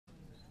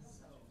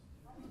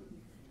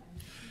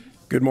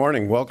Good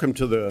morning. Welcome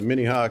to the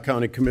Minnehaha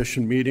County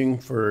Commission meeting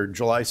for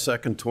July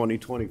 2nd,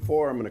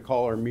 2024. I'm going to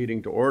call our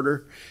meeting to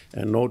order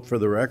and note for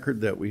the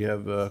record that we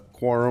have a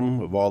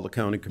quorum of all the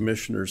county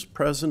commissioners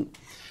present.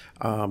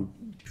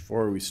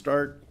 Before we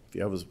start, if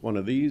you have one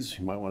of these,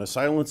 you might want to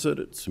silence it.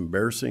 It's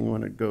embarrassing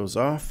when it goes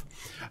off.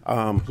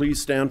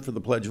 Please stand for the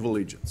Pledge of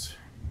Allegiance.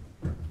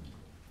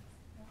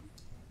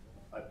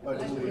 I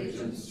pledge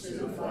allegiance to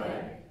the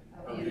flag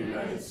of the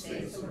United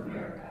States of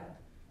America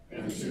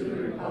and to the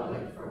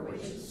republic for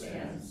which it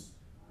stands,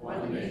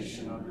 one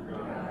nation under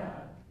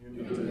God,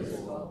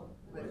 indivisible,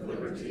 with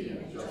liberty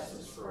and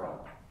justice for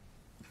all.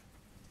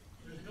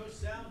 There's no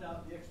sound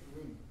out in the extra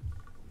room.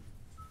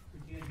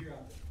 We can't hear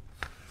out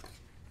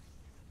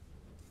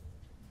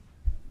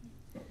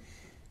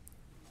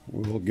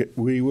there.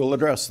 We will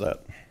address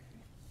that.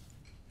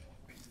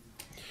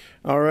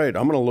 All right,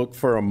 I'm going to look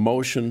for a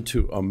motion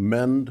to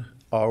amend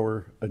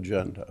our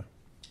agenda.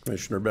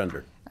 Commissioner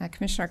Bender.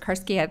 Commissioner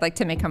Karski, I'd like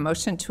to make a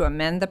motion to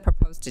amend the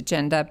proposed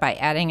agenda by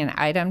adding an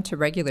item to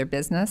regular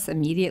business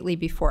immediately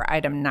before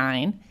item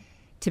 9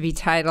 to be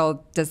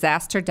titled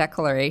Disaster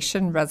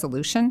Declaration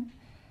Resolution.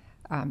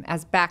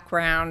 As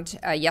background,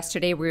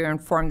 yesterday we were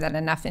informed that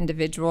enough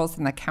individuals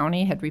in the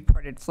county had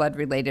reported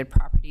flood-related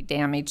property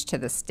damage to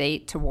the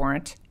state to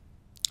warrant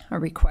a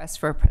request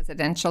for a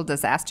presidential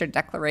disaster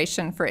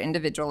declaration for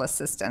individual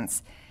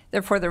assistance.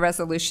 Therefore, the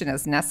resolution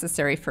is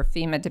necessary for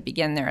FEMA to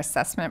begin their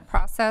assessment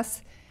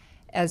process.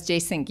 As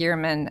Jason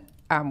Gierman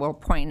will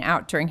point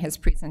out during his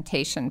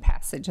presentation,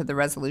 passage of the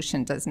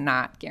resolution does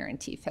not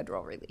guarantee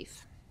federal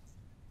relief.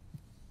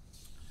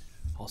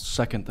 I'll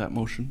second that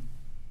motion.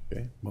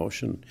 Okay,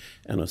 motion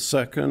and a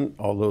second.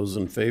 All those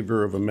in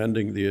favor of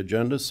amending the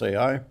agenda, say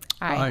aye.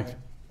 Aye.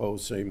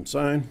 Opposed, same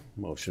sign.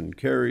 Motion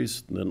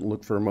carries. And then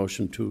look for a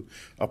motion to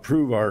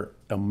approve our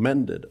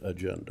amended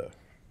agenda.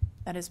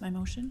 That is my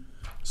motion.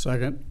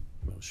 Second.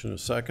 Motion and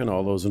a second.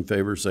 All those in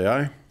favor, say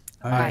aye.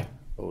 Aye.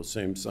 Opposed,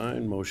 same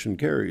sign. Motion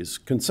carries.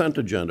 Consent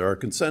agenda. Our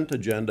consent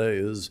agenda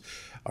is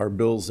our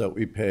bills that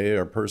we pay,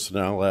 our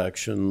personnel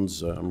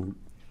actions,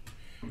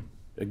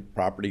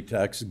 property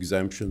tax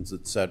exemptions,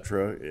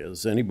 etc.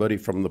 Is anybody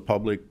from the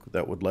public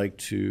that would like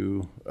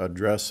to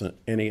address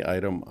any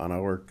item on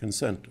our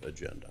consent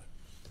agenda?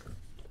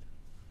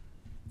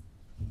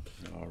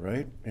 All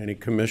right. Any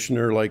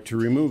commissioner like to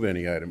remove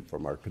any item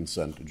from our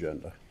consent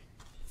agenda?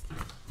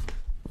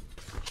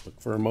 Look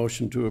for a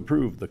motion to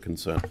approve the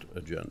consent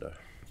agenda.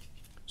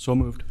 So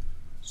moved.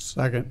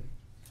 Second.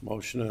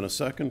 Motion and a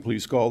second.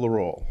 Please call the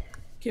roll.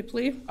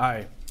 Kipley.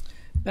 Aye.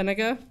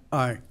 Benega.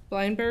 Aye.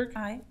 Bleinberg.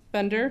 Aye.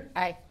 Bender.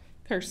 Aye.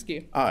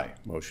 Karski. Aye.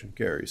 Motion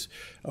carries.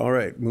 All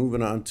right.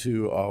 Moving on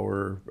to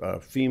our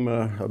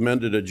FEMA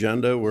amended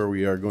agenda, where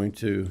we are going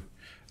to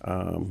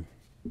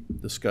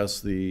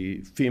discuss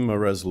the FEMA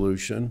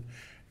resolution.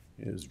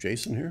 Is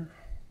Jason here?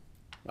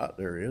 Ah,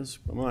 there he is.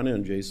 Come on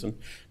in, Jason.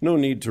 No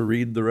need to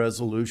read the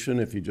resolution.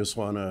 If you just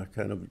want to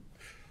kind of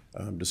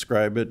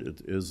describe it,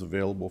 it is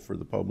available for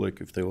the public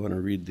if they want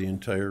to read the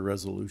entire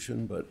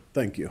resolution, but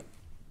thank you.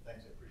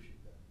 Thanks, I appreciate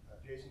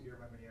that. Jason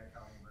Gierman, Minnehaha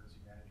County Emergency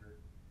Manager.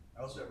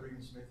 I also have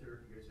Regan Smith here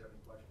if you guys have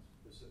any questions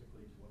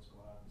specifically to what's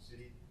going on in the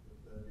city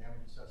with the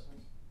damage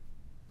assessments.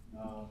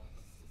 The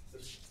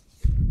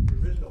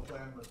original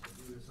plan was to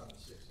do this on the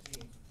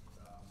 16th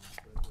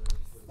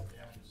with the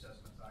damage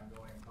assessments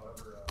ongoing.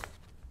 However,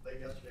 late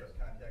yesterday I was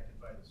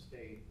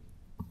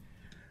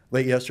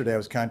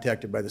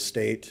contacted by the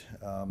state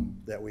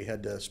that we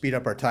had to speed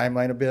up our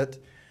timeline a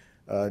bit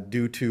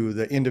due to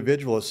the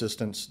individual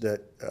assistance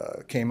that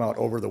came out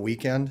over the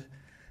weekend.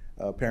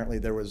 Apparently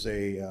there was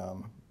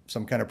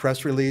some kind of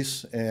press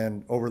release,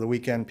 and over the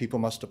weekend people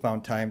must have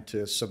found time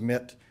to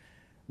submit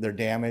their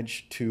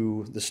damage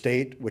to the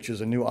state, which is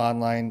they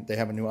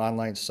have a new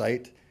online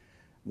site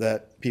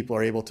that people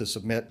are able to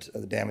submit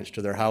the damage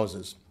to their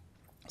houses.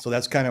 So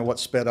that's kind of what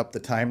sped up the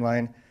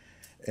timeline.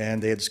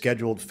 And they had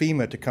scheduled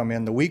FEMA to come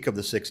in the week of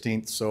the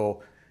 16th,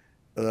 so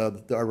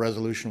our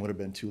resolution would have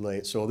been too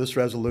late. So this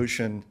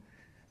resolution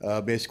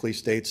basically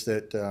states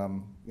that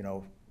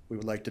we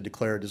would like to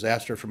declare a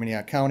disaster for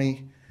Minnehaha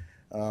County.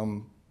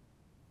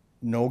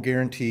 No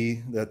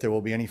guarantee that there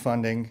will be any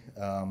funding,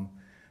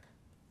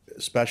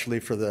 especially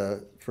for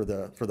the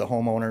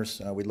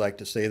homeowners. We'd like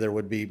to say there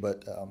would be,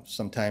 but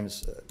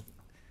sometimes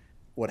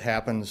what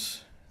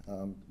happens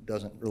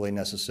doesn't really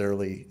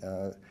necessarily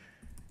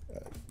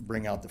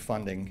bring out the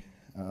funding,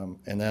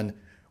 and then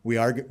we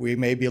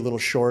may be a little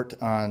short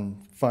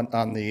on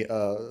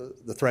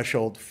the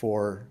threshold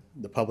for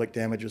the public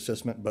damage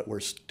assessment, but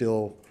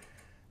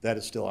that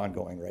is still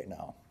ongoing right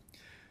now.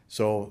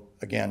 So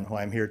again,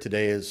 why I'm here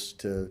today is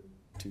to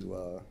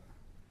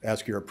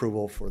ask your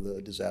approval for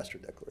the disaster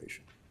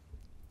declaration.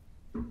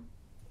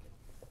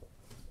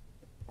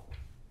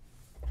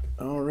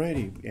 All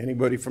righty.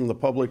 Anybody from the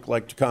public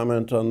like to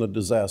comment on the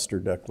disaster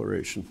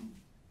declaration?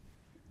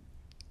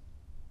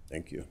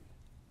 Thank you.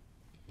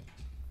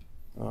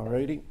 All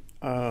righty.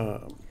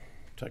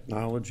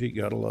 Technology,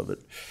 gotta love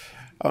it.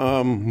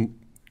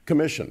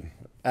 Commission,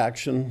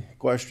 action,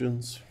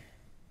 questions?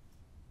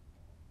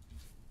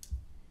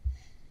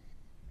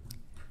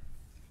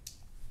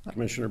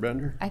 Commissioner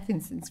Bender? I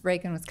think since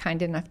Reagan was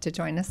kind enough to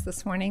join us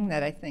this morning,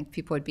 that I think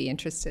people would be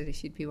interested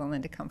if you'd be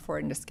willing to come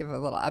forward and just give a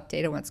little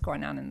update on what's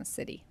going on in the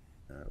city.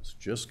 I was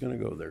just going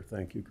to go there.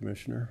 Thank you,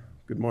 Commissioner.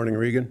 Good morning,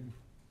 Regan.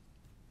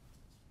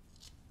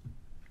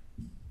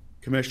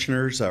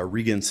 Commissioners,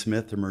 Regan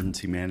Smith,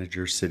 Emergency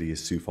Manager, City of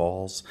Sioux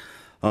Falls.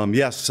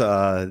 Yes,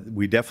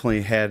 we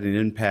definitely had an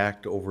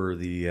impact over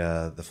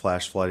the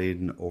flash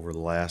flooding over the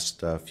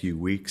last few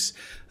weeks.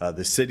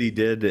 The city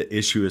did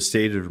issue a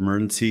state of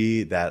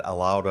emergency that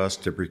allowed us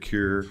to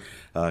procure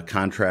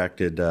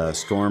contracted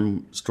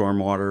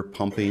stormwater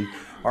pumping.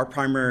 Our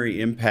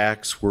primary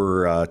impacts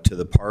were to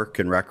the park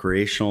and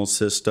recreational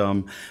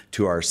system,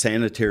 to our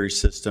sanitary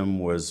system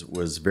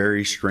was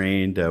very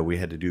strained. We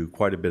had to do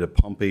quite a bit of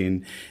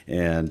pumping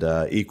and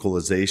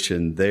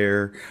equalization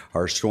there.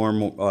 Our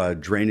storm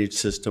drainage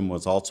system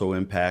was also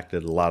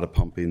impacted, a lot of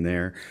pumping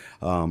there,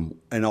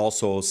 and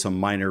also some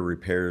minor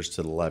repairs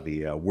to the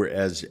levee.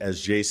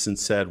 As Jason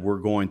said, we're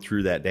going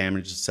through that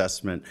damage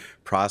assessment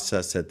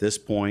process at this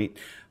point.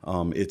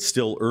 It's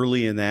still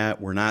early in that.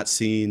 We're not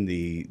seeing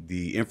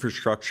the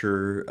infrastructure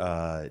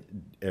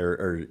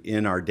or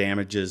in our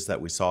damages that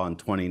we saw in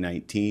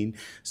 2019.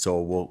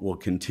 So we'll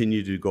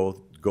continue to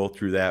go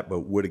through that,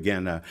 but would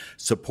again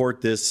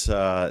support this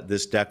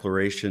this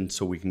declaration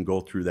so we can go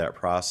through that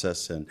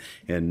process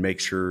and make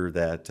sure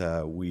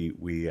that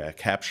we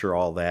capture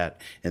all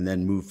that and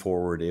then move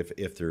forward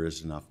if there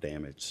is enough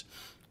damage.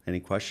 Any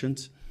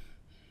questions?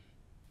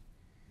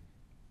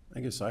 I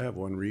guess I have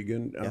one,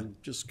 Regan. I'm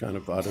just kind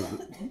of out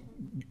of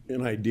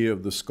an idea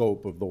of the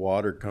scope of the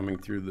water coming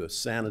through the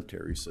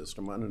sanitary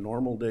system. On a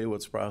normal day,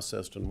 what's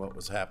processed and what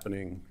was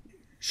happening?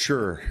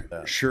 Sure.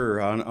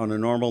 On a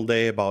normal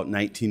day, about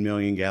 19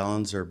 million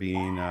gallons are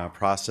being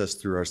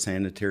processed through our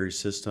sanitary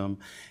system,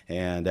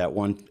 and at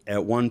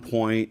one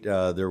point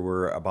there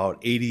were about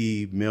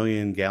 80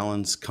 million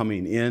gallons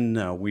coming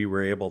in. We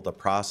were able to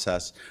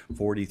process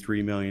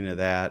 43 million of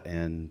that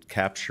and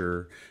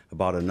capture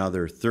about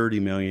another 30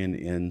 million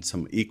in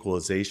some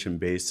equalization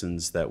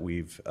basins that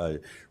we've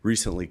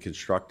recently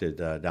constructed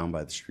down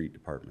by the street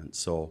department.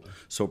 So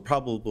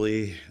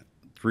probably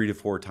 3 to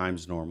 4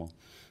 times normal.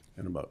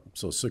 And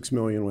so 6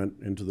 million went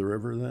into the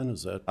river then?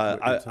 Is that?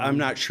 I'm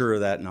not sure of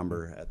that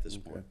number at this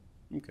point.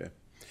 Okay.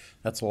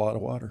 That's a lot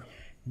of water.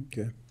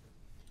 Okay.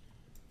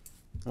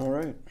 All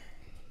right.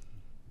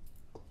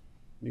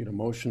 Need a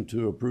motion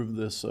to approve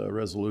this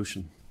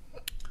resolution.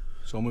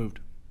 So moved.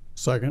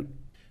 Second.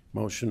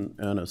 Motion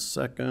and a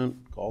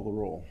second. Call the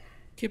roll.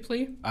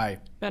 Kipley. Aye.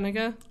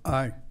 Benega.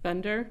 Aye.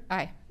 Bender.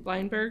 Aye.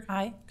 Weinberg.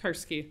 Aye.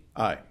 Karski.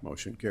 Aye.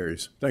 Motion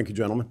carries. Thank you,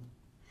 gentlemen.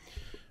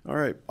 All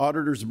right.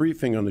 Auditor's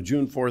briefing on the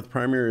June 4th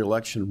primary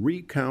election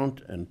recount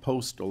and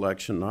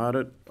post-election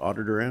audit.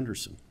 Auditor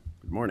Anderson.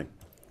 Good morning.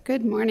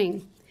 Good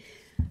morning.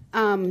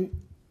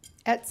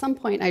 At some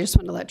point, I just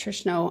want to let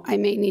Trish know I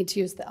may need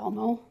to use the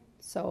Elmo.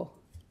 So,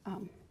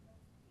 all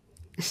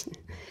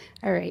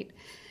right.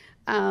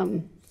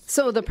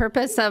 So the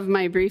purpose of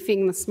my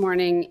briefing this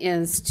morning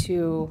is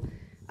to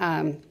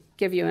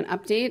give you an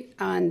update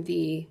on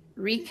the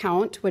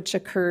recount, which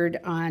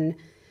occurred on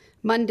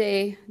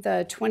Monday,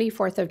 the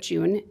 24th of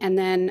June, and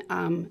then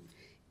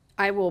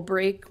I will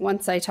break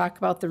once I talk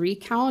about the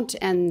recount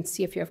and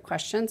see if you have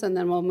questions, and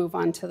then we'll move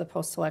on to the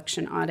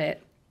post-election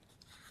audit.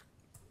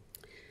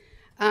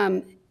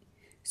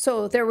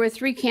 So there were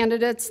 3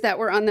 candidates that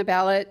were on the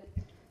ballot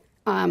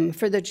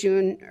for the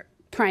June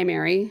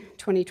primary,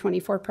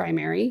 2024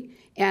 primary,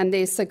 and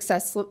they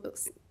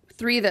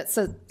three that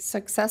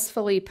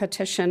successfully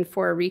petitioned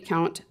for a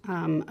recount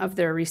of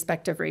their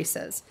respective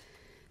races.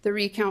 The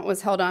recount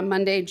was held on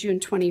Monday, June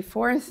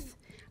 24th.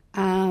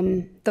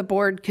 The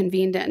board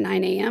convened at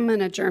 9 a.m.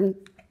 and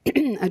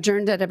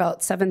adjourned at about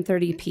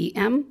 7:30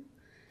 p.m.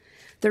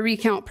 The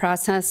recount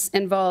process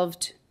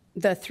involved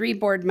the 3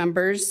 board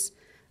members,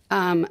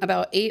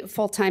 about 8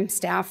 full-time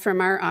staff from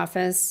our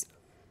office,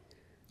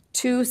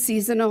 2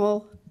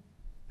 seasonal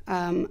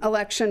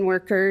election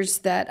workers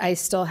that I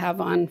still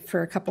have on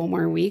for a couple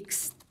more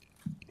weeks,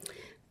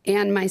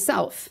 and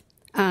myself.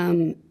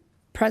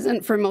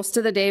 Present for most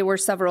of the day were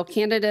several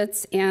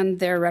candidates and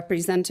their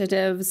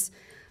representatives,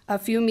 a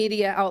few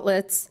media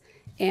outlets,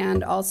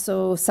 and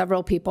also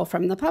several people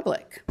from the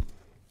public.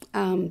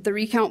 The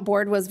recount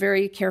board was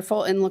very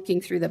careful in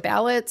looking through the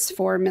ballots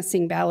for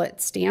missing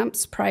ballot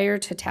stamps prior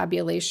to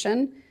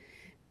tabulation.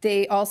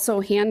 They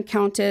also hand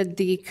counted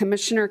the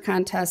commissioner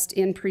contest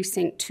in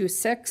precinct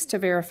 2-6 to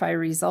verify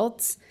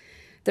results.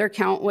 Their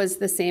count was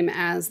the same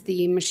as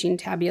the machine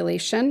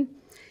tabulation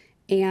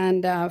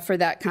and for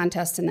that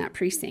contest in that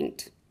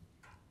precinct.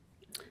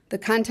 The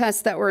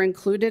contests that were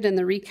included in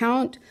the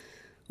recount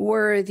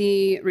were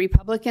the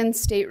Republican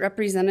State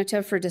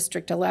Representative for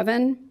District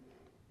 11,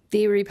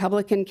 the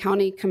Republican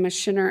County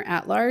Commissioner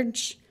at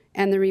Large,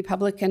 and the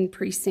Republican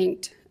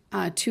Precinct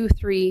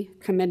 2-3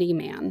 Committee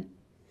Man.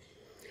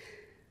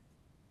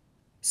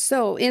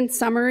 So in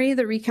summary,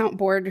 the recount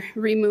board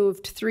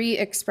removed 3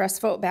 express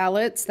vote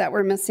ballots that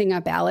were missing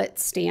a ballot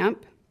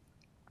stamp.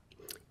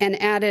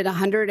 and added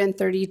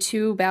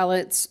 132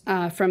 ballots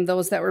from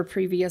those that were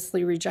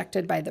previously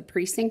rejected by the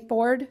precinct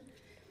board.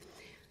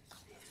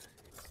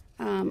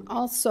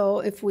 Also,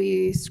 if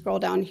we scroll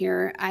down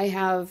here, I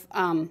have,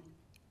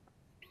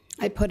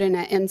 I put in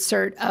an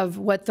insert of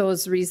what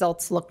those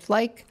results looked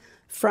like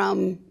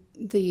from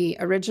the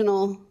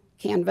original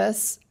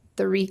canvas,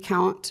 the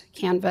recount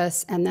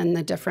canvas, and then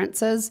the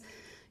differences.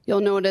 You'll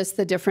notice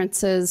the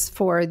differences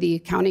for the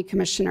county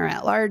commissioner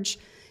at large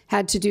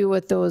had to do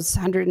with those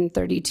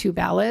 132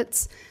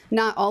 ballots.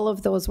 Not all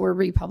of those were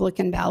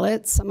Republican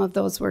ballots. Some of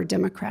those were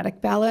Democratic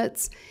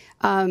ballots.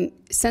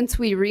 Since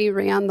we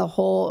reran the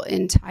whole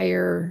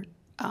entire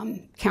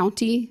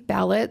county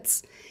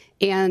ballots,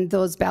 and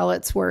those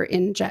ballots were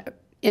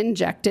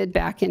injected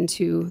back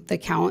into the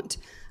count,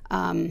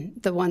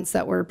 the ones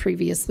that were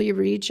previously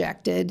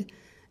rejected,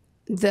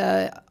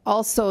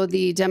 also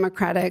the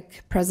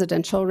Democratic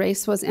presidential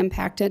race was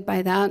impacted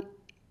by that.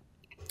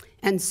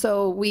 And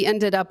so we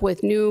ended up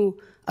with new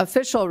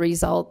official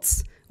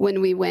results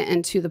when we went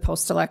into the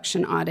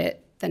post-election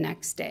audit the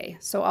next day.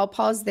 So I'll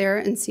pause there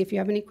and see if you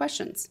have any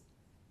questions.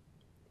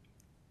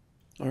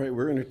 All right,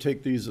 we're going to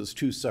take these as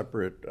two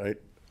separate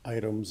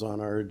items on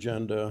our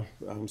agenda.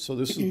 So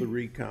this is the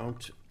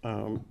recount.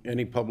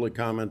 Any public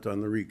comment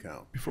on the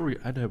recount?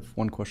 I'd have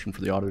one question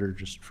for the auditor,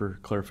 just for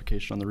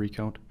clarification on the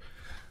recount.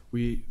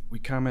 We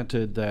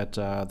commented that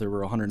there were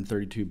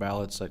 132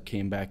 ballots that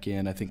came back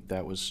in. I think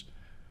that was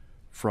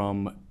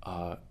from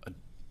a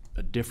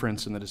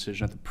difference in the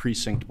decision at the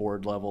precinct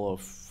board level of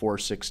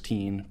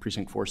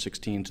precinct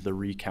 416 to the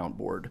recount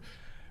board.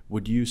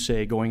 Would you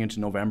say going into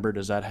November,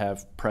 does that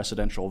have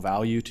precedential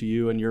value to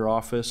you in your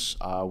office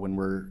when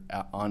we're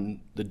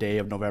on the day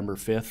of November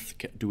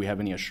 5th? Do we have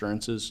any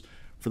assurances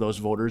for those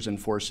voters in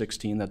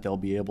 416 that they'll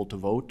be able to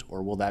vote,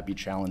 or will that be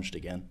challenged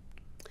again?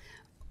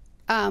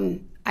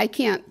 I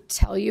can't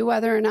tell you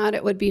whether or not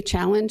it would be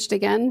challenged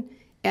again.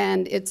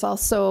 And it's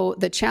also,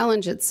 the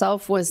challenge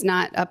itself was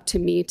not up to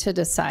me to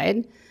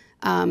decide.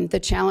 The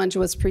challenge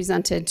was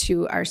presented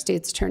to our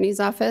state's attorney's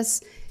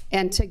office,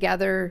 and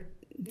together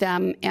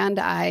them and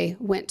I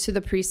went to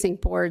the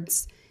precinct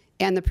boards,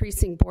 and the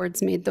precinct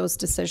boards made those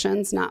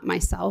decisions, not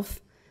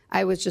myself.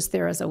 I was just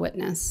there as a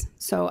witness.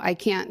 So I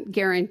can't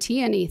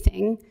guarantee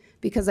anything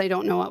because I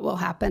don't know what will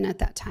happen at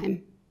that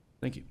time.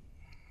 Thank you.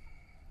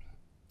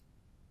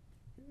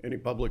 Any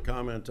public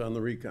comment on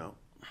the recount?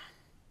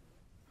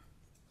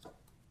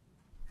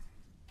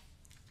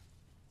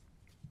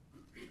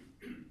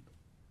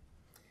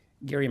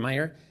 Gary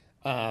Meyer.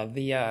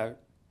 The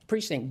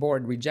precinct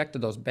board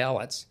rejected those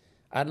ballots.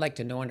 I'd like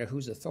to know under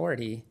whose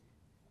authority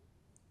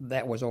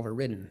that was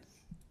overridden.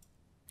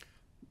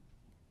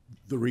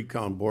 The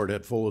recount board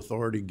had full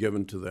authority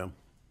given to them.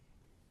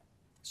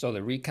 So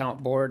the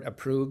recount board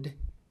approved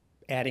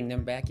adding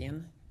them back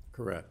in?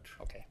 Correct.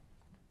 Okay.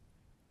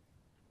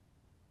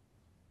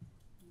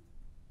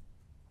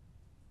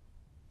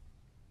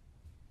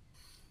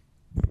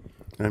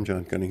 I'm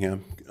John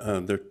Cunningham.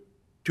 There are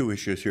two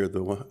issues here.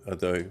 The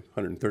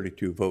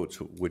 132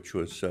 votes, which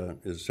was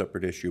is a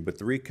separate issue, but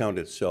the recount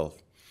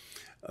itself.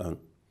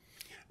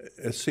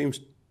 It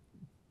seems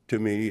to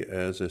me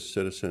as a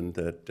citizen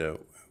that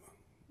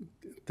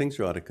things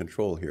are out of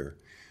control here.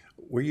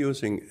 We're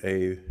using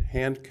a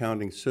hand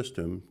counting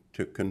system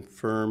to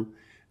confirm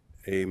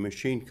a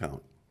machine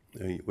count.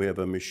 We have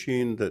a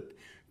machine that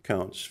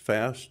counts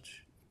fast,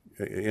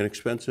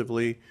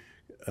 inexpensively,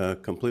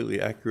 completely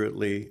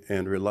accurately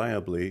and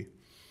reliably,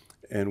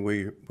 and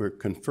we're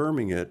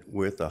confirming it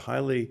with a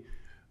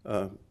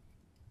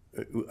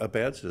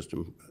bad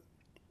system.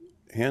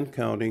 Hand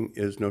counting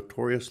is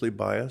notoriously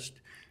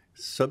biased,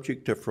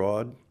 subject to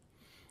fraud,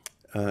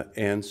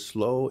 and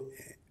slow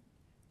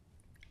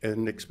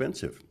and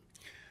expensive.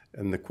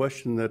 And the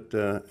question that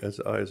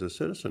I as a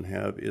citizen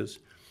have is,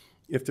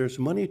 if there's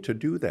money to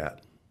do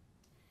that,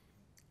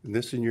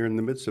 and you're in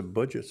the midst of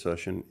budget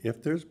session,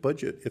 if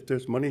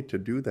there's money to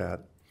do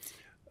that,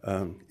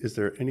 are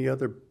there any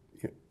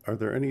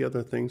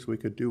other things we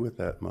could do with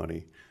that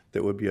money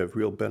that would be of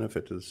real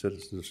benefit to the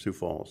citizens of Sioux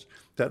Falls?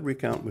 That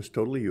recount was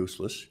totally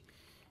useless.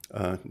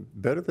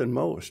 Better than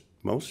most.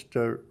 Most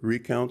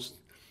recounts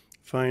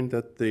find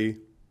that the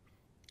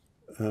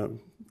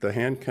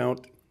hand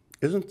count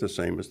isn't the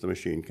same as the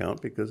machine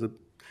count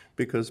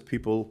because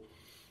people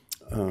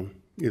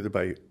either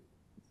by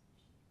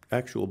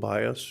actual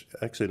bias,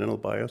 accidental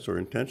bias, or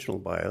intentional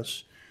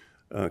bias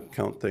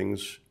count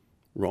things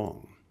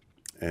wrong.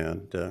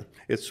 And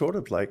it's sort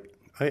of like,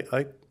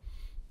 I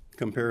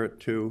compare it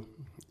to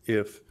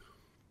if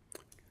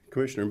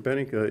Commissioner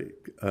Benega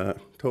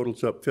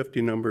totals up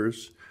 50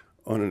 numbers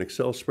on an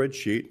Excel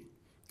spreadsheet.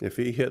 If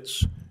he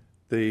hits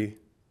the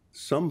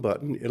sum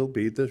button, it'll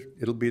be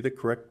the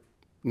correct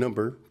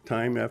number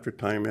time after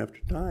time after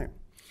time.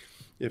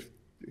 If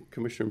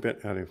Commissioner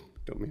I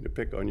don't mean to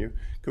pick on you,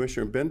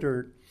 Commissioner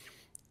Bender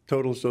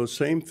totals those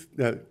same,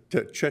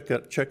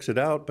 checks it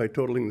out by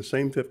totaling the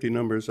same 50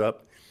 numbers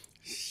up,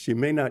 she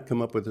may not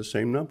come up with the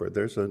same number.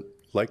 There's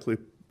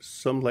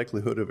some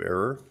likelihood of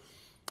error.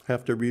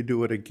 Have to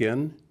redo it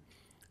again.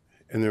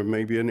 and there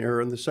may be an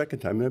error in the second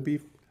time. There'll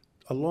be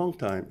a long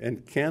time,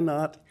 and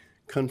cannot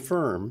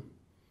confirm.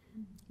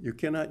 You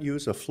cannot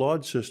use a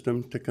flawed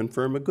system to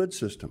confirm a good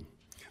system.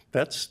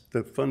 That's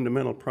the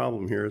fundamental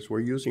problem here, is we're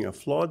using a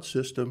flawed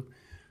system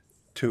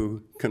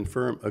to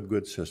confirm a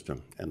good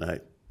system. And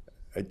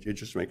it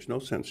just makes no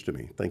sense to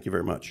me. Thank you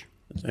very much.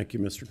 Thank you,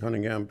 Mr.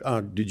 Cunningham.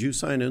 Did you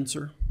sign in,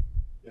 sir?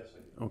 Yes,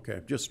 I do.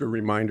 Okay, just a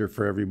reminder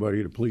for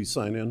everybody to please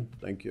sign in.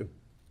 Thank you.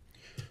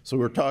 So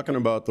we're talking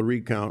about the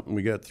recount, and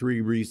we got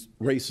 3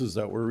 races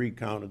that were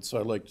recounted, so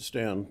I'd like to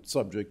stay on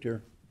subject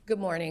here. Good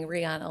morning,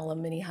 Rihanna of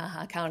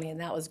Minnehaha County, and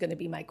that was going to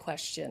be my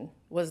question.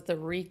 Was the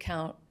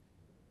recount,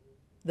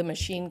 the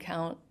machine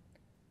count,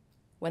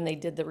 when they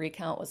did the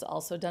recount, was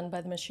also done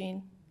by the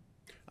machine?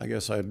 I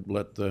guess I'd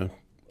let the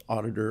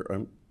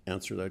auditor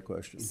answer that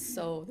question.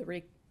 So the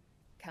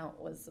recount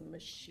was the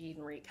machine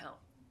recount?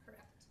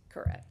 Correct.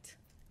 Correct.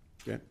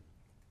 Okay.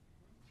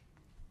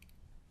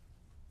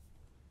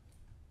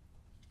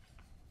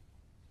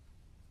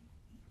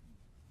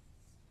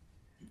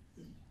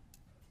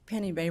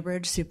 Penny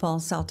Baybridge, Sioux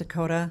Falls, South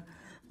Dakota.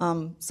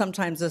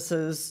 Sometimes this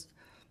is,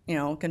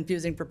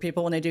 confusing for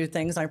people when they do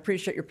things. I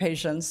appreciate your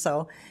patience.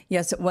 So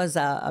yes, it was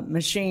a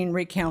machine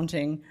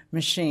recounting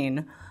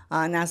machine.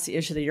 And that's the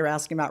issue that you're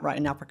asking about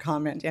right now for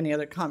comment. Any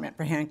other comment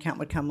for hand count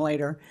would come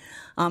later.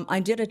 I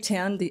did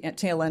attend the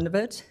tail end of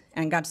it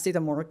and got to see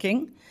them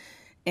working.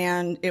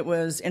 And it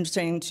was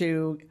interesting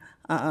to,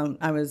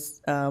 I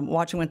was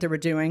watching what they were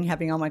doing,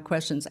 having all my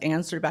questions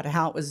answered about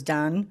how it was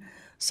done.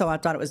 So I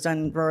thought it was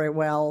done very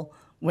well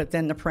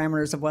within the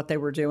parameters of what they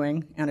were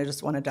doing, and I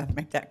just wanted to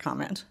make that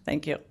comment.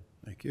 Thank you.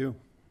 Thank you.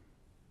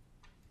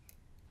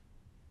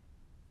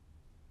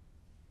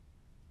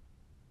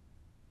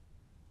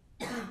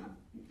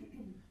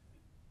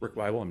 Rick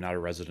Weibel, I'm not a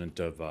resident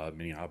of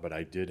Minnehaha, but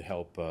I did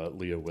help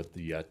Leah with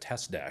the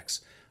test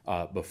decks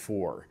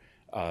before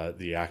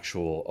the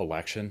actual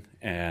election,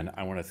 and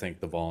I want to thank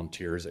the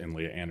volunteers and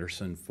Leah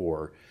Anderson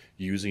for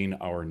using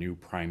our new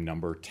prime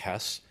number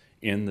tests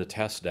in the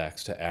test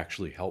decks to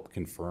actually help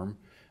confirm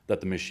that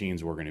the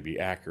machines were going to be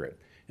accurate.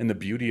 And the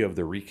beauty of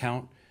the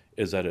recount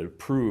is that it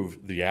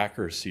proved the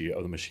accuracy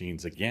of the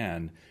machines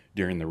again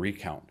during the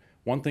recount.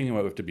 One thing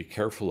we have to be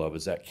careful of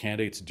is that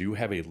candidates do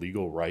have a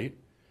legal right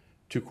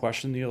to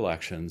question the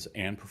elections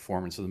and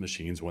performance of the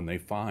machines when they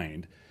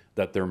find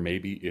that there may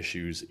be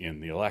issues in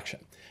the election.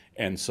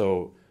 And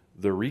so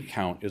the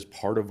recount is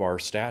part of our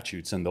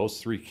statutes, and those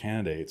 3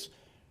 candidates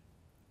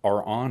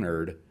are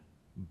honored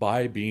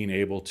by being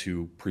able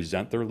to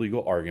present their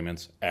legal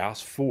arguments,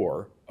 ask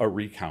for a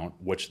recount,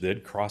 which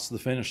did cross the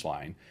finish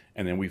line,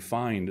 and then we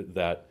find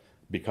that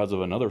because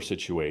of another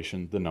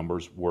situation, the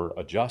numbers were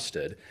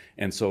adjusted.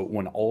 And so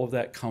when all of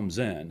that comes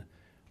in,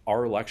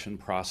 our election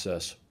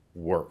process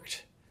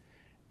worked.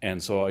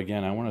 And so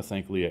again, I want to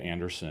thank Leah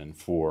Anderson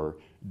for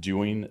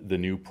doing the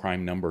new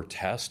prime number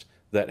test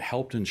that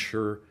helped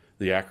ensure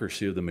the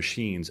accuracy of the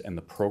machines and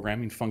the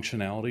programming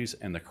functionalities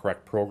and the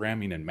correct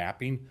programming and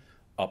mapping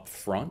up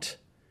front.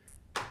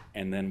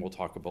 And then we'll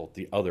talk about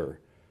the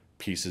other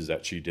pieces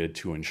that she did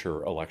to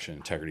ensure election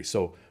integrity.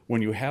 So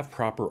when you have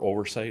proper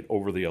oversight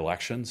over the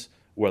elections,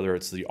 whether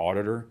it's the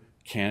auditor,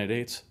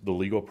 candidates, the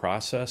legal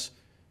process,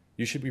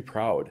 you should be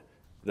proud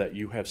that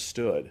you have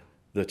stood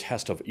the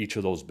test of each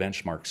of those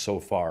benchmarks so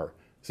far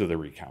through the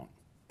recount.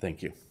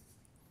 Thank you.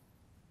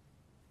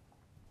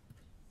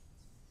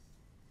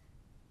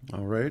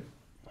 All right.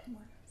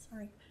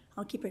 Sorry,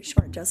 I'll keep it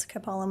short. Jessica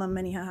Paulum of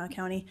Minnehaha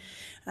County.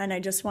 And I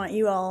just want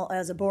you all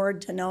as a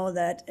board to know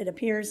that it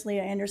appears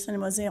Leah Anderson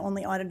was the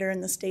only auditor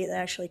in the state that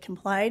actually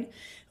complied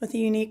with the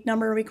unique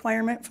number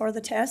requirement for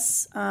the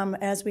tests,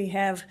 as we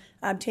have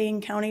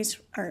obtained counties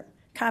or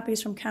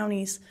copies from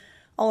counties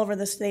all over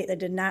the state that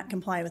did not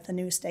comply with the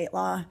new state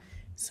law.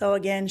 So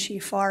again, she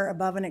far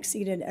above and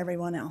exceeded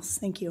everyone else.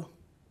 Thank you.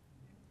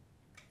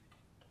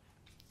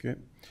 Okay.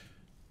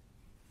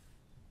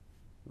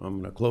 I'm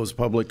going to close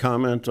public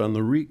comment on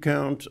the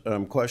recount.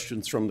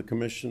 Questions from the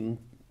commission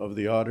of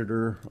the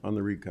auditor on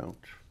the recount?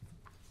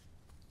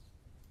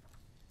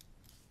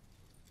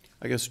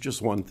 I guess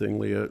just one thing,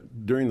 Leah.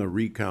 During the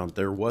recount,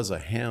 there was a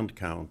hand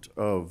count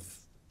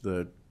of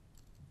the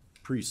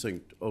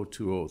precinct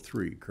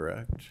 0203,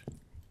 correct?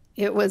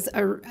 It was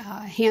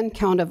a hand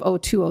count of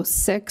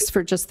 0206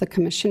 for just the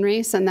commission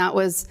race, and that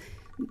was,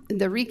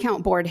 the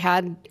recount board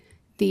had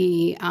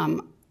the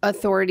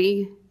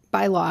authority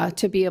by law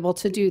to be able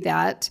to do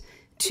that,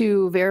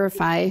 to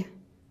verify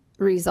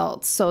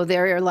results. So they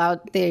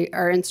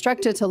are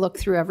instructed to look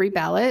through every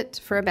ballot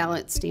for a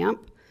ballot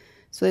stamp.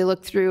 So they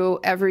look through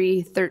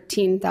every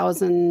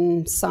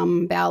 13,000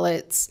 some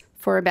ballots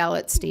for a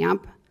ballot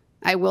stamp.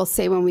 I will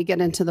say when we get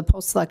into the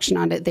post-election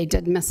audit, they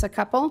did miss a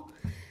couple.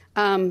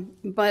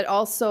 But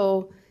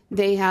also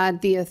they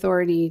had the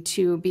authority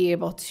to be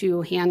able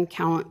to hand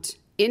count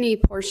any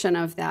portion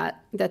of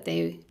that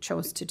they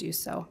chose to do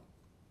so.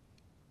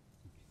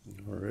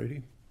 All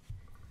righty.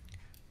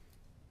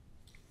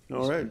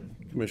 All right,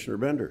 Commissioner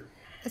Bender.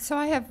 So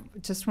I have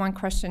just one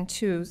question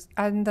too.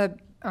 On the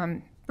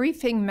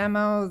briefing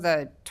memo,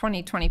 the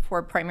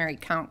 2024 primary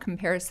count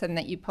comparison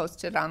that you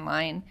posted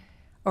online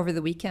over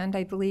the weekend,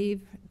 I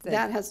believe?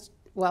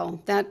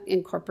 That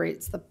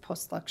incorporates the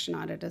post-election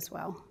audit as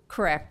well.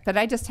 Correct, but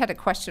I just had a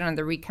question on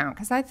the recount,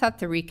 because I thought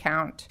the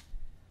recount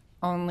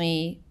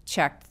only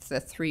checked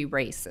the 3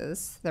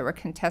 races that were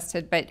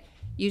contested, but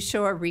you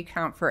show a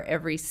recount for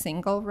every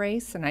single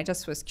race, and I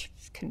just was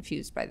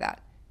confused by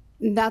that.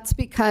 That's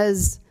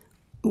because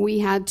we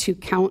had to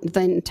count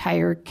the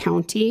entire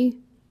county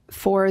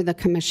for the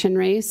commission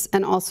race,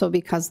 and also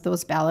because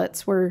those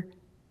ballots were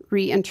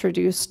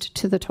reintroduced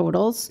to the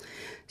totals.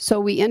 So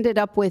we ended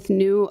up with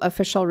new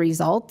official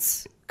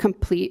results,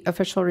 complete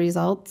official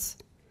results,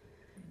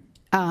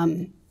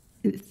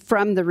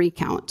 from the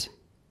recount,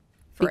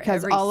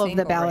 because all of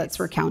the ballots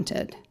were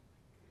counted.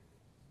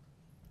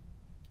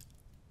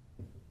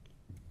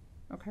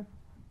 Okay.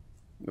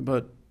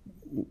 But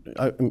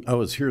I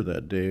was here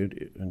that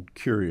day and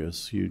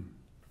curious. You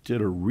did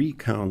a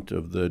recount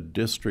of the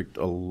District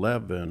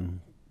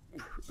 11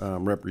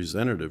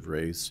 representative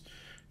race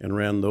and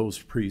ran those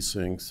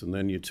precincts, and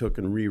then you took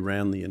and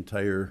reran the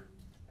entire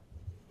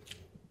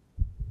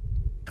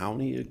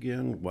county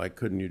again? Why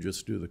couldn't you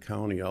just do the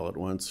county all at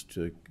once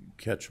to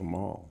catch them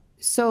all?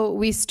 So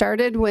we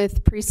started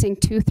with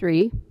precinct 2,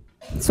 3.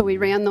 So we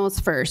ran those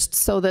first,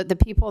 so that the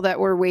people that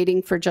were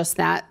waiting for just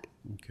that,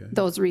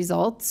 those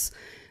results,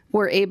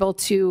 were able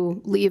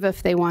to leave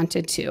if they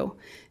wanted to.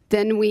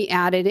 Then we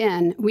added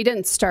in, we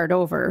didn't start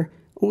over,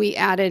 we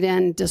added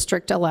in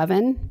District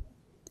 11,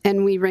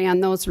 and we ran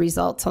those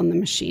results on the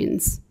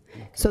machines.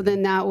 So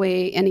then that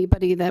way,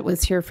 anybody that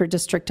was here for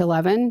District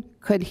 11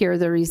 could hear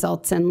the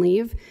results and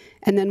leave.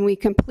 And then we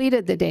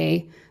completed the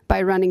day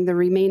by running the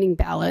remaining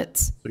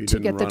ballots to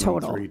get the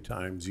total. So you didn't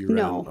run them 3 times? You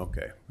No. ran,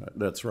 okay,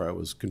 that's where I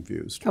was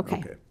confused.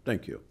 Okay.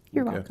 Thank you.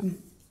 You're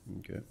welcome.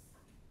 Okay.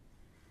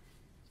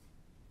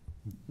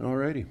 All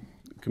righty.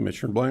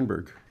 Commissioner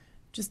Bleinberg.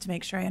 Just to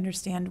make sure I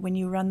understand, when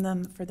you run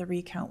them for the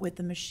recount with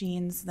the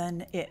machines,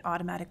 then it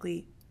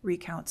automatically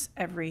recounts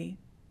every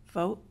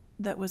vote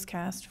that was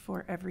cast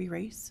for every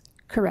race?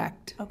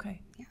 Correct.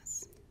 Okay.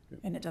 Yes.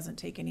 And it doesn't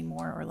take any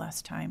more or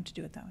less time to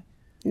do it that way?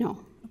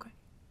 No. Okay.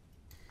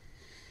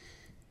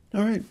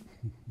 All right.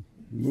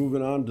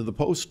 Moving on to the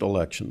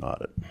post-election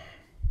audit.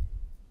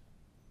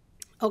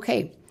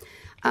 Okay.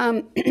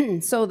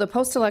 So the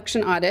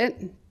post-election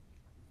audit,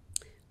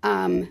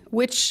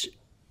 which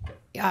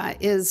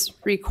is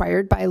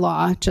required by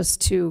law,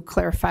 just to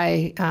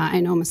clarify,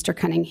 I know Mr.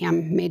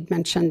 Cunningham made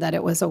mention that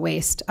it was a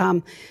waste.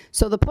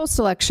 So the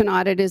post-election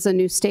audit is a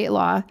new state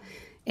law,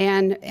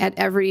 and at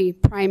every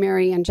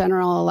primary and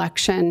general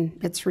election,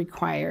 it's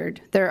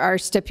required. There are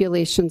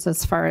stipulations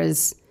as far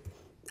as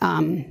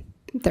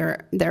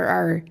there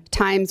are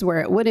times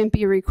where it wouldn't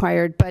be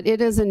required, but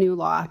it is a new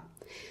law.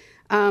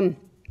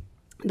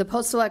 The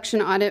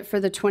post-election audit for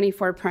the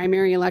 24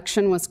 primary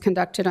election was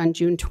conducted on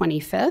June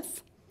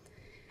 25th.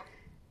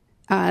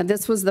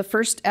 This was the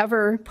first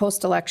ever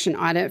post-election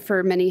audit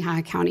for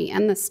Minnehaha County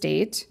and the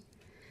state.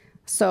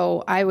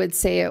 So I would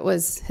say it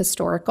was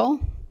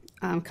historical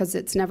because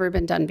it's never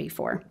been done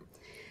before.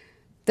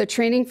 The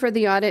training for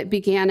the audit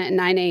began at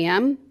 9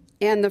 a.m.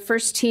 and the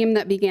first team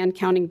that began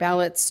counting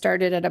ballots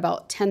started at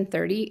about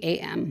 10:30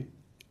 a.m.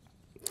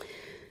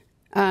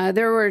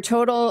 There were a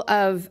total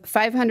of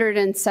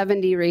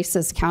 570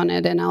 races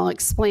counted, and I'll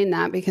explain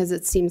that because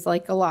it seems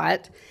like a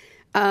lot.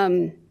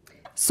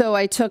 So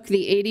I took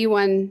the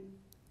 81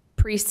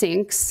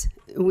 precincts.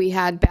 We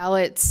had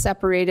ballots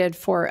separated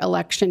for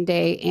election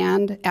day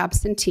and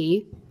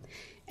absentee.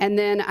 And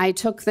then I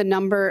took the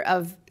number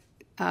of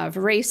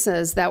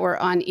races that were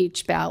on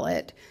each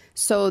ballot.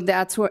 So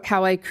that's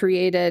how I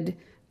created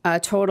a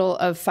total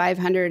of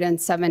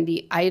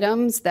 570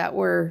 items that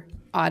were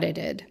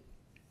audited.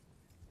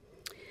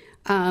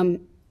 Of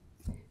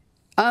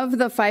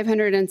the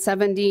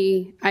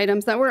 570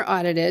 items that were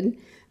audited,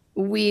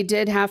 we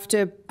did have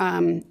to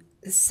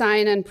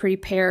sign and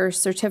prepare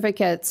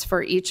certificates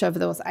for each of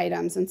those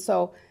items. And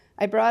so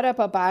I brought up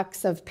a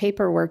box of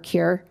paperwork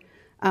here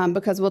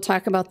because we'll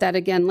talk about that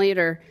again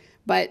later.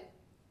 But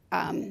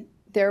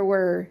there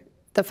were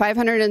the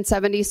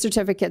 570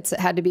 certificates that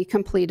had to be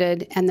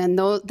completed, and then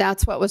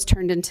that's what was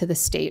turned into the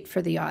state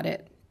for the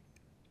audit.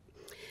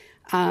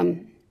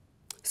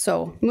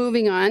 So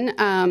moving on,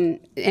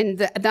 and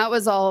that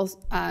was all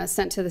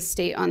sent to the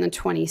state on the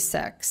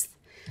 26th.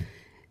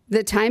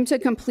 The time to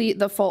complete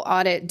the full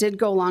audit did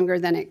go longer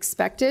than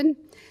expected,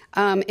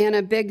 and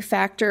a big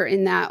factor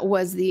in that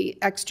was the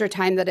extra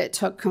time that it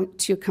took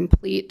to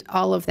complete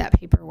all of that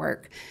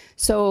paperwork.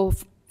 So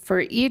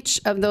for each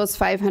of those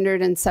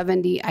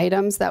 570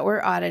 items that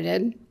were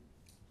audited,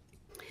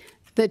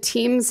 the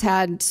teams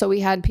so we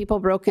had people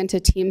broke into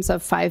teams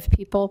of 5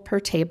 people per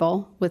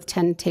table with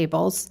 10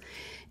 tables.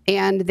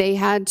 And they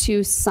had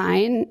to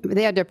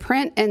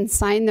print and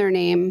sign their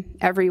name,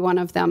 every one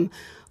of them,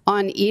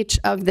 on each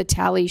of the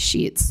tally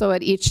sheets. So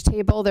at each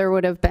table, there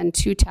would have been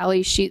 2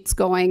 tally sheets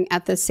going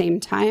at the same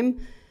time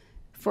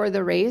for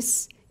the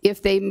race.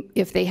 If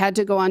they had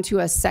to go onto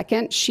a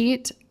second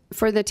sheet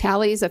for the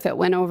tallies. If it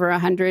went over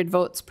 100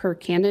 votes per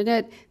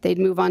candidate, they'd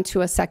move on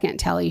to a second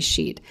tally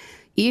sheet.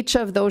 Each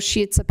of those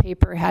sheets of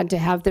paper had to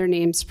have their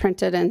names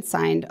printed and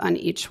signed on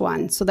each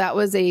one. So that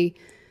was a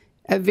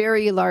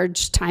very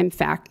large time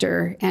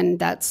factor, and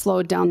that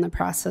slowed down the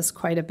process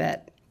quite a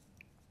bit.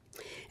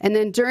 And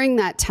then during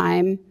that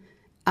time,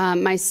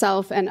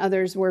 myself and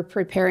others were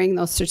preparing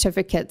those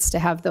certificates to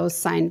have those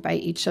signed by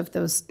each of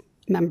those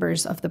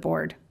members of the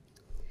board.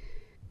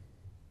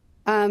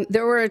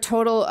 There were a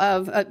total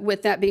of,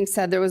 with that being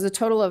said, there was a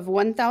total of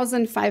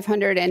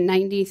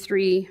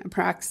 1,593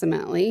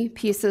 approximately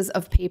pieces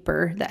of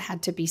paper that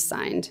had to be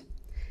signed.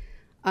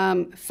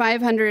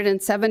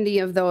 570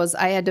 of those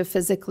I had to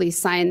physically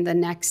sign the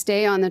next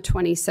day on the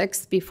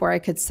 26th before I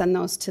could send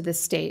those to the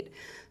state.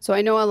 So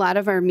I know a lot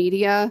of our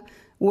media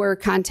were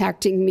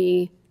contacting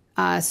me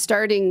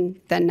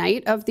starting the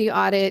night of the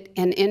audit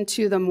and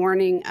into the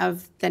morning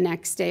of the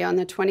next day on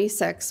the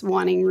 26th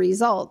wanting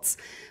results.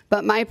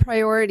 But my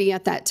priority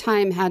at that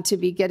time had to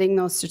be getting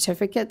those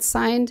certificates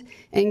signed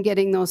and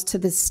getting those to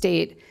the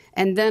state.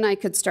 And then I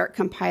could start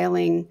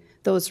compiling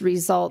those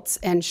results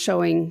and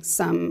showing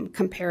some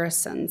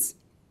comparisons.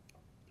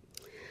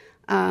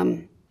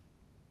 In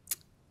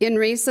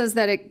races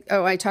that,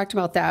 I talked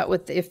about that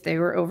with if they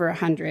were over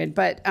 100.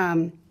 But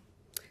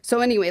so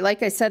anyway,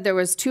 like I said, there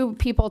was 2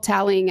 people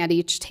tallying at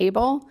each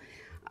table.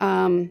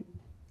 And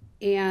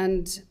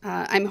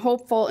I'm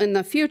hopeful in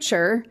the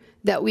future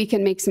that we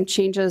can make some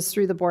changes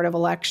through the Board of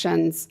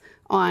Elections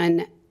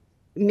on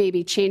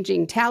maybe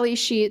changing tally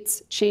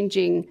sheets,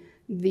 changing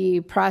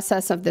the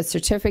process of the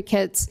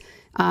certificates,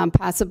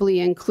 possibly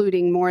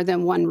including more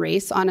than one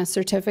race on a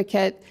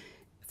certificate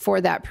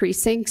for that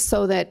precinct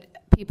so that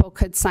people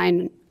could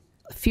sign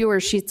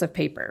fewer sheets of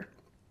paper.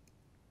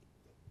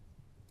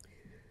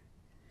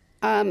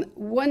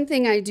 One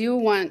thing I do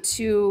want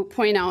to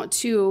point out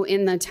too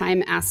in the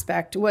time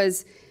aspect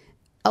was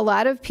a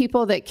lot of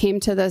people that came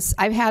to this,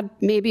 I've had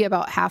maybe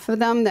about half of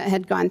them that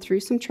had gone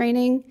through some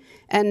training,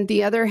 and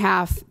the other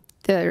half,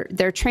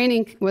 their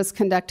training was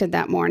conducted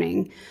that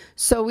morning.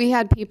 So we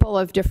had people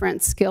of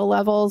different skill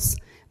levels,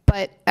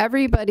 but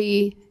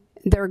everybody,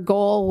 their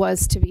goal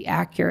was to be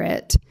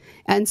accurate.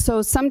 And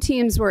so some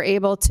teams were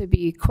able to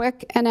be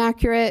quick and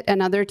accurate,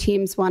 and other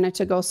teams wanted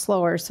to go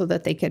slower so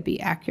that they could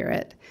be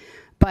accurate.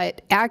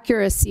 But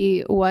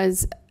accuracy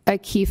was a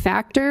key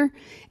factor,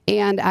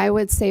 and I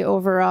would say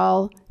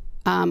overall,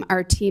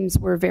 our teams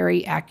were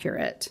very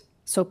accurate.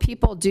 So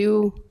people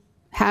do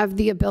have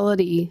the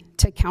ability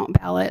to count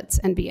ballots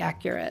and be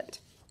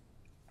accurate.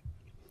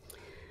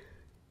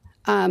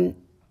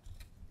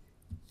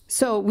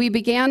 So we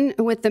began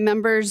with the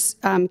members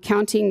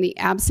counting the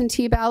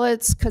absentee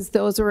ballots because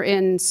those were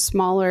in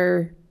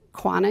smaller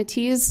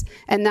quantities,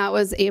 and that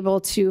was able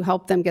to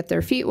help them get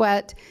their feet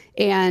wet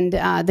and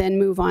then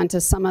move on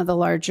to some of the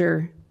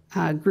larger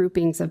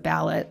groupings of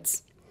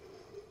ballots.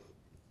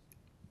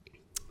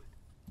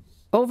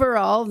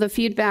 Overall, the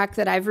feedback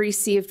that I've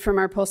received from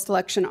our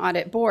post-election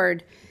audit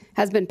board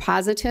has been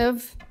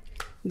positive.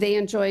 They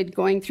enjoyed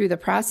going through the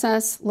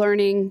process,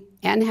 learning,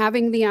 and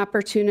having the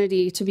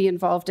opportunity to be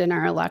involved in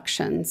our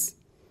elections.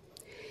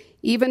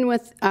 Even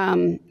with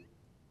a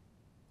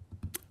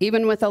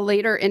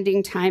later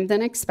ending time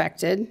than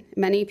expected,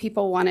 many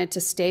people wanted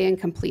to stay and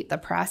complete the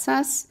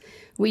process.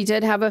 We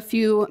did have a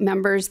few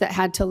members that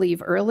had to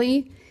leave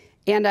early,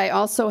 and I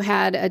also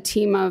had a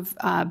team of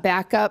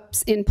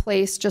backups in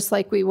place, just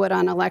like we would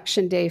on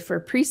election day for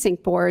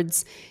precinct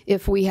boards.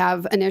 If we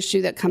have an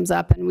issue that comes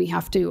up and we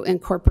have to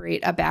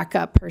incorporate a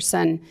backup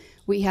person,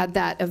 we had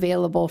that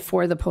available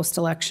for the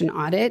post-election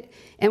audit.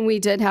 And we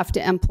did have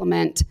to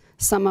implement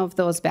some of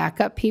those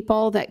backup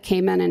people that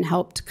came in and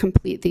helped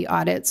complete the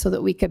audit so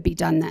that we could be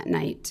done that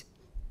night.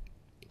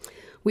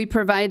 We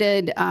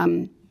provided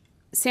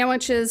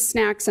sandwiches,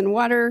 snacks, and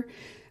water,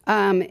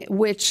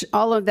 which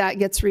all of that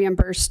gets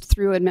reimbursed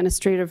through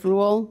administrative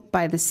rule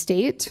by the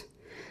state.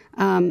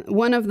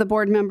 One of the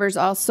board members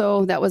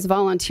also that was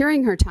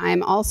volunteering her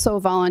time also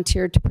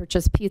volunteered to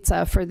purchase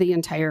pizza for the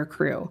entire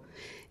crew.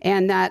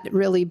 And that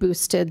really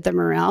boosted the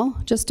morale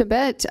just a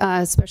bit,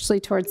 especially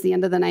towards the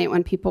end of the night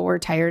when people were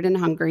tired and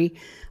hungry.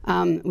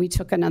 We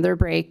took another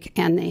break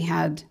and they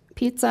had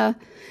pizza.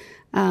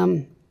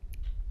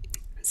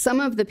 Some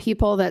of the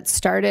people that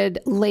started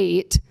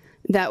late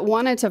that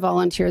wanted to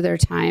volunteer their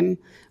time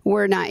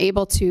were not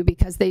able to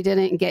because they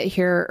didn't get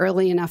here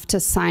early enough to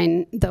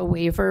sign the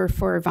waiver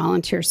for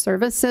volunteer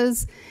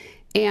services.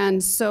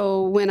 And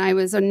so when I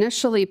was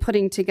initially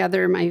putting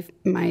together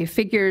my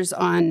figures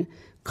on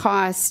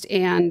cost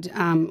and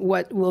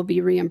what will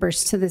be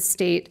reimbursed to the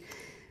state,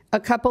 a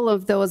couple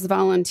of those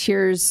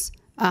volunteers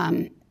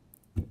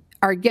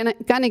are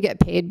gonna get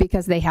paid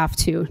because they have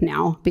to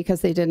now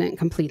because they didn't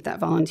complete that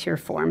volunteer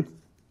form.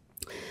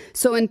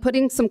 So in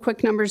putting some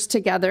quick numbers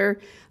together,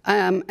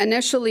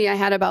 initially I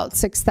had about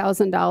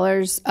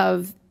 $6,000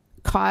 of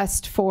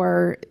cost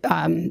for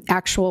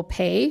actual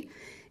pay.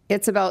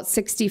 It's about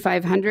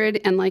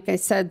 $6,500, and like I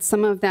said,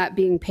 some of that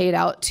being paid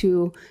out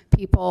to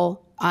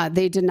people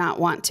they did not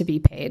want to be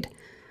paid.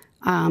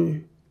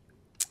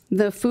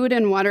 The food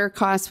and water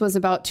cost was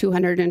about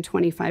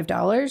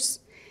 $225.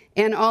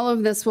 And all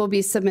of this will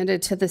be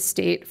submitted to the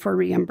state for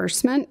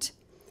reimbursement.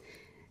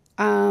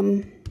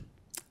 Then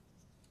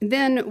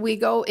we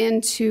go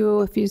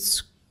into, if you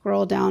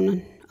scroll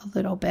down a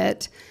little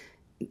bit,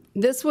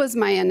 this was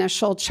my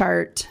initial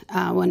chart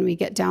when we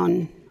get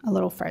down a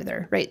little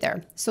farther, right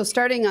there. So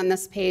starting on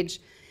this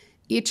page,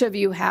 each of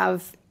you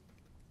have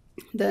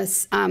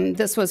this.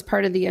 This was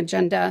part of the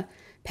agenda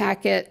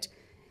packet.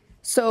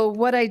 So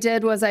what I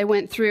did was I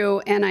went through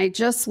and I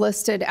just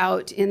listed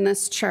out in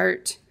this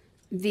chart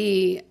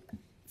the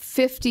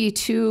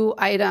 52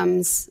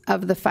 items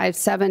of the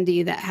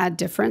 570 that had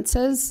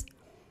differences.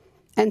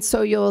 And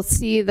so you'll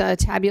see the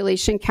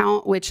tabulation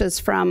count, which is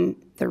from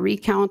the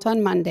recount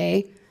on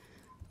Monday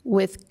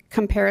with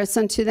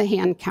comparison to the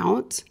hand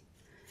count.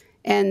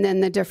 And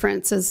then the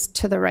difference is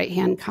to the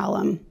right-hand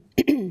column.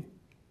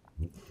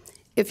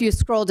 If you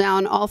scroll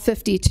down, all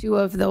 52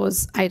 of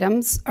those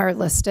items are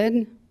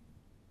listed.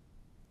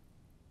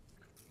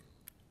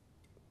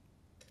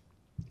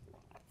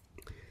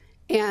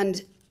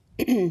 And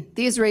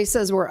these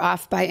races were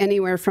off by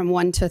anywhere from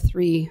 1 to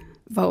 3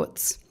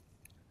 votes.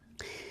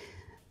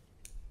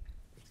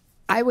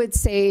 I would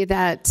say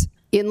that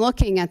in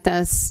looking at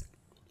this,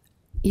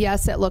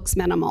 yes, it looks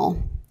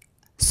minimal.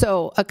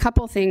 So a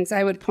couple things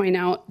I would point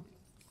out.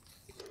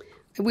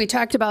 We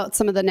talked about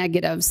some of the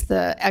negatives,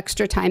 the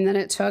extra time that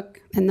it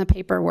took and the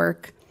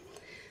paperwork.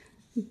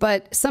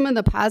 But some of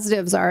the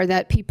positives are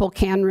that people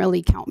can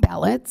really count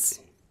ballots,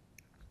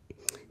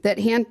 that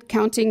hand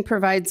counting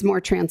provides more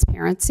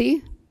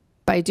transparency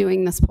by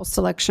doing this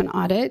post-election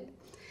audit,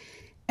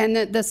 and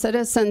that the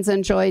citizens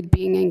enjoyed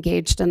being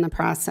engaged in the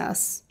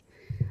process.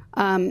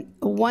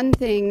 One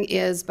thing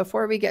is,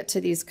 before we get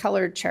to these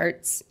colored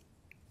charts,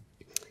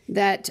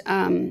 that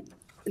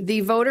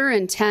the voter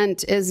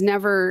intent is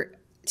never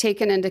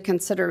taken into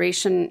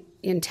consideration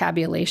in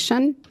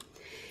tabulation.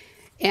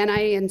 And I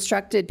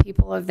instructed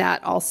people of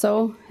that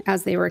also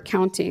as they were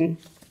counting.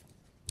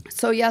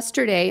 So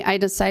yesterday, I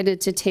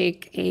decided to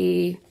take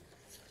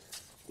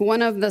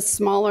one of the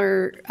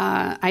smaller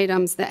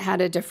items that had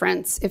a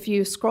difference. If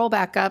you scroll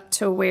back up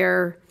to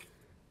where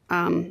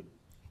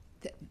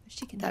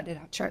she can hand it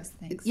out. Chart.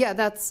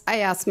 Yeah, I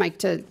asked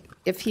Mike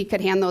if he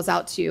could hand those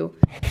out to you.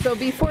 So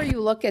before you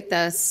look at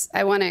this,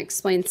 I want to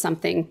explain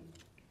something.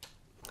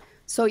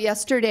 So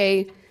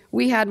yesterday,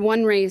 we had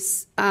one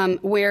race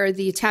where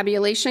the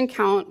tabulation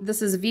count,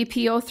 this is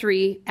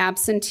VPO3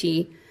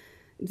 absentee,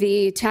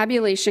 the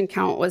tabulation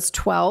count was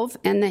 12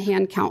 and the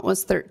hand count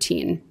was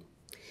 13.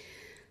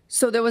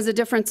 So there was a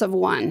difference of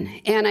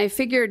 1. And I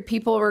figured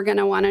people were going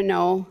to want to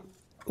know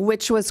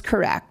which was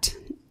correct.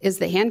 Is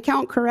the hand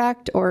count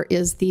correct or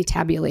is the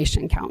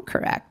tabulation count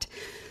correct?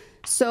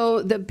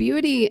 So the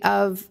beauty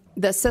of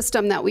the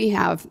system that we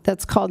have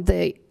that's called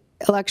the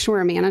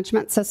Electioneer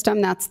Management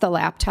System, that's the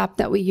laptop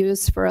that we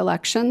use for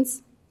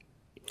elections.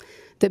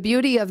 The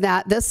beauty of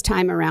that this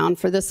time around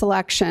for this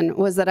election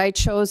was that I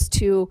chose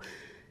to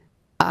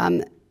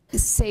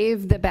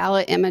save the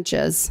ballot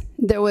images.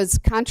 There was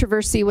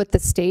controversy with the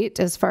state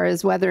as far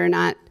as whether or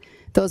not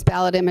those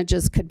ballot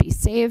images could be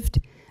saved.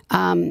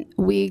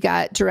 We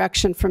got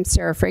direction from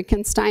Sarah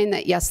Frankenstein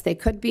that yes, they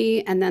could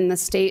be, and then the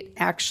state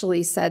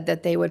actually said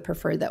that they would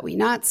prefer that we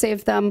not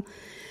save them.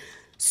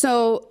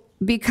 So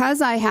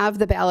because I have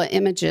the ballot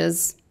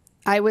images,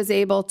 I was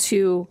able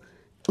to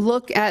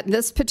look at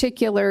this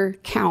particular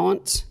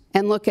count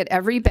and look at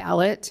every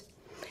ballot,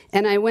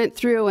 and I went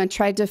through and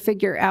tried to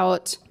figure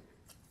out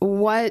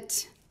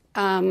what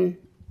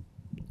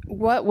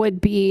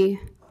would be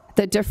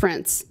the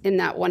difference in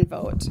that one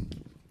vote.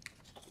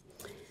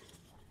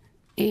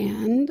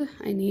 And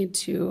I need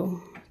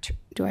to,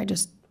 do I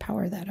just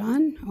power that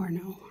on or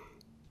no?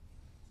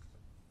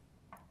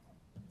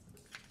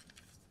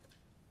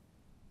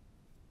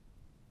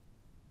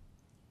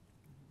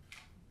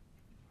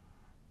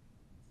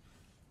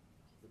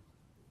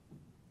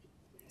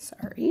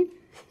 Sorry.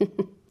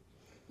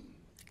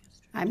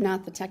 I'm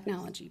not the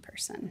technology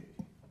person.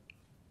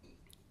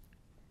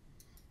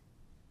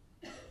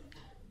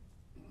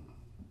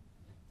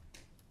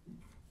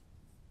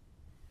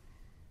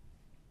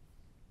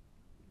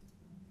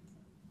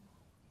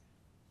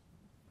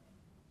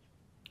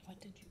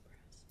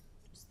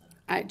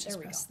 I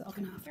just pressed the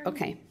on off.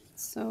 Okay,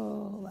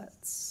 so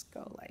let's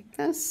go like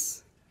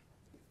this.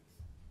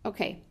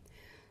 Okay,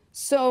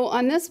 so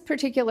on this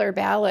particular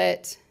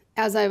ballot,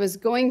 as I was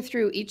going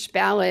through each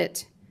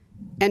ballot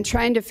and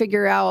trying to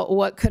figure out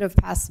what could have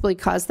possibly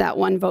caused that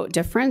one vote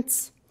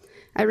difference,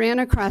 I ran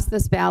across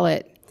this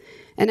ballot.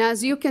 And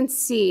as you can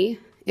see,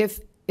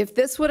 if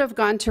this would have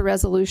gone to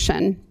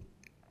resolution,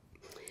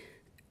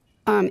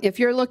 if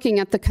you're looking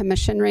at the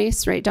commission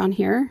race right down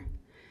here,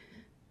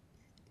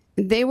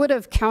 they would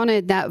have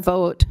counted that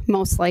vote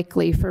most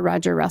likely for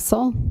Roger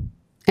Russell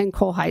and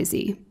Cole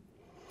Heisey.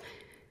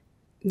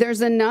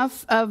 There's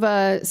enough of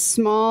a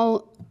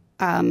small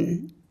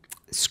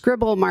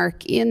scribble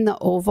mark in the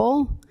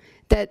oval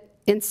that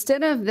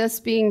instead of this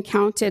being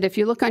counted, if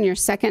you look on your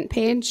second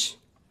page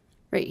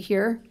right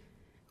here,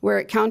 where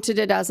it counted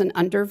it as an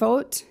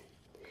undervote,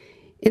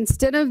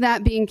 Instead of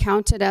that being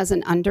counted as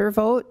an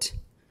undervote,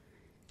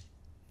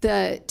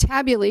 the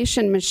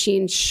tabulation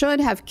machine should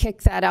have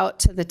kicked that out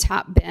to the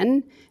top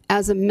bin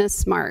as a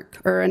mismark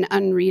or an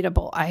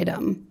unreadable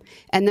item.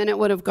 And then it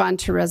would have gone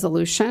to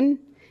resolution.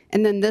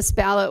 And then this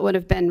ballot would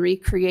have been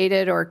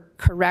recreated or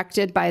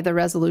corrected by the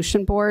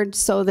resolution board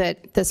so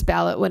that this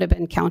ballot would have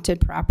been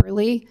counted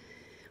properly.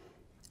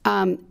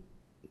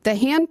 The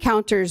hand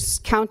counters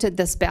counted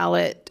this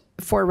ballot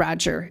for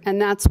Roger,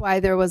 and that's why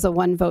there was a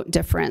 1 vote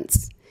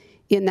difference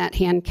in that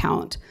hand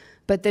count.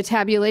 But the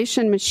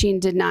tabulation machine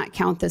did not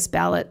count this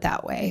ballot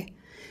that way.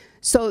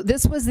 So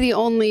this was the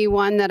only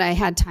one that I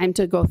had time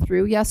to go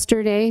through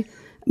yesterday,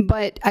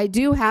 but I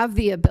do have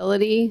the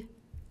ability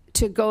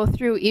to go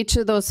through each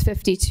of those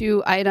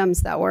 52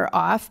 items that were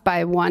off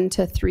by 1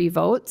 to 3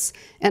 votes,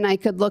 and I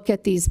could look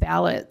at these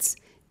ballots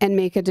and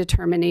make a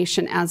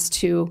determination as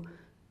to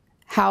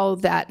how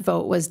that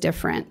vote was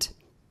different.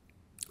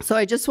 So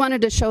I just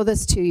wanted to show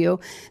this to you.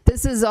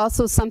 This is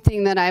also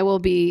something that I will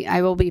be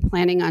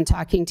planning on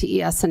talking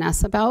to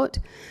ES&S about,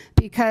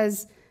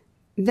 because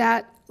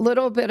that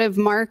little bit of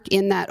mark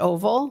in that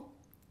oval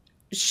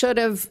should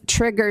have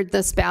triggered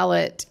this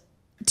ballot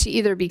to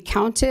either be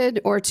counted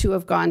or to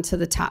have gone to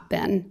the top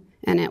bin,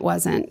 and it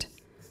wasn't.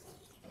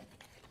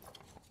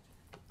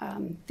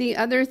 The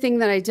other thing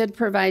that I did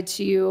provide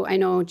to you, I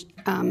know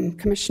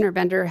Commissioner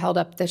Bender held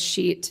up this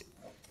sheet.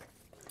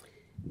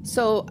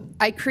 So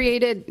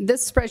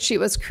this spreadsheet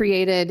was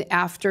created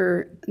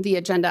after the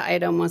agenda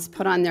item was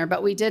put on there,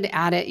 but we did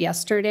add it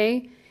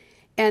yesterday.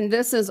 And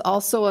this is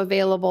also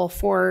available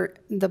for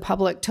the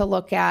public to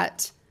look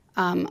at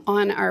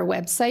on our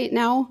website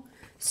now.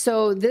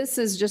 So this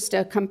is just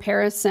a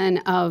comparison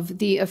of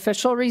the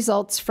official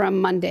results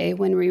from Monday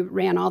when we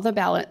ran all the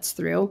ballots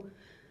through,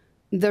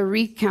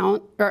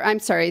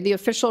 the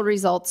official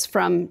results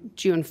from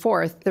June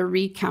 4th, the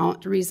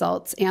recount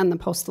results, and the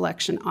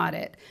post-election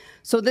audit.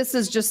 So this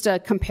is just a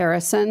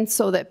comparison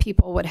so that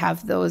people would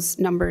have those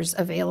numbers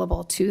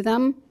available to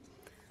them.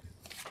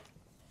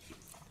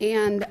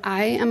 And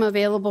I am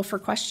available for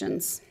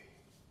questions.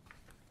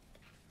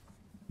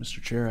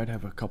 Mr. Chair, I'd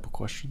have a couple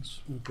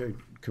questions. Okay,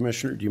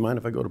 Commissioner, do you mind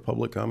if I go to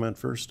public comment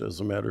first as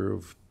a matter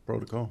of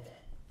protocol?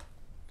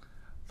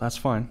 That's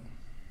fine.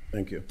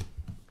 Thank you.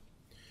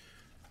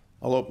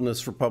 I'll open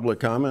this for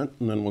public comment,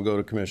 and then we'll go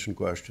to commission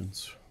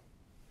questions.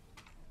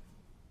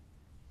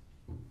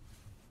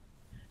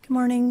 Good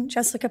morning,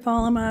 Jessica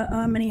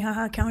Paulama,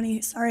 Minnehaha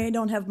County. Sorry I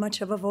don't have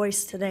much of a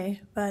voice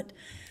today, but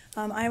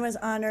I was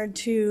honored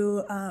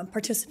to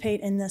participate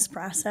in this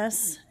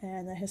process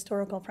and the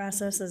historical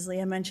process. As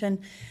Leah mentioned,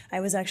 I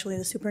was actually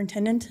the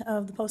superintendent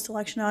of the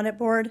post-election audit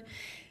board,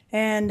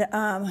 and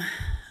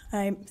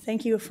I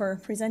thank you for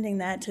presenting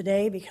that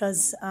today,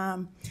 because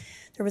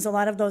there was a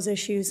lot of those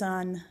issues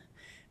on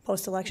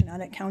post-election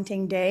audit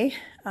counting day,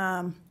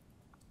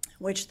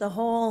 which the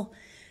whole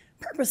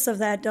purpose of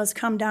that does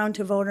come down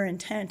to voter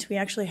intent. We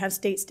actually have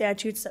state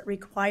statutes that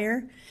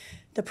require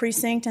the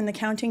precinct and the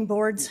counting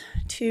boards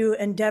to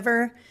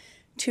endeavor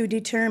to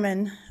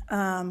determine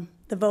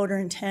the voter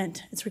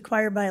intent. It's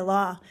required by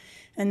law.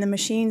 And the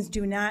machines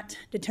do not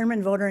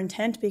determine voter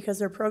intent because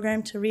they're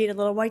programmed to read a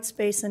little white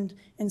space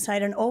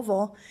inside an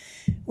oval,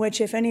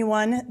 which if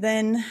anyone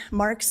then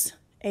marks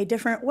a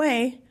different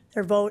way,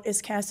 their vote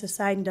is cast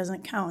aside and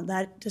doesn't count.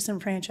 That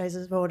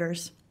disenfranchises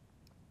voters.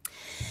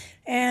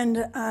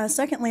 And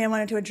secondly, I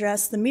wanted to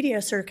address the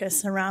media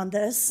circus around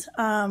this.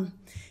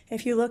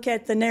 If you look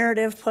at the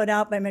narrative put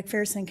out by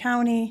McPherson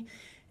County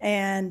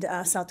and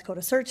South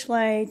Dakota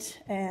Searchlight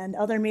and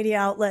other media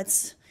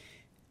outlets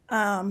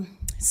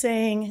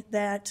saying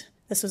that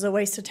this was a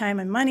waste of time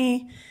and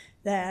money,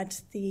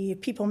 that the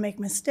people make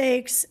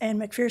mistakes, and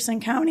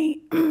McPherson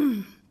County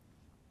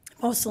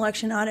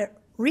post-election audit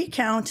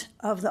recount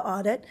of the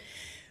audit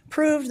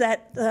proved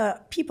that the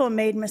people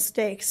made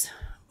mistakes.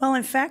 Well,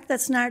 in fact,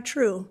 that's not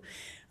true.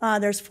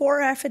 There's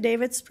 4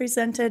 affidavits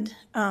presented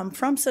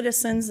from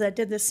citizens that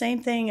did the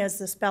same thing as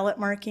this ballot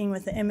marking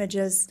with the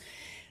images.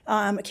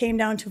 It came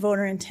down to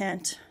voter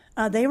intent.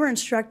 They were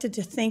instructed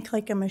to think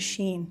like a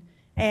machine.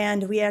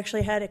 And we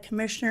actually had a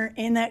commissioner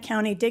in that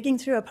county digging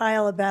through a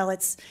pile of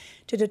ballots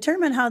to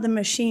determine how the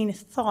machine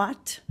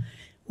thought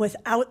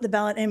without the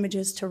ballot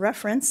images to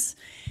reference.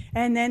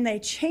 And then they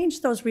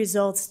changed those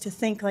results to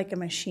think like a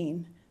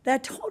machine.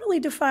 That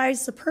totally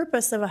defies the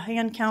purpose of a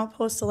hand count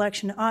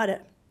post-election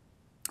audit.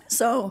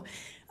 So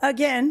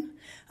again,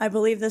 I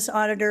believe this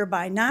auditor,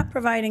 by not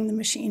providing the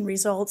machine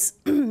results,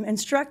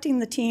 instructing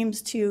the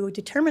teams to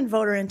determine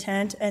voter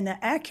intent and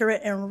the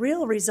accurate and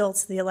real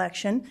results of the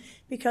election,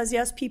 because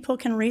yes, people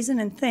can reason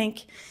and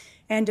think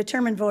and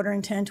determine voter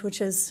intent,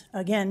 which is,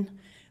 again,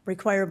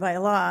 required by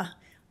law.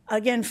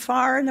 Again,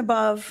 far and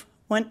above,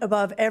 went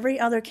above every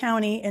other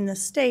county in the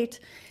state.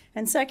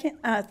 And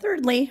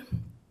thirdly,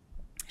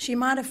 she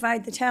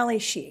modified the tally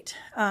sheet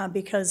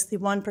because the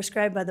one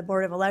prescribed by the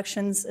Board of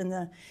Elections in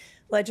the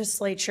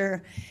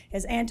legislature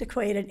is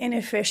antiquated,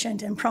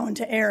 inefficient, and prone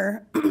to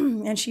error.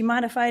 And she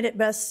modified it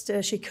best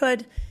as she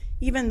could,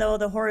 even though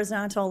the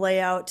horizontal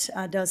layout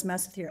does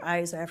mess with your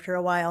eyes after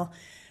a while.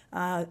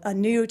 A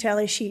new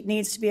tally sheet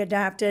needs to be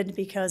adopted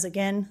because,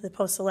 again, the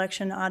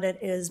post-election audit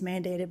is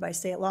mandated by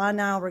state law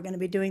now. We're going to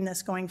be doing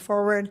this going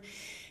forward.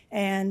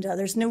 And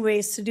there's new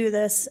ways to do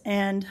this.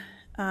 And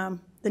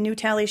the new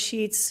tally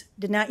sheets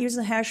did not use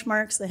the hash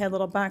marks. They had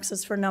little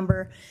boxes for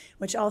number,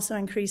 which also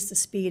increased the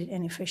speed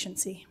and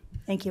efficiency.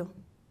 Thank you.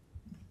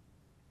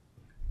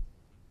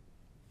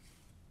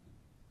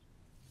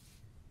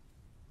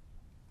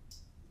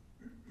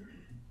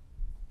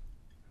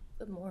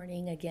 Good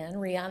morning again.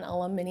 Rian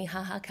Ullum,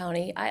 Minnehaha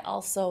County. I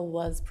also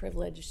was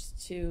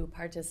privileged to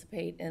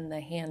participate in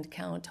the hand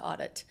count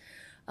audit.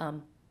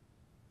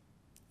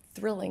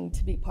 Thrilling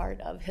to be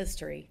part of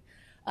history.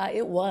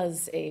 It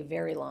was a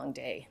very long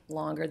day,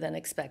 longer than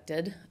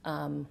expected.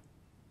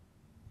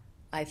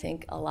 I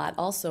think a lot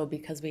also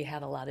because we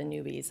had a lot of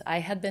newbies. I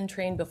had been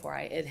trained before.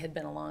 It had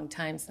been a long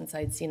time since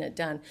I'd seen it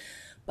done.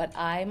 But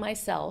I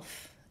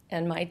myself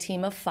and my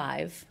team of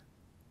 5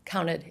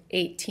 counted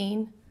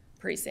 18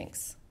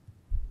 precincts.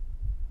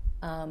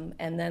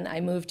 And then I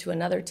moved to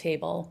another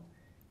table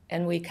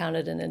and we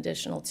counted an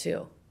additional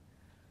 2.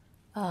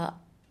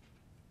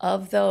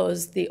 Of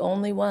those, the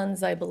only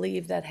ones I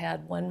believe that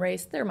had one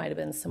race, there might have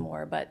been some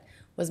more, but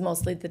was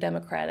mostly the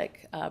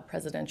Democratic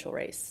presidential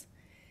race.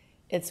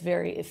 It's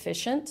very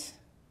efficient.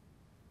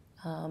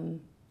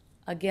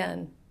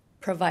 Again,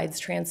 provides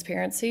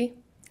transparency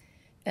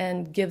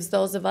and gives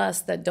those of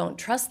us that don't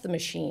trust the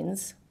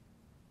machines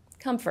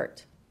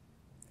comfort.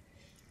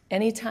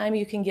 Anytime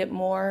you can get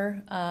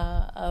more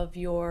of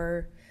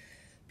your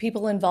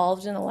people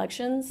involved in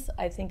elections,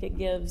 I think it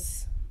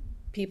gives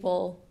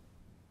people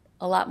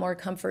a lot more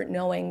comfort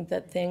knowing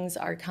that things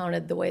are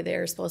counted the way they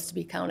are supposed to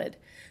be counted.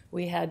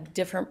 We had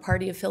different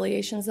party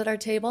affiliations at our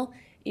table.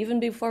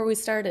 Even before we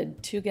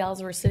started, 2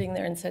 gals were sitting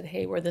there and said,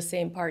 hey, we're the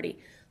same party.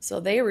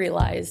 So they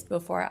realized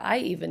before I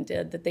even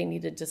did that they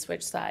needed to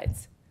switch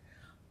sides.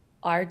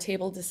 Our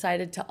table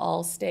decided to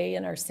all stay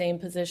in our same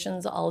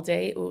positions all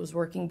day. It was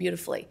working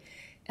beautifully.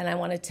 And I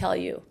want to tell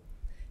you,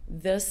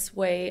 this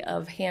way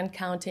of hand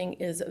counting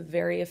is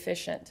very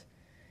efficient.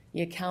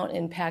 You count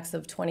in packs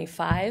of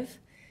 25,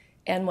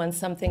 and when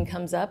something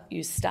comes up,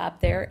 you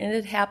stop there. And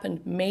it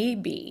happened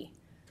maybe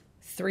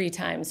 3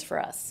 times for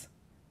us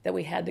that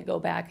we had to go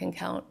back and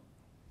count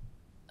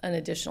an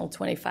additional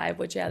 25,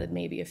 which added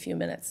maybe a few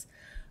minutes.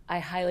 I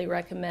highly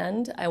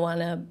recommend. I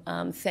want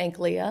to thank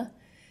Leah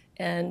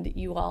and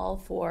you all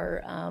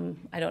for,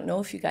 I don't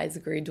know if you guys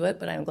agreed to it,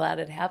 but I'm glad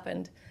it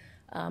happened.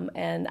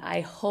 And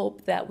I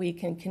hope that we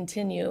can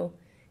continue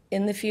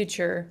in the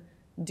future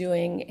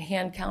doing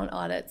hand count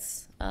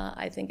audits.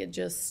 I think it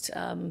just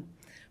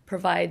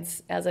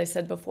provides, as I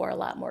said before, a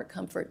lot more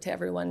comfort to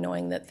everyone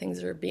knowing that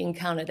things are being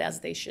counted as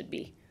they should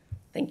be.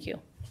 Thank you.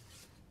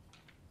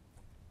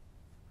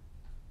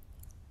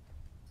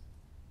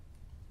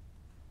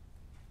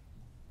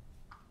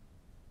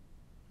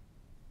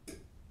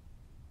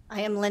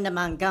 I am Linda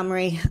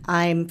Montgomery.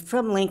 I'm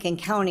from Lincoln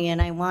County, and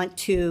I want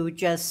to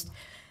just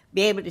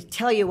be able to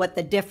tell you what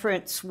the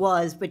difference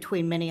was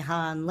between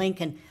Minnehaha and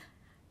Lincoln.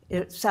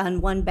 It's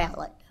on one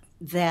ballot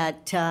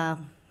that a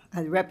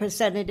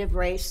representative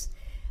race,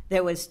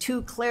 there was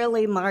 2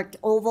 clearly marked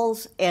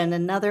ovals and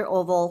another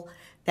oval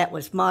that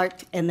was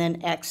marked and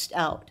then X'd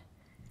out.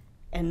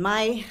 And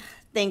my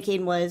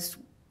thinking was,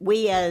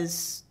 we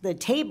as the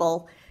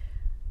table,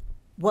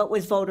 what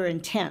was voter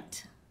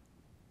intent?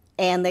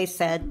 And they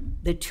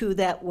said the 2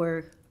 that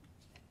were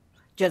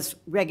just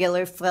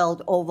regular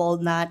filled oval,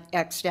 not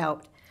X'd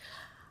out.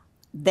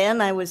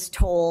 Then I was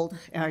told,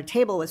 our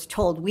table was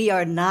told, we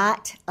are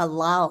not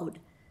allowed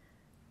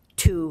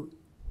to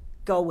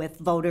go with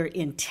voter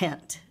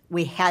intent.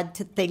 We had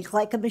to think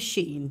like a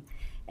machine,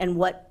 and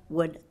what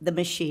would the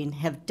machine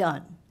have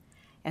done?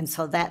 And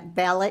so that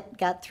ballot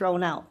got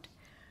thrown out.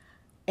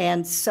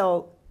 And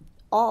so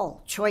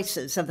all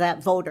choices of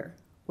that voter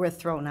were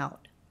thrown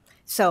out.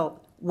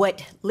 So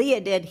what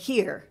Leah did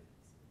here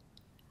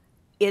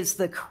is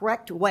the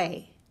correct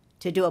way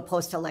to do a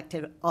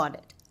post-elected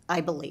audit,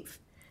 I believe.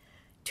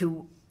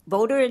 To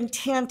voter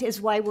intent is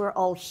why we're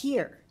all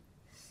here.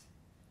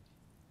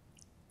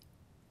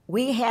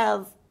 We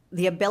have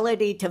the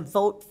ability to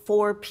vote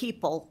for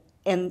people,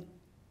 and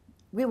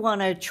we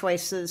want our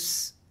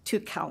choices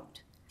to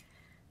count.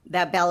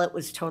 That ballot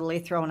was totally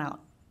thrown out.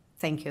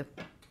 Thank you.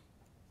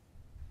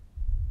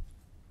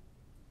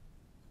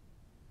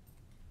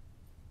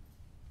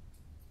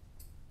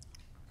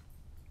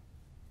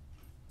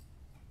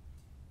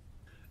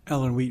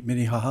 Alan Wheat,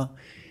 Minnehaha.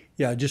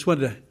 Yeah, I just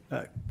wanted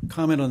to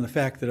comment on the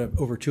fact that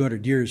over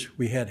 200 years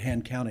we had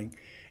hand counting,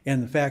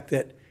 and the fact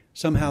that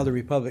somehow the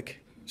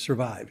Republic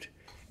survived.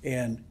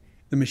 And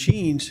the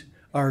machines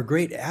are a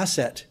great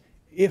asset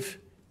if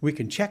we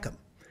can check them.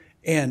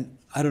 And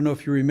I don't know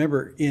if you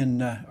remember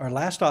in our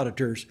last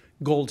auditor's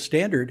gold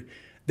standard,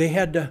 they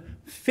had to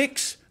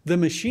fix the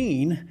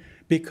machine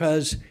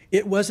because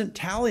it wasn't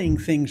tallying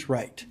things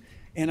right.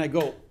 And I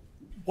go,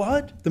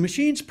 what? The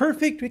machine's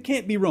perfect? It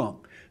can't be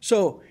wrong.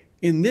 So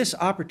in this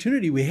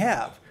opportunity we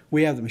have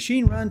the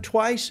machine run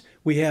twice,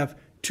 we have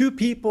 2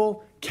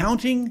 people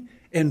counting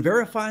and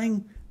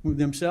verifying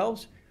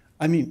themselves.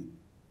 I mean,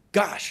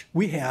 gosh,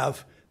 we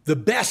have the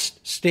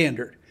best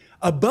standard.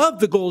 Above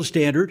the gold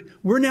standard,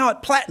 we're now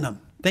at platinum.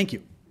 Thank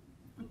you.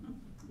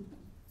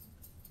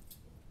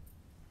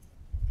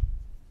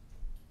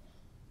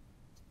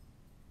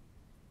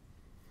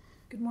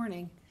 Good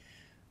morning.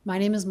 My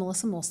name is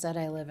Melissa Molstead.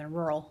 I live in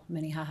rural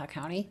Minnehaha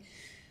County.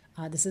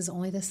 This is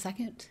only the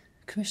second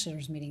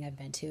commissioners meeting I've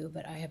been to,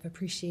 but I have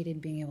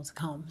appreciated being able to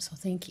come. So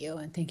thank you,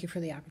 and thank you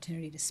for the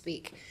opportunity to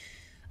speak.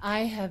 I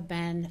have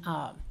been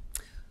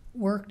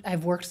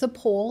I've worked the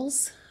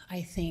polls,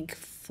 I think,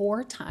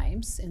 4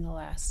 times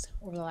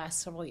over the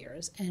last several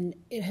years, and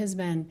it has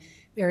been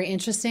very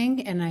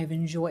interesting, and I've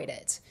enjoyed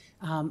it.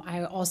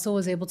 I also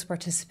was able to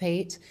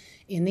participate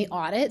in the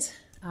audit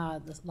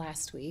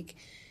last week.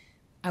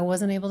 I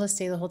wasn't able to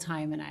stay the whole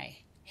time, and I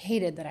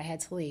hated that I had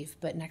to leave,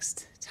 but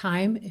next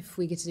time, if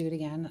we get to do it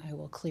again, I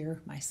will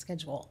clear my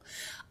schedule.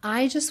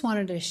 I just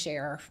wanted to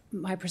share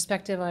my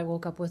perspective I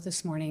woke up with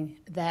this morning,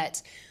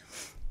 that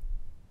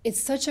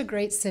it's such a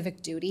great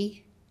civic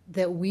duty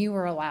that we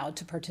were allowed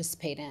to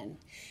participate in.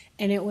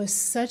 And it was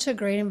such a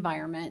great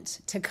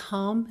environment to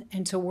come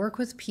and to work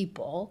with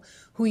people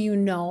who you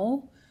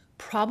know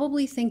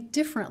probably think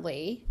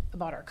differently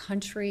about our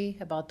country,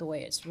 about the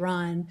way it's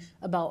run,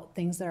 about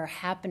things that are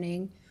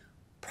happening,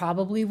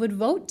 probably would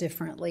vote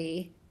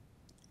differently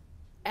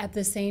at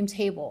the same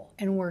table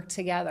and work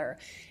together.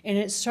 And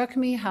it struck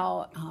me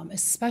how,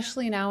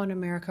 especially now in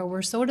America,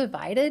 we're so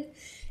divided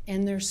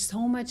and there's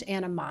so much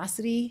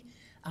animosity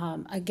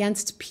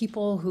against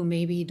people who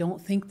maybe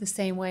don't think the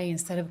same way,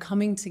 instead of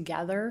coming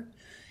together.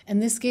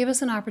 And this gave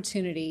us an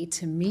opportunity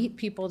to meet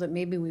people that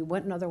maybe we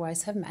wouldn't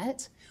otherwise have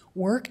met,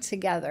 work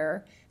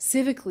together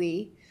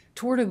civically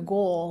toward a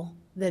goal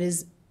that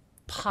is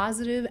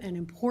positive and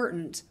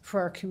important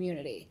for our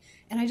community.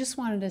 And I just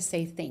wanted to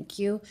say thank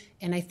you.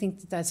 And I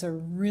think that that's a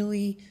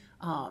really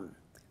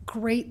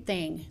great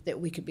thing that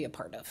we could be a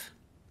part of.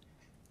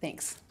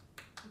 Thanks.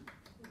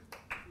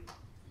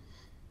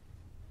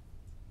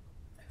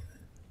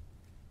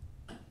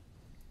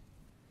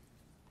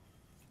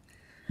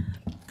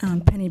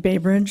 Penny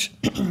Baybridge,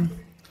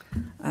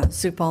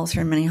 Sioux Falls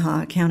here in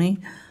Minnehaha County.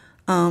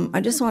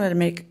 I just wanted to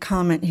make a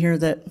comment here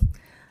that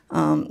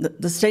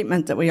the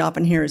statement that we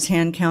often hear is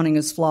hand counting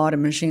is flawed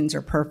and machines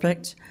are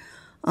perfect.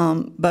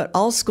 But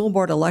all school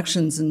board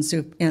elections in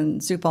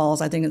Sioux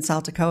Falls, I think in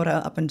South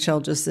Dakota, up until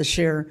just this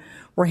year,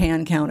 were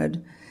hand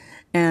counted.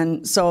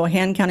 And so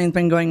hand counting has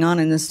been going on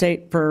in the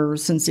state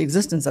since the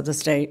existence of the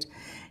state.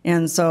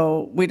 And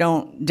so we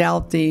don't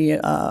doubt the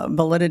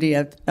validity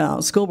of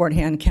school board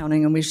hand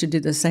counting, and we should do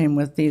the same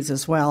with these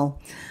as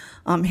well.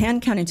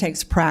 Hand counting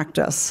takes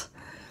practice,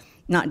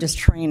 not just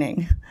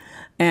training.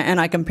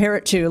 And I compare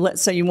it to,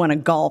 let's say you want to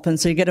golf, and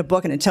so you get a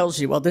book and it tells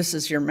you, well, this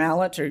is your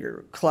mallet or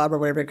your club or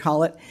whatever you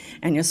call it,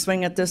 and you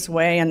swing it this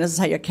way, and this is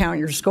how you count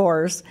your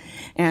scores.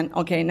 And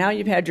okay, now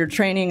you've had your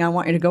training, I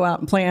want you to go out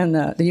and play in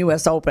the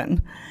U.S.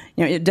 Open.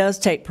 You know, it does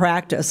take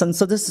practice, and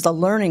so this is a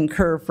learning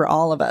curve for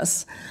all of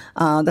us.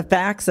 The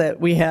fact that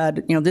we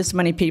had, this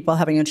many people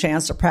having a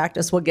chance to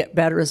practice will get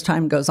better as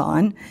time goes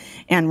on,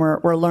 and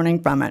we're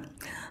learning from it.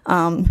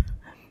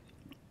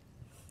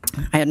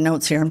 I had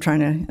notes here. I'm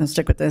trying to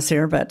stick with this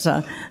here, but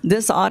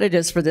this audit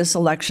is for this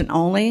election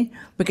only.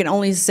 We can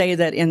only say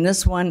that in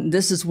this one,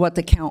 this is what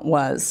the count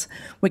was.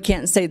 We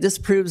can't say this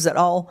proves that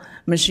all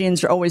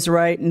machines are always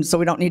right, and so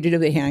we don't need to do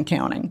the hand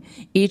counting.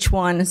 Each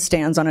one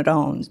stands on its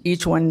own.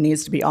 Each one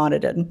needs to be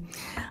audited.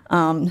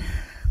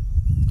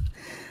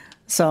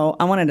 So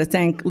I wanted to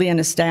thank Lee and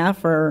his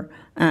staff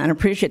and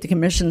appreciate the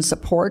commission's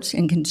support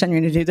in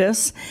continuing to do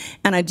this.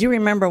 And I do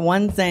remember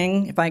one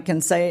thing, if I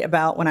can say,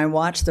 about when I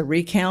watched the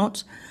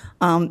recount.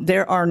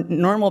 There are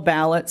normal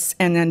ballots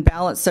and then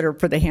ballots that are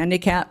for the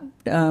handicap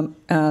that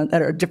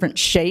are a different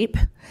shape.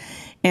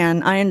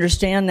 And I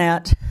understand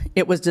that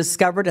it was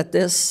discovered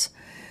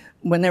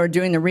when they were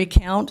doing the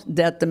recount,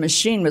 that the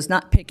machine was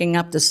not picking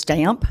up the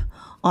stamp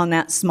on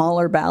that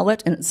smaller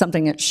ballot, and it's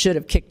something it should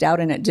have kicked out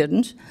and it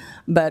didn't.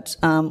 But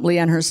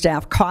Leah and her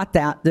staff caught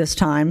that this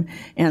time,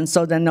 and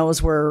so then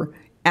those were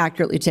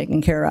accurately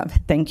taken care of.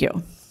 Thank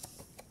you.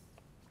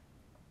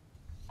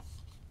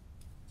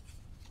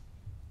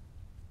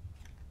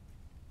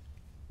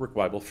 Rick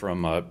Weibel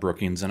from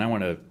Brookings, and I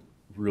want to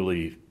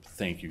really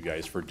thank you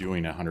guys for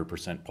doing a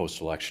 100%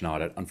 post-election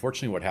audit.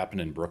 Unfortunately, what happened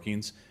in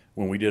Brookings,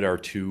 when we did our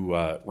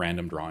 2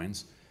 random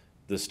drawings,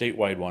 the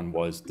statewide one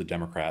was the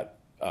Democrat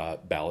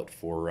ballot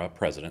for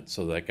president,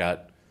 so that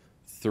got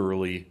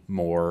thoroughly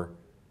more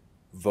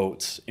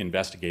votes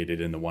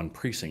investigated in the one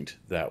precinct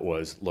that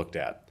was looked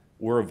at.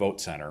 We're a vote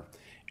center,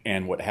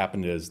 and what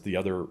happened is the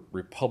other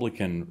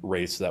Republican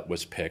race that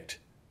was picked,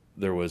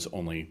 there was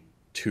only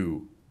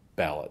 2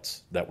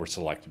 ballots that were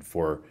selected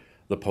for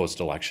the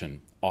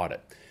post-election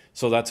audit.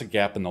 So that's a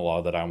gap in the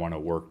law that I want to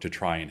work to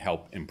try and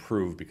help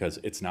improve, because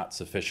it's not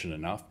sufficient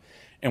enough.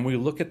 And we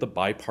look at the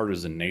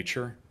bipartisan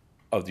nature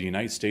of the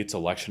United States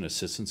Election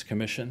Assistance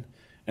Commission,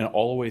 and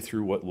all the way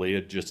through what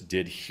Leah just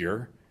did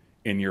here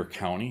in your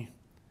county,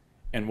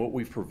 and what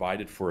we've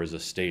provided for as a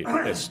state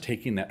is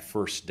taking that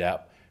first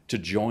step to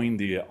join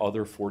the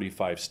other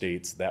 45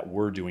 states that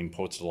were doing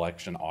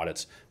post-election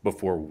audits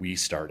before we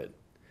started.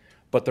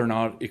 But they're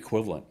not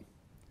equivalent.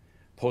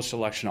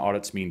 Post-election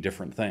audits mean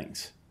different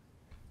things.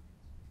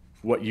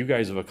 What you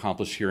guys have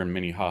accomplished here in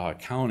Minnehaha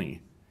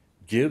County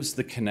gives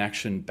the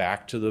connection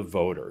back to the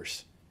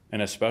voters,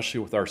 and especially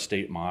with our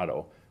state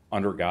motto,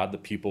 under God, the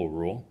people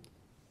rule.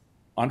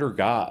 Under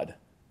God,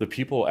 the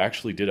people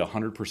actually did a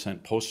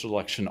 100%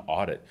 post-election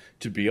audit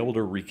to be able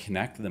to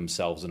reconnect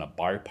themselves in a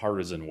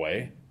bipartisan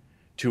way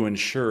to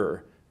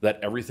ensure that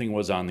everything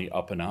was on the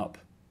up and up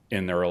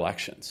in their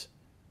elections.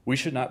 We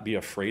should not be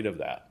afraid of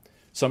that.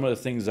 Some of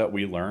the things that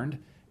we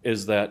learned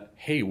is that,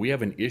 hey, we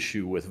have an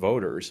issue with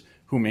voters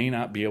who may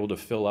not be able to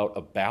fill out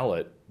a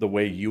ballot the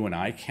way you and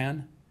I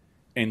can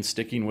and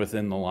sticking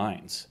within the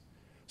lines.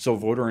 So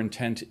voter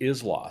intent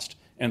is lost.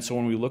 And so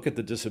when we look at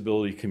the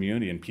disability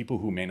community and people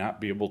who may not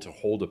be able to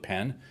hold a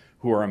pen,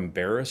 who are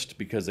embarrassed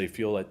because they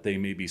feel that they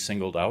may be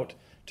singled out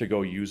to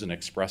go use an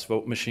express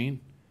vote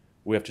machine,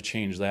 we have to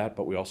change that,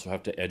 but we also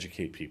have to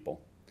educate people.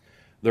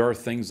 There are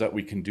things that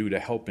we can do to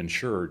help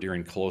ensure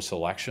during close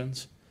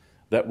elections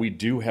that we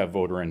do have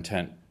voter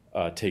intent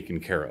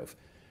taken care of.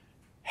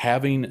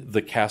 Having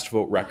the cast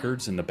vote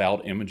records and the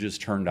ballot images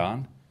turned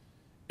on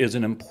is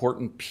an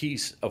important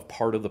piece of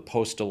part of the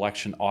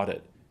post-election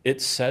audit.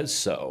 It says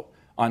so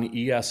on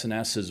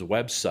ES&S's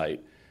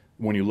website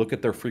when you look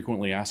at their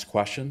frequently asked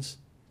questions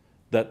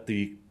that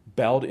the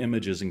ballot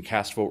images and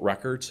cast vote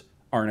records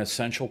are an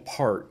essential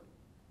part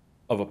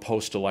of a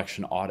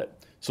post-election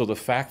audit. So the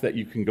fact that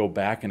you can go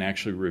back and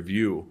actually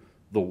review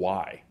the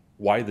why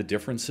the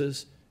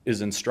differences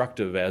is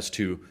instructive as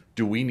to,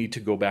 do we need to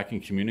go back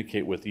and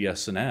communicate with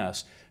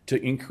ES&S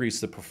to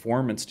increase the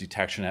performance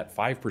detection at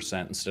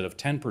 5% instead of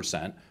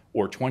 10%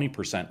 or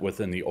 20%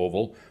 within the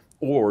oval?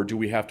 Or do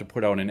we have to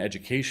put out an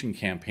education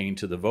campaign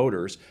to the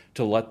voters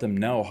to let them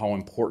know how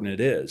important it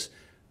is?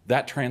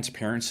 That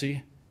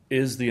transparency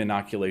is the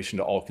inoculation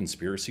to all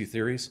conspiracy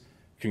theories.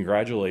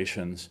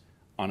 Congratulations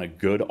on a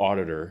good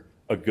auditor,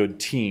 a good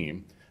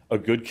team, a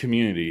good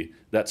community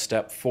that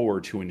stepped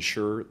forward to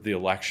ensure the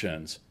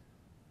elections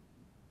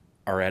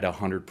are at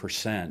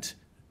 100%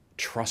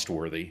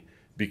 trustworthy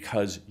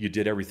because you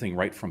did everything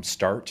right from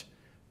start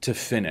to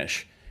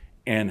finish.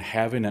 And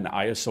having an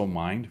ISO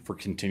mind for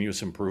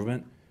continuous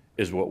improvement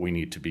is what we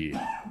need to be.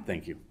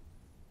 Thank you.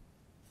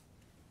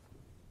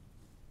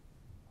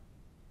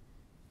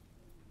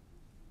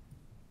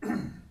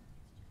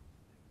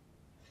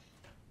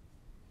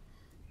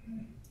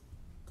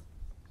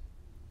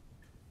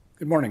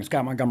 Good morning,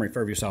 Scott Montgomery,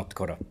 Fairview, South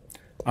Dakota.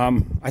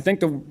 I think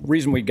the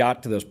reason we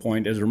got to this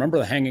point is, remember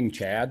the hanging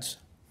chads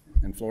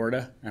in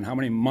Florida and how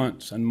many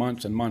months and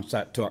months and months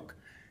that took?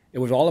 It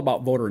was all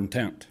about voter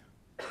intent.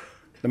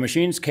 The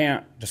machines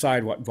can't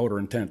decide what voter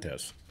intent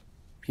is.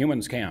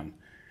 Humans can.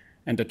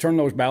 And to turn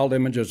those ballot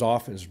images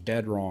off is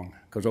dead wrong,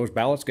 because those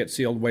ballots get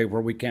sealed away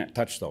where we can't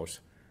touch those.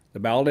 The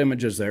ballot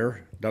image is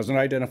there, doesn't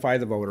identify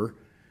the voter.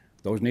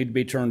 Those need to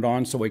be turned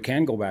on so we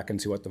can go back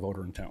and see what the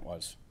voter intent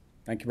was.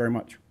 Thank you very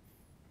much.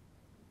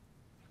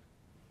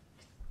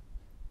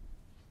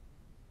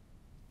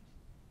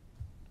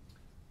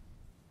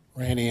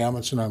 Randy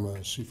Amundsen, I'm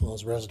a Sioux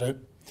Falls resident.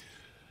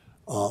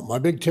 My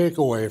big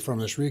takeaway from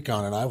this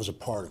recount, and I was a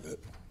part of it,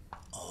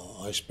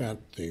 I spent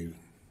 10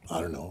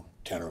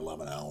 or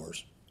 11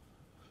 hours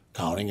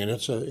counting, and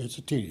it's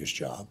a tedious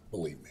job,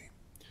 believe me.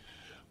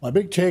 My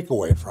big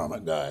takeaway from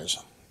it, guys,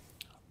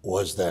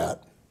 was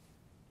that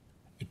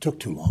it took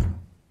too long.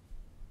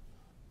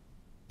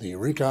 The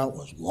recount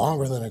was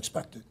longer than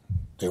expected.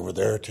 They were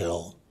there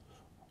till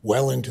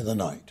well into the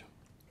night.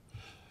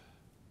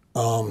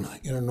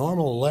 In a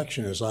normal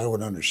election, as I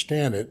would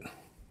understand it,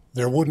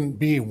 there wouldn't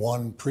be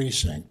one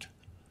precinct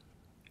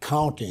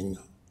counting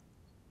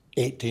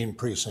 18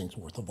 precincts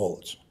worth of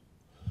votes.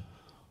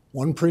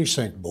 One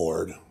precinct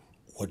board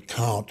would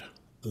count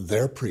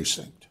their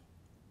precinct.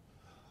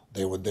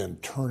 They would then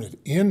turn it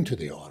into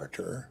the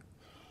auditor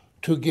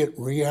to get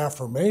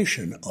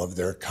reaffirmation of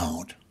their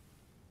count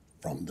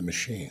from the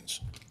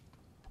machines.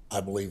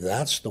 I believe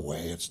that's the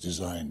way it's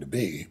designed to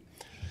be.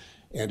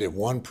 And if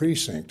one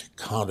precinct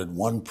counted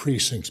one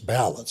precinct's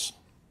ballots,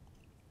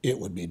 it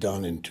would be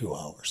done in 2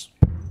 hours.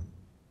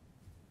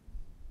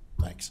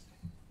 Thanks.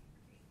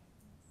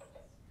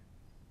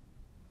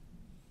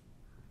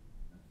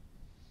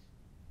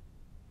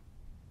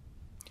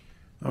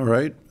 All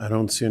right, I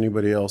don't see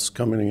anybody else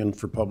coming in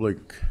for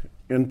public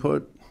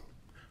input.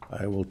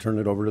 I will turn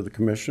it over to the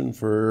commission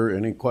for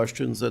any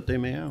questions that they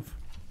may have.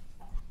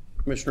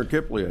 Commissioner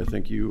Kipley, I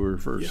think you were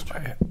first.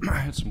 Yeah, I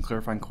had some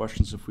clarifying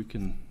questions.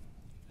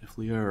 If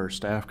Leah or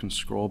staff can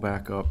scroll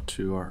back up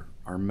to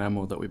our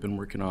memo that we've been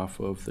working off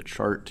of, the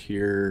chart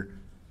here,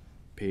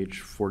 page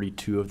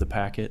 42 of the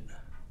packet.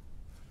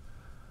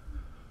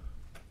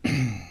 It'd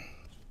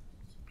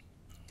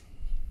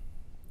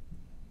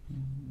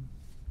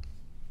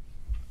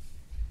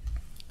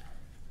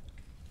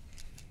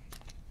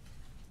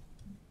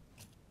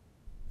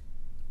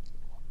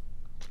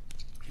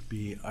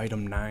be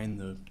item 9,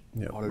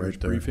 the auditor's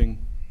right there.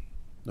 briefing.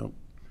 Nope.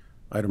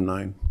 Item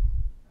 9.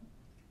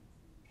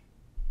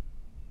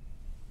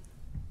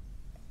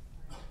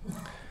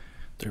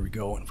 There we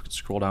go. And if we could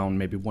scroll down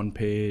maybe one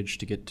page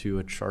to get to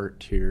a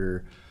chart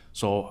here.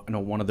 So I know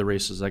one of the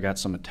races that got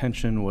some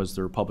attention was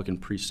the Republican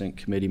Precinct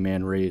Committee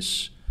Man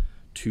Race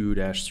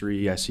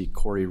 2-3. I see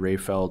Corey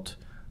Rayfelt,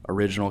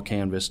 original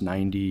canvas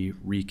 90,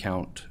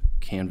 recount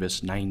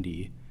canvas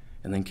 90.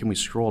 And then can we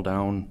scroll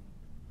down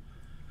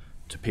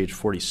to page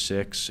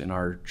 46 in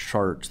our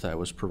chart that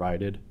was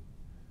provided?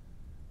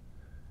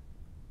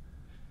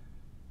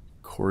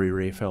 Corey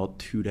Rayfelt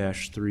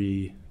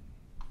 2-3.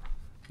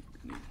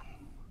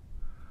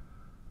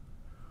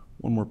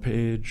 One more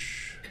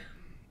page.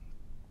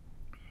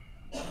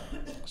 So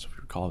if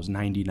you recall, it was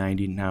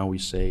 90-90. Now we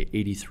say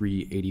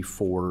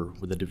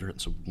 83-84 with a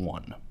difference of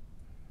 1.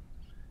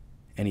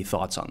 Any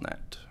thoughts on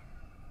that?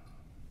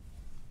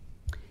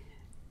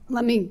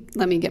 Let me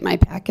get my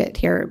packet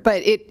here.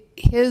 But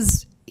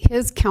his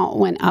count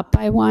went up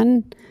by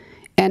 1,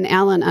 and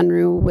Alan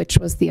Unruh, which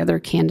was the other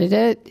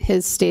candidate,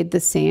 his stayed the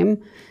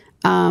same.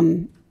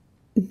 Let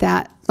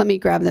me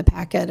grab the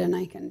packet and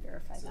I can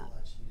verify that.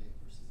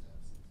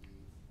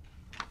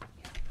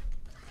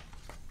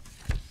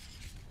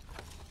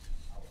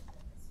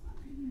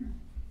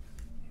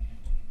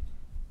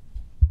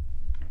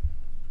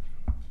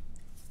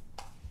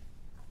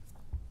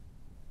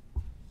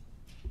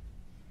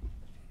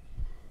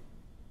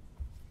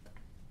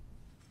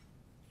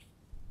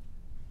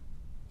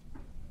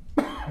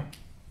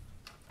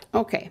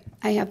 Okay,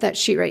 I have that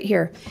sheet right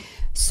here.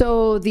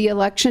 So the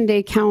election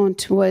day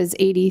count was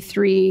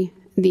 83.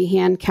 The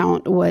hand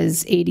count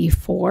was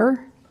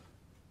 84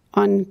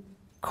 on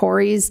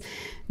Corey's.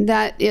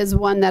 That is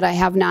one that I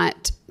have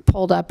not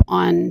pulled up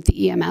on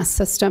the EMS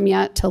system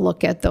yet to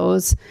look at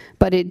those,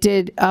 but it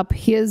did up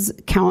his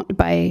count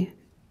by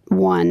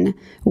 1,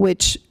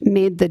 which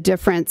made the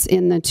difference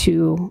in the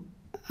two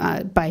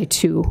by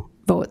 2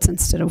 votes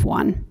instead of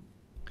 1.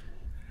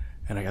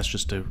 And I guess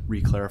just to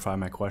re-clarify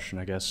my question,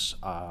 I guess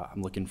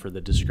I'm looking for the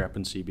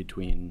discrepancy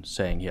between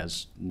saying he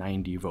has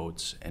 90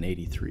 votes and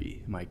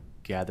 83. Am I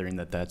gathering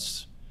that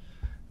that's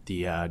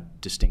the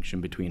distinction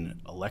between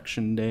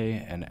election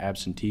day and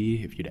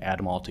absentee? If you'd add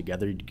them all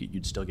together,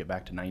 you'd still get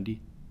back to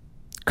 90?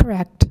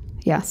 Correct,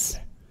 yes.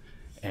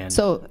 Okay. And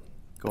so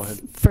go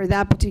ahead. For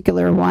that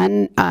particular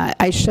one,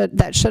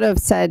 that should have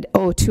said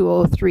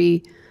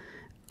 0203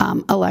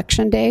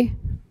 election day.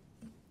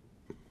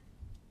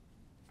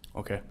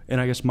 Okay, and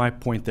I guess my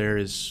point there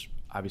is,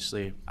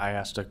 obviously, I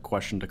asked a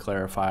question to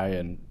clarify,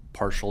 and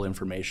partial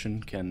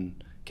information can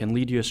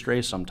lead you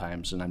astray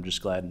sometimes, and I'm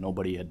just glad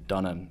nobody had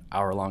done an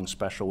hour-long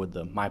special with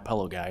the My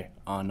Pillow guy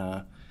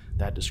on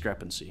that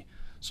discrepancy.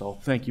 So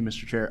thank you,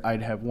 Mr. Chair.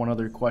 I'd have one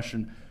other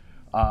question.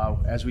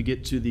 As we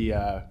get to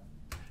the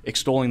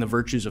extolling the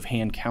virtues of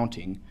hand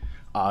counting,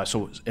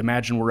 so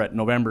imagine we're at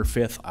November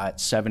 5th at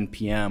 7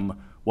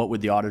 p.m. What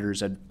would the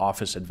auditor's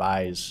office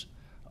advise?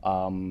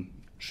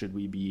 Should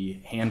we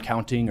be hand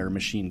counting or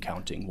machine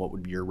counting? What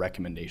would your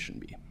recommendation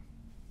be?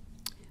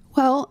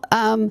 Well,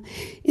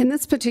 in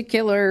this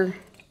particular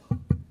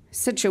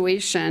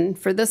situation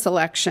for this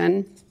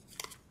election,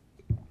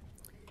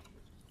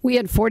 we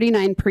had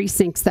 49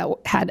 precincts that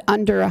had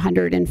under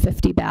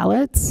 150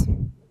 ballots.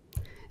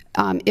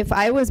 If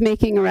I was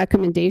making a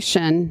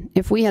recommendation,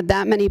 if we had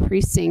that many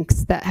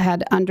precincts that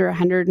had under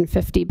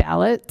 150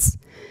 ballots,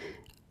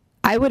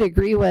 I would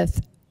agree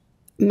with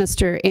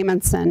Mr.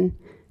 Amundsen,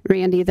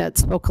 Randy, that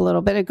spoke a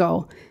little bit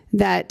ago,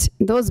 that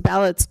those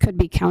ballots could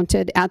be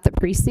counted at the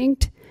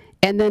precinct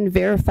and then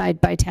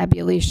verified by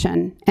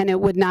tabulation, and it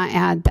would not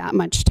add that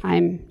much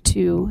time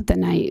to the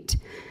night.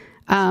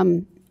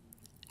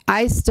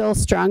 I still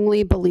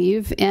strongly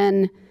believe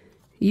in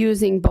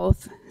using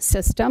both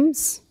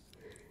systems.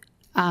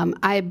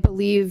 I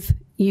believe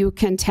you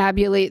can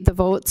tabulate the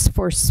votes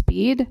for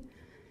speed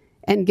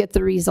and get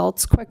the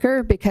results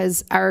quicker,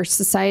 because our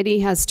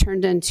society has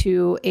turned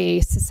into a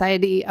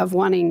society of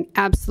wanting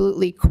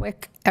absolutely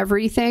quick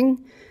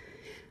everything.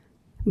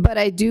 But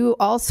I do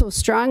also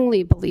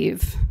strongly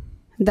believe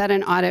that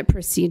an audit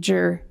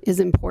procedure is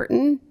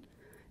important,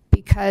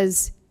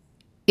 because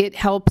it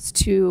helps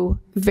to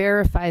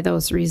verify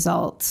those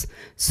results.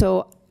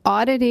 So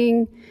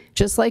auditing,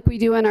 just like we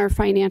do in our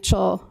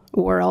financial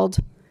world,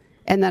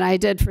 and that I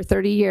did for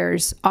 30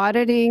 years,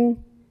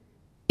 auditing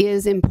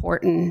is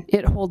important.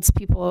 It holds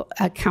people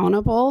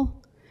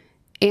accountable,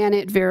 and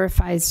it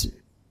verifies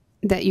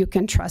that you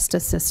can trust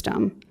a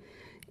system.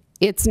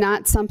 It's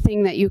not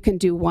something that you can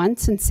do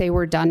once and say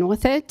we're done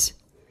with it.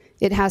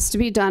 It has to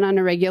be done on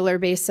a regular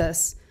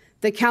basis.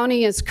 The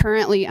county is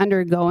currently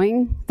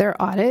undergoing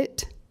their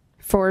audit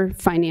for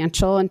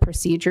financial and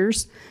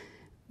procedures.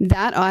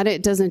 That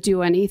audit doesn't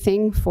do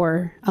anything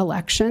for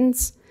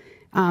elections.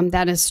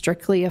 That is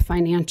strictly a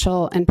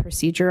financial and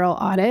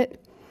procedural audit.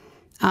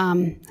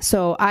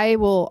 So I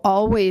will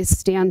always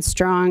stand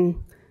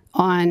strong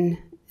on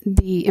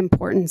the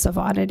importance of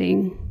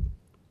auditing.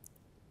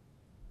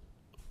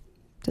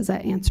 Does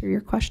that answer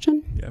your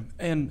question? Yeah,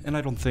 and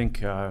I don't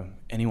think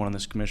anyone on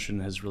this commission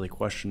has really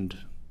questioned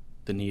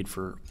the need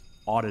for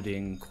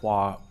auditing,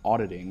 qua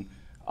auditing.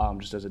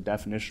 Just as a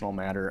definitional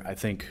matter, I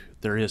think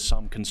there is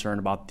some concern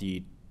about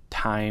the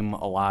time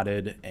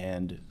allotted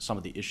and some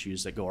of the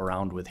issues that go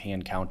around with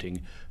hand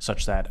counting,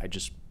 such that I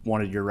just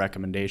wanted your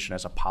recommendation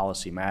as a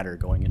policy matter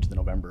going into the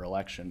November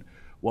election,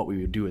 what we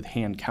would do with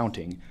hand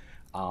counting.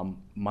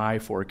 My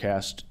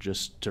forecast,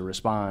 just to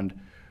respond,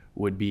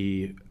 would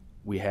be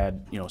we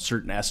had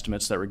certain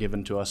estimates that were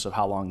given to us of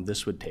how long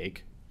this would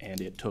take,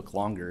 and it took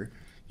longer.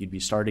 You'd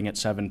be starting at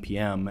 7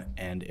 p.m.,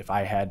 and if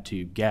I had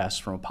to guess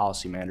from a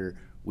policy matter,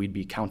 we'd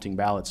be counting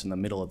ballots in the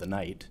middle of the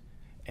night.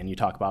 And you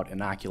talk about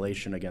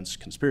inoculation against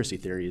conspiracy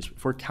theories.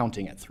 If we're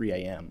counting at 3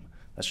 a.m.,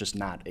 that's just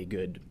not a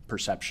good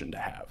perception to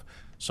have.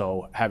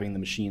 So having the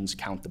machines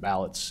count the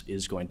ballots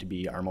is going to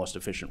be our most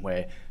efficient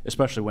way,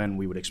 especially when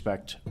we would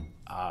expect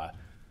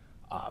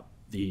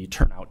the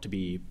turnout to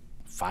be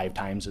 5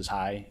 times as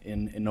high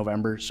in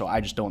November. So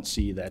I just don't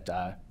see that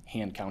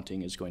hand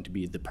counting is going to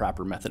be the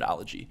proper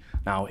methodology.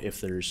 Now,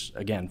 if there's,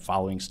 again,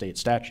 following state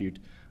statute,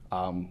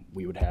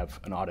 we would have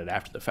an audit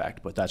after the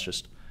fact, but that's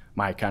just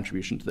my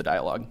contribution to the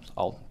dialogue.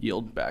 I'll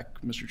yield back,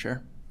 Mr.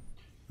 Chair.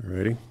 All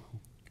righty.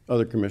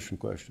 Other commission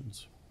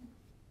questions?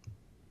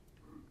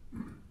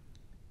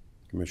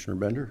 Commissioner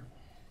Bender?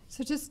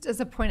 So just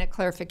as a point of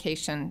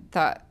clarification,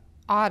 the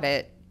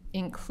audit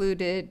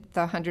included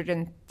the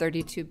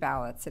 132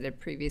 ballots that had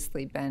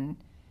previously been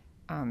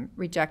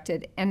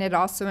rejected, and it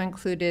also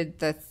included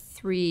the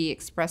 3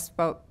 express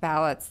vote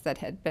ballots that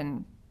had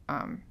been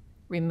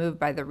removed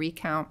by the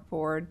recount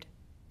board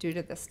due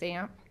to the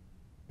stamp?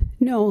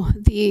 No,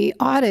 the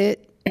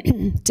audit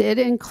did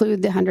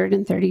include the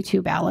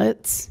 132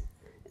 ballots.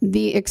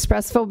 The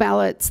express vote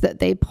ballots that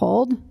they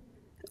pulled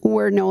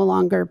were no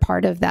longer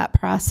part of that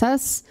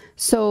process.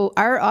 So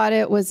our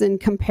audit was in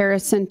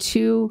comparison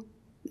to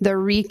the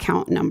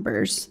recount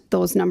numbers,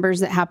 those numbers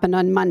that happened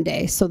on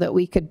Monday, so that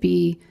we could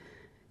be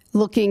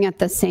looking at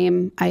the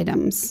same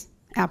items,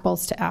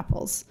 apples to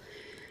apples.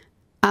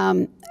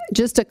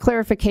 Just a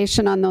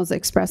clarification on those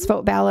express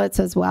vote ballots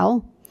as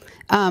well.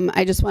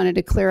 I just wanted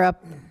to clear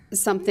up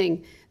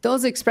something.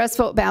 Those express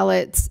vote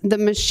ballots, the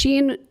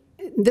machine,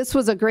 this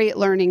was a great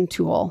learning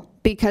tool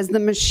because the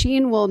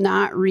machine will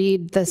not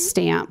read the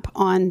stamp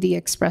on the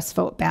express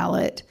vote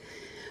ballot.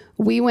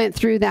 We went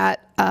through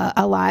that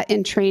a lot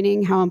in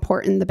training, how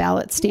important the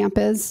ballot stamp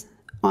is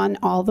on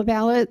all the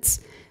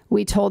ballots.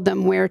 We told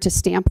them where to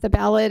stamp the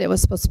ballot. It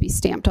was supposed to be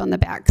stamped on the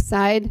back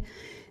side.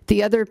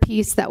 The other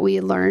piece that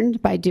we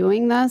learned by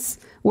doing this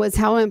was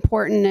how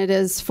important it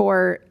is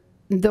for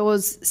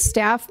those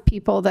staff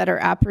people that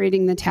are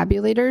operating the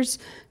tabulators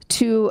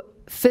to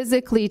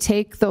physically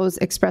take those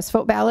express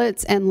vote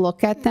ballots and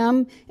look at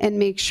them and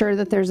make sure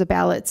that there's a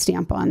ballot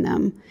stamp on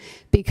them.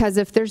 Because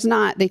if there's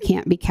not, they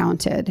can't be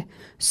counted.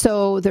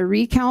 So the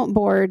recount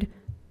board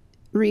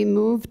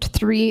removed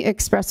 3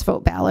 express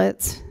vote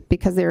ballots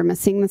because they were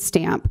missing the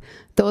stamp.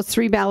 Those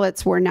 3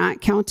 ballots were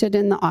not counted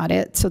in the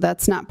audit, so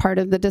that's not part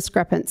of the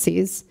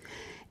discrepancies.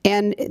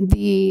 And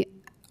the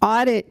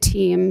audit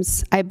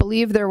teams, I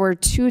believe there were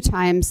 2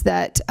 times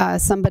that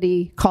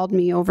somebody called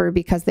me over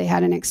because they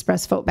had an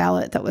express vote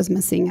ballot that was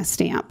missing a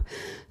stamp.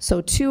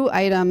 So 2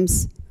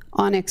 items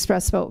on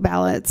express vote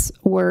ballots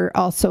were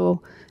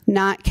also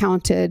not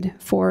counted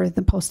for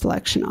the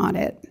post-election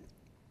audit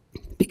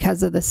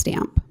because of the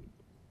stamp.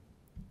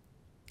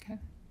 Okay.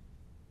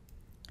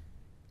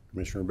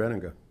 Commissioner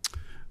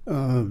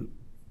Benninga.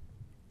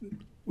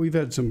 We've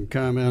had some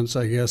comments,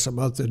 I guess,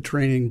 about the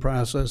training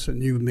process,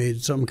 and you've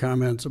made some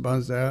comments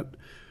about that.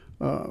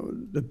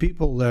 The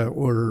people that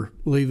were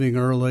leaving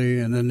early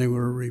and then they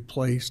were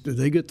replaced, did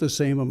they get the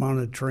same amount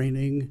of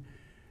training?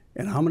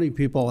 And how many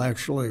people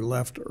actually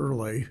left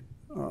early?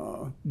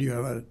 Do you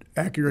have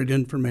accurate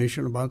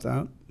information about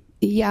that?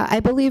 Yeah, I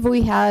believe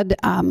we had,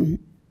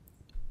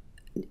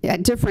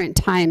 at different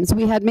times,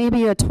 we had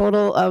maybe a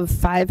total of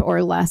 5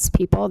 or less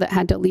people that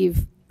had to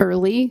leave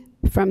early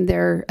from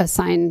their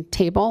assigned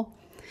table.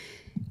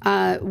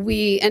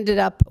 We ended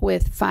up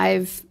with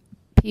 5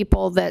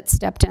 people that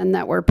stepped in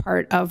that were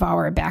part of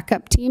our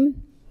backup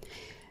team.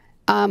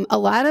 A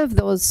lot of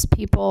those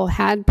people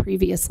had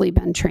previously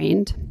been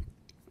trained.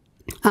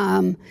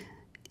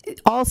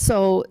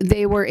 Also,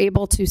 they were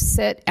able to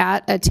sit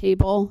at a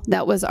table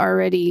that was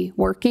already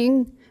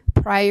working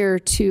prior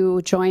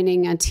to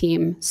joining a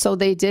team. So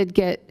they did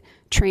get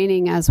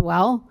training as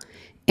well.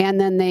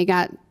 And then they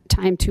got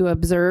time to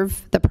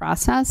observe the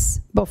process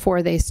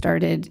before they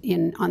started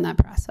in on that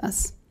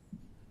process.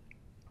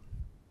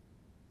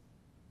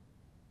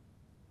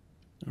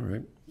 All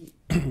right.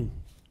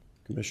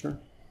 Commissioner?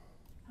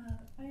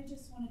 I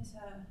just wanted to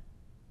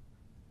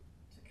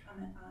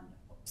comment on,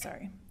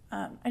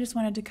 I just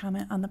wanted to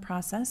comment on the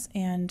process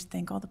and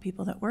thank all the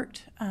people that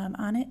worked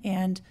on it.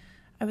 And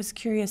I was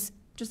curious,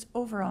 just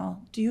overall,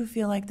 do you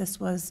feel like this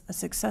was a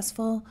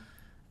successful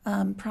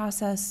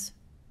process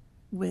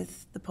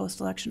with the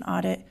post-election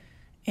audit?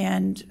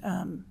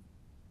 And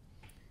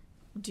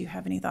do you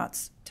have any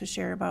thoughts to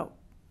share about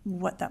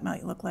what that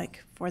might look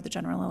like for the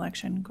general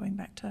election, going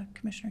back to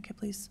Commissioner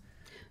Kipley's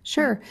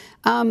Sure.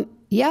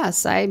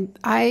 Yes, I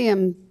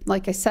am,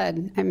 like I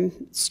said, I'm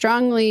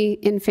strongly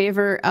in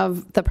favor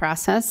of the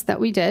process that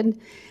we did.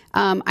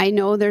 I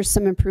know there's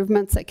some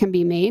improvements that can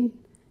be made,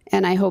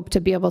 and I hope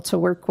to be able to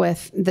work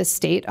with the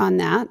state on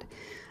that.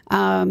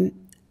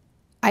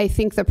 I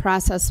think the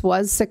process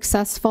was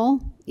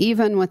successful,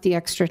 even with the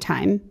extra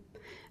time.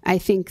 I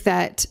think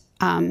that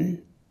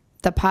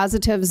the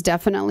positives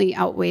definitely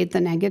outweighed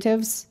the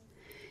negatives.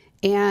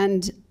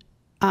 And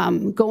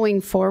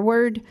going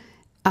forward,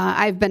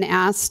 I've been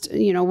asked,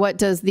 what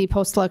does the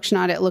post-election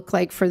audit look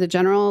like for the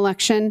general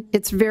election?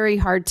 It's very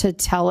hard to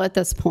tell at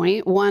this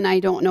point. One, I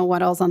don't know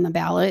what else on the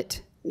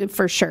ballot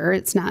for sure.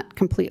 It's not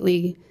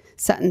completely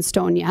set in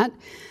stone yet.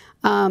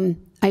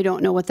 I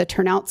don't know what the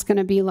turnout's going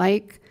to be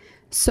like.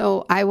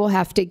 So I will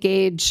have to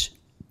gauge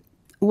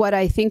what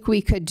I think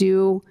we could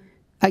do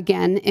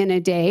again in a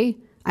day.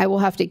 I will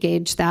have to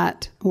gauge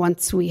that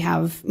once we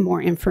have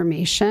more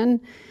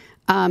information.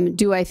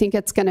 Do I think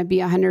it's going to be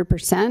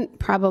 100%?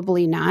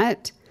 Probably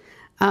not.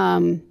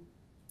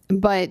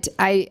 But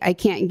I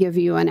can't give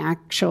you an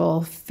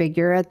actual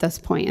figure at this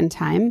point in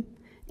time.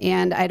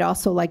 And I'd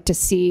also like to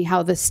see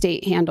how the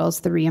state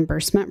handles the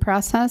reimbursement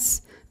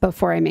process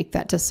before I make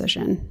that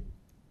decision.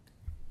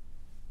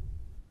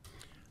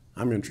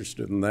 I'm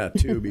interested in that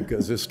too,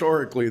 because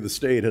historically the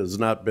state has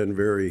not been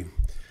very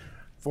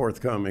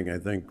forthcoming. I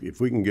think if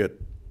we can get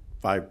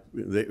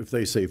if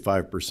they say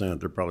 5%,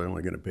 they're probably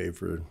only going to pay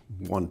for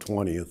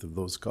 1/20th of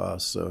those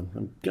costs. So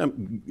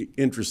I'm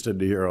interested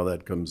to hear how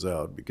that comes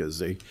out, because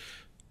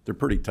they're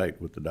pretty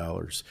tight with the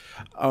dollars.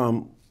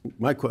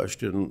 My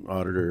question,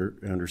 Auditor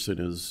Anderson,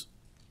 is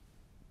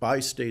by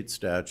state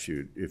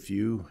statute, if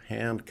you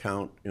hand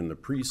count in the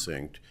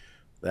precinct,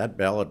 that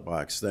ballot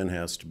box then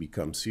has to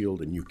become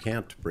sealed and you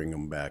can't bring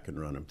them back and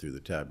run them through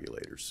the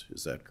tabulators.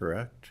 Is that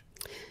correct?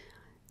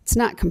 It's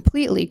not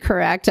completely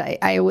correct.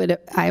 I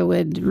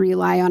would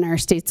rely on our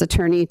state's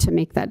attorney to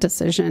make that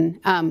decision.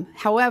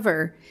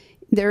 However,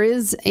 there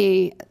is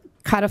a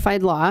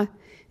codified law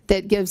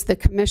that gives the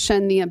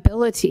commission the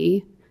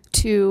ability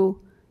to,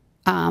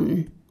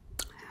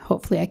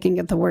 hopefully I can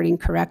get the wording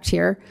correct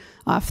here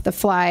off the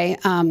fly,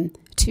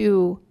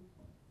 to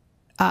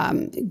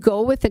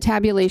go with the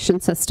tabulation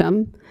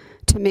system,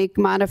 to make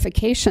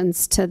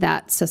modifications to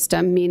that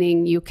system,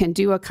 meaning you can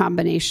do a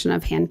combination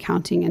of hand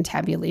counting and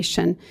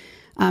tabulation.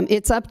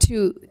 It's up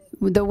to,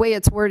 the way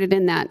it's worded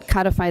in that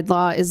codified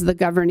law is the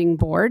governing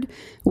board,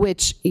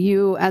 which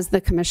you as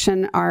the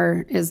commission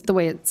is the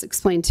way it's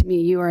explained to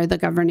me, you are the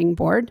governing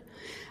board.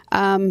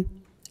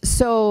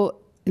 So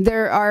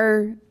there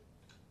are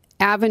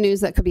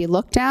avenues that could be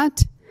looked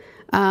at.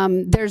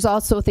 There's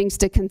also things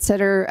to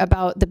consider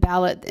about the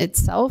ballot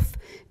itself,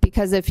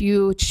 because if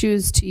you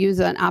choose to use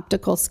an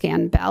optical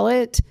scan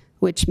ballot,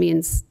 which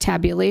means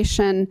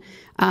tabulation,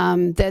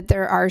 that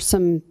there are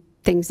some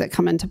things that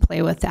come into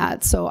play with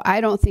that. So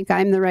I don't think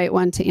I'm the right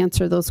one to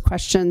answer those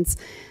questions,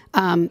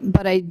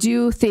 but I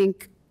do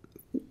think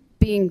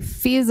being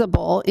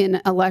feasible in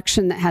an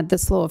election that had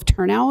this low of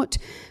turnout,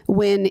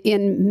 when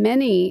in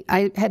many,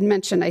 I had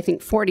mentioned, I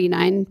think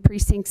 49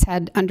 precincts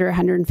had under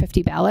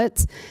 150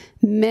 ballots.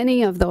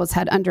 Many of those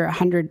had under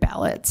 100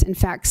 ballots. In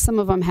fact, some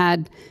of them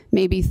had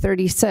maybe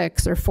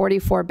 36 or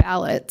 44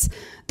 ballots.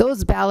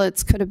 Those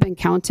ballots could have been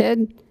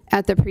counted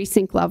at the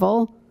precinct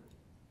level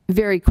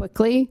very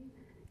quickly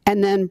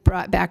and then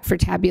brought back for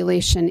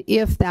tabulation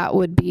if that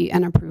would be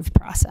an approved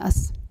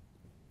process.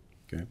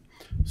 Okay,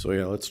 so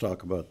yeah, let's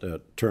talk about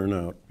that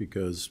turnout,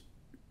 because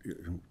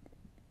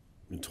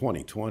in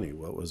 2020,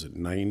 what was it,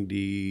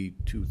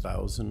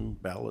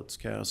 92,000 ballots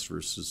cast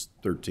versus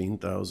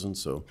 13,000?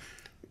 So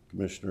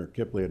Commissioner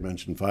Kipley had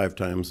mentioned 5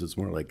 times, it's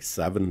more like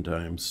 7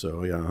 times.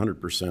 So yeah,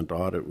 100%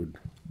 audit would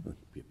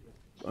be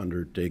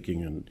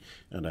undertaking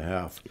and a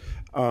half.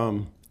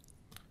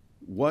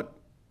 What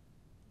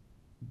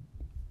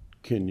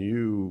can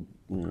you,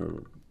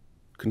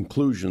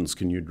 conclusions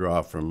can you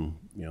draw from,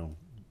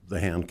 the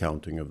hand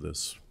counting of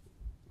this?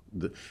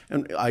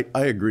 And I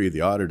agree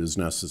the audit is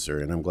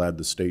necessary, and I'm glad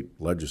the state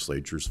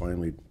legislatures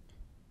finally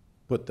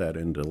put that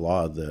into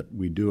law that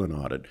we do an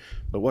audit.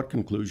 But what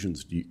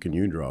conclusions can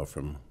you draw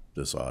from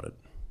this audit?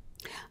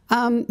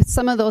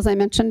 Some of those I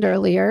mentioned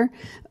earlier.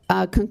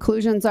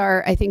 Conclusions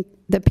are, I think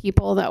the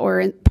people that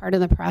were part of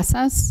the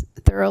process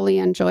thoroughly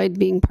enjoyed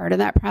being part of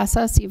that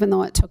process, even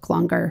though it took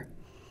longer.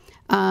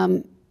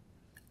 I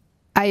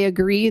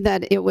agree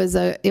that it was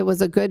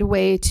a good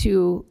way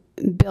to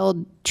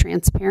build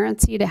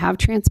transparency, to have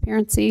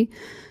transparency,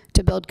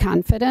 to build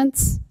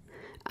confidence.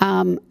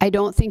 I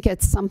don't think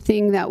it's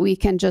something that we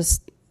can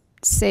just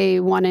say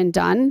one and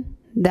done,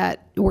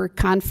 that we're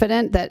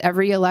confident that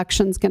every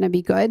election's going to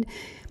be good.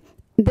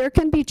 There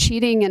can be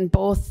cheating in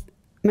both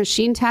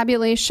machine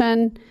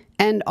tabulation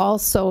and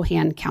also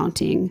hand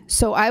counting.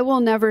 So I will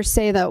never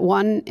say that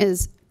one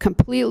is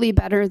completely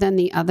better than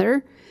the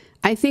other.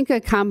 I think a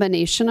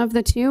combination of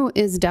the two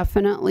is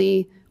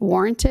definitely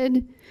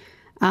warranted.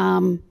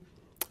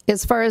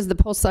 As far as the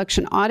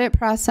post-election audit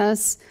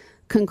process,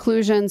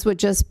 conclusions would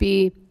just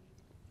be,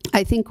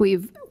 I think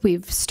we've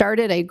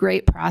started a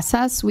great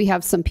process. We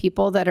have some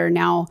people that are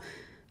now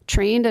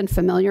trained and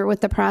familiar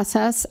with the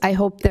process. I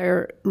hope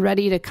they're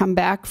ready to come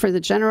back for the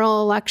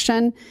general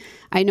election.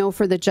 I know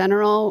for the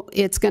general,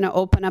 it's going to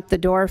open up the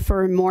door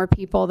for more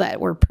people that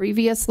were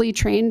previously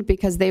trained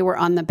because they were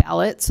on the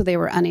ballot, so they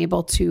were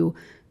unable to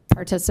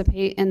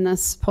participate in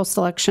this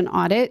post-election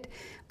audit,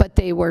 but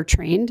they were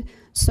trained.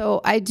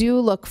 So I do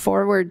look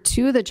forward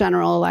to the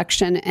general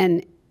election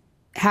and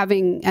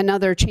having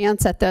another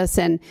chance at this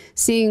and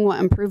seeing what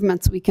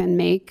improvements we can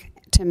make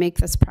to make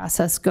this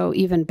process go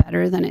even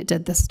better than it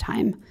did this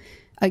time.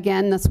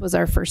 Again, this was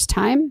our first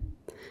time.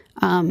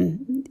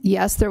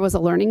 Yes, there was a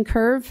learning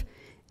curve,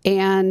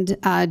 and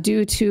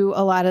due to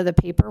a lot of the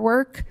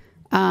paperwork,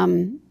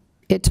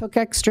 it took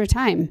extra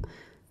time.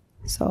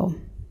 So.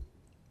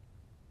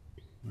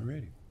 All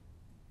righty.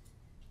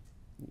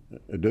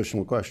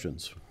 Additional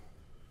questions?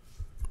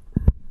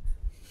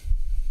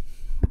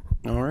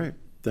 All right.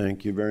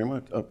 Thank you very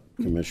much.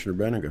 Commissioner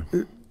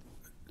Benega.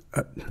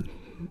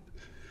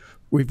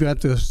 We've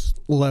got this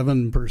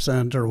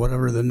 11% or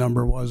whatever the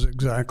number was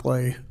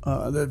exactly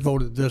that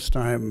voted this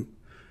time,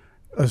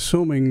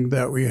 assuming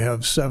that we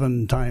have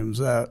 7 times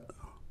that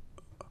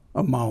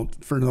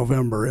amount for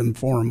November in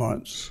 4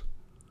 months.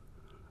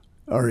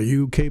 Are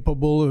you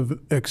capable of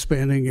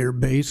expanding your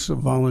base of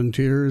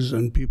volunteers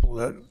and people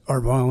that are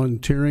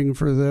volunteering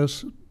for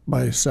this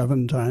by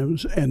 7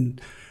 times?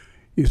 And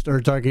you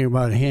start talking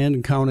about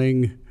hand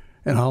counting,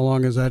 and how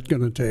long is that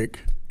going to take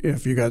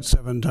if you got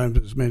 7 times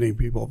as many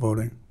people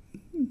voting?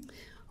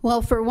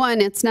 Well, for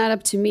one, it's not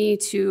up to me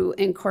to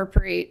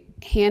incorporate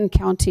hand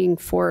counting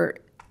for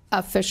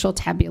official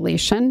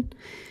tabulation.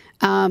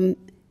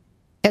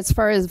 As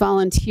far as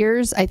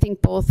volunteers, I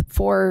think both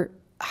for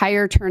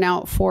higher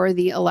turnout for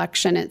the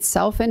election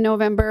itself in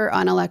November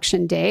on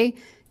election day,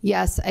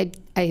 yes,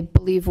 I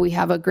believe we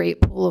have a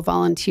great pool of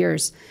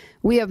volunteers.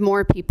 We have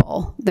more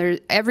people.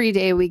 Every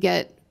day we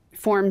get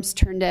forms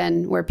turned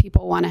in where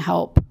people want to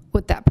help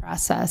with that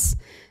process.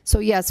 So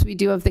yes, we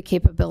do have the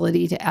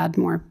capability to add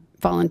more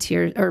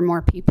volunteers or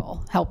more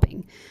people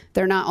helping.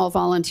 They're not all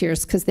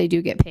volunteers because they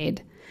do get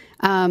paid.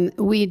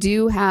 We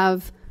do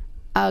have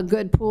a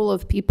good pool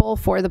of people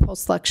for the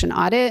post-election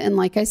audit. And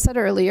like I said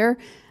earlier,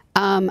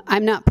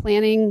 I'm not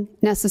planning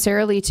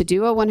necessarily to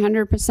do a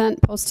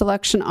 100%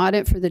 post-election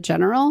audit for the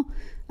general.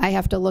 I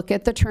have to look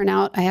at the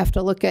turnout. I have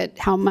to look at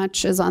how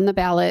much is on the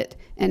ballot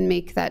and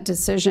make that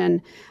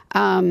decision.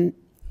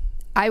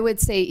 I would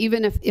say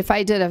even if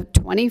I did a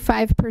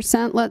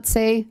 25%, let's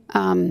say,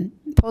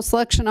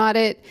 post-election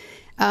audit,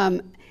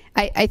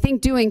 I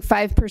think doing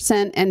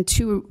 5% and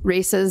 2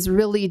 races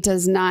really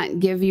does not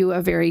give you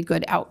a very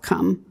good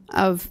outcome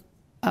of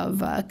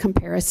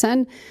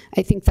comparison.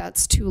 I think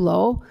that's too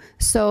low.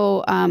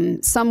 So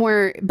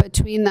somewhere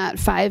between that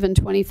 5 and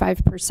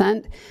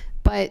 25%.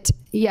 But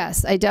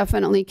yes, I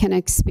definitely can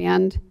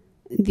expand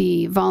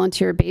the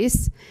volunteer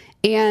base.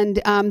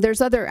 And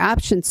there's other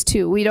options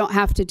too. We don't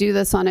have to do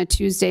this on a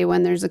Tuesday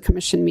when there's a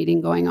commission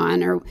meeting going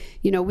on, or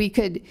we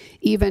could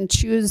even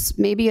choose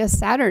maybe a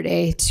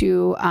Saturday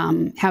to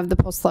have the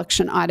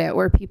post-election audit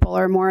where people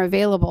are more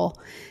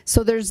available.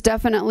 So there's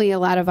definitely a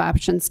lot of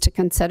options to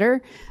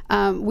consider.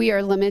 We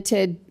are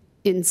limited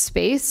in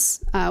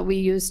space. We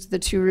used the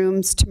 2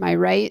 rooms to my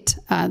right,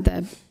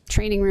 the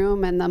training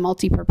room and the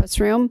multi-purpose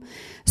room.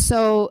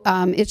 So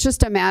it's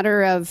just a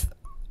matter of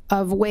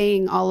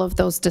weighing all of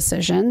those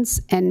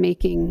decisions and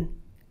making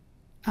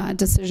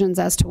decisions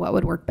as to what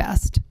would work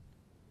best.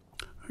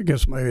 I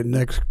guess my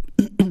next,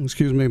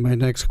 my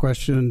next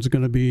question is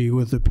going to be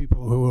with the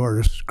people who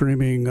are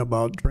screaming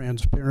about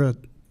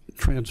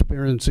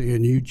transparency,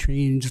 and you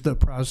changed the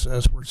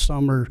process where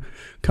some are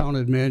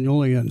counted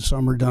manually and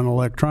some are done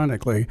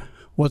electronically.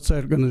 What's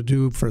that going to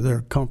do for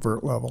their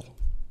comfort level?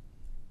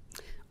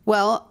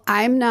 Well,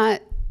 I'm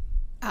not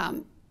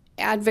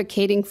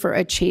advocating for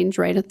a change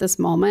right at this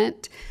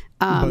moment.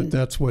 But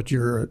that's what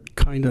you're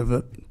kind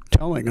of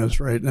telling us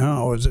right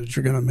now, is that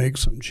you're going to make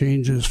some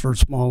changes for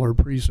smaller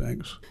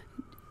precincts.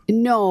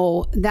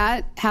 No,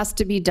 that has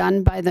to be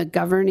done by the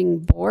governing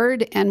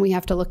board, and we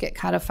have to look at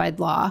codified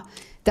law.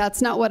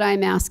 That's not what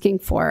I'm asking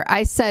for.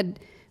 I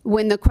said,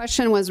 when the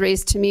question was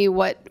raised to me,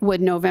 what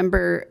would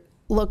November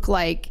look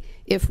like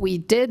if we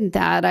did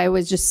that, I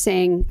was just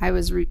saying, I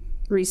was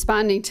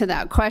responding to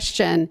that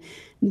question,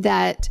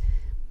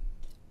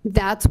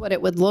 that's what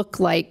it would look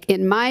like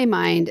in my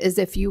mind, is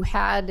if you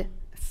had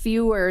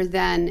fewer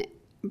than,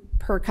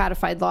 per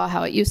codified law,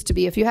 how it used to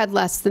be, if you had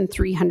less than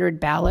 300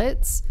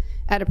 ballots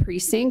at a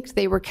precinct,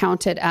 they were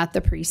counted at the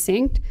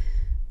precinct.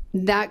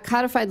 That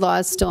codified law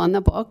is still on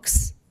the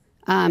books.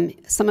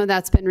 Some of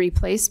that's been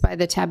replaced by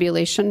the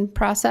tabulation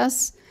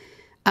process.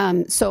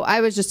 So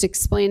I was just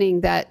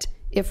explaining that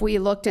if we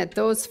looked at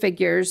those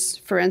figures,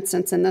 for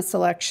instance, in this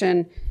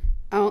election,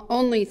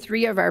 only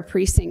 3 of our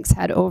precincts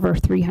had over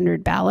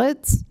 300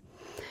 ballots.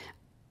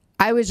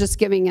 I was just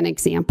giving an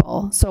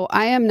example. So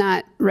I am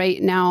not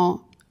right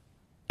now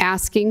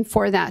asking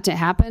for that to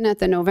happen at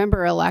the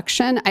November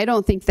election. I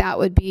don't think that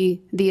would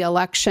be the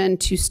election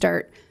to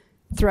start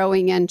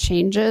throwing in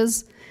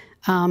changes.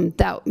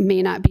 that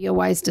may not be a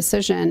wise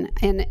decision.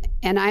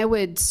 And I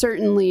would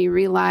certainly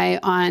rely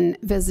on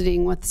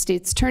visiting with the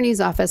state's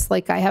attorney's office,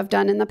 like I have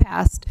done in the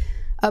past,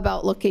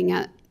 about looking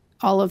at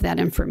all of that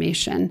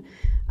information.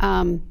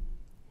 When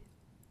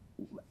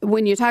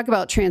you talk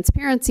about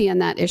transparency on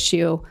that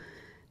issue,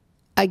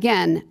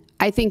 again,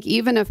 I think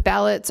even if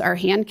ballots are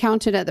hand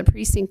counted at the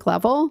precinct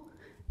level,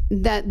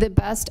 that the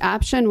best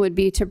option would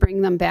be to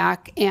bring them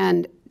back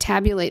and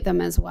tabulate them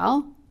as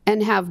well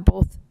and have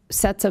both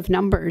sets of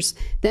numbers.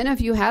 Then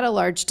if you had a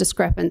large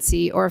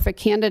discrepancy, or if a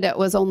candidate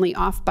was only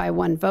off by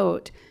one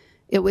vote,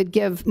 it would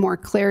give more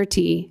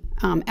clarity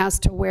as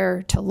to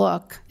where to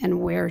look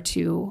and where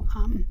to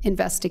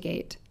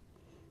investigate.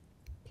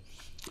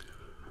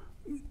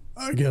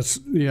 I guess,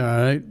 yeah,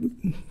 I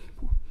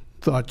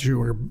thought you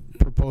were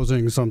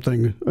proposing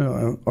something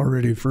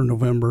already for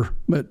November,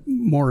 but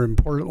more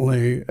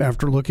importantly,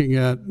 after looking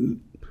at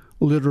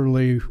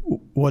literally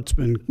what's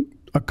been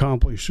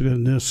accomplished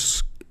in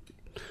this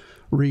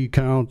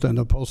recount and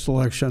the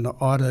post-election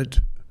audit,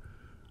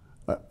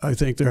 I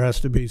think there has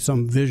to be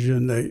some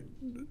vision that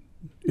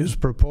is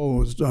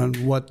proposed on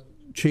what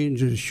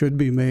changes should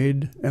be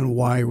made and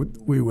why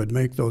we would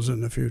make those in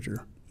the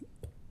future.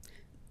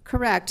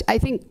 Correct. I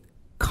think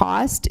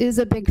cost is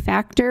a big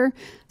factor.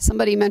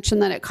 Somebody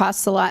mentioned that it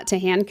costs a lot to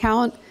hand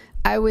count.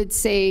 I would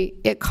say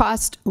it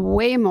costs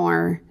way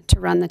more to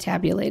run the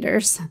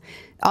tabulators.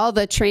 All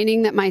the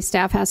training that my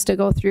staff has to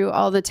go through,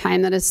 all the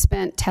time that is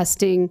spent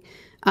testing,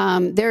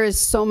 there is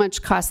so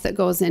much cost that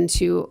goes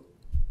into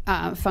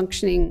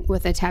functioning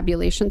with a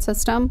tabulation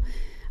system.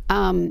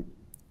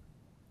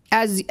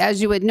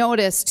 As you would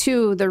notice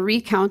too, the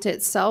recount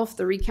itself,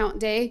 the recount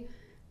day,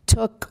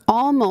 took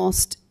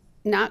almost,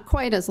 not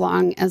quite as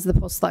long as the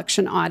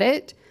post-election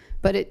audit,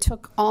 but it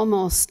took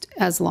almost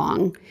as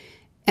long,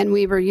 and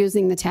we were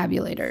using the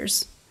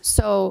tabulators.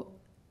 So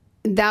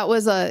that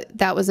was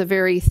a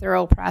very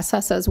thorough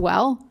process as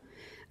well.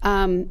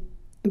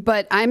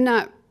 But I'm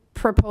not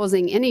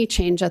proposing any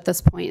change at this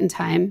point in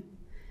time.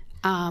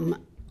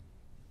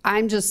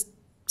 I'm just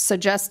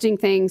suggesting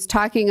things,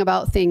 talking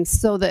about things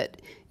so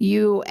that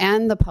you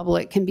and the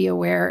public can be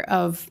aware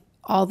of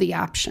all the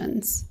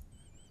options.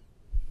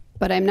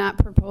 But I'm not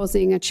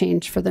proposing a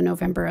change for the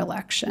November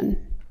election.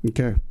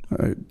 Okay,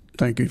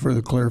 thank you for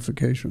the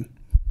clarification.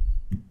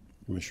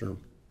 Commissioner.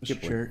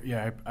 Mr. Chair,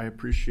 yeah, I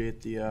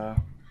appreciate the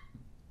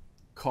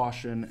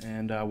caution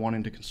and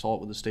wanting to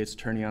consult with the state's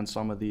attorney on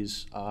some of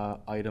these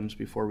items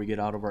before we get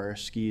out of our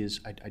skis.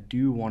 I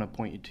do want to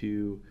point you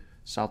to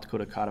South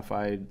Dakota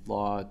Codified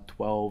Law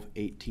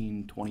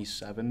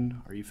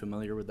 12-1827. Are you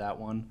familiar with that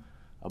one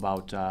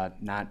about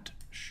not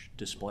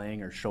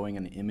displaying or showing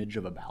an image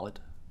of a ballot?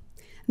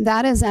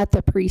 That is at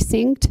the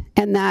precinct,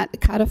 and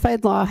that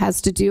codified law has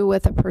to do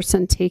with a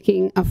person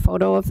taking a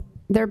photo of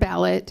their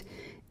ballot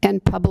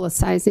and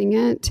publicizing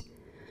it.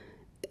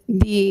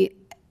 The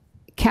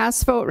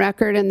cast vote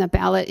record and the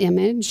ballot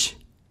image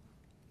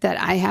that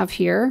I have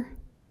here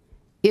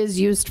is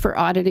used for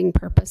auditing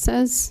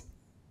purposes.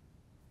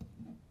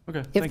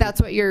 Okay. If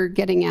that's what you're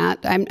getting at,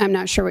 I'm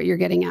not sure what you're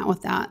getting at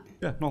with that.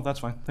 Yeah, no, that's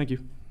fine. Thank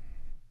you.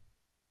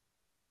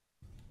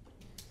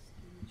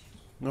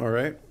 All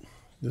right.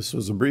 This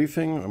was a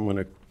briefing. I'm going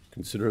to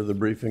consider the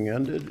briefing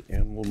ended,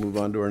 and we'll move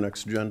on to our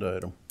next agenda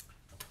item.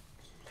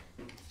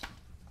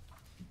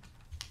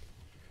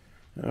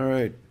 All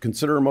right.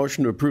 Consider a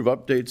motion to approve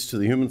updates to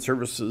the Human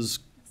Services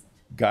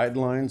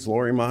Guidelines.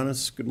 Lori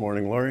Monis. Good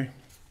morning, Lori.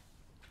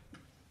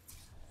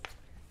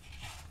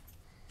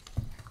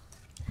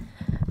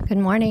 Good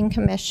morning,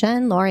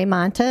 Commission. Lori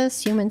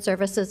Montes, Human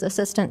Services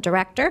Assistant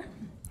Director.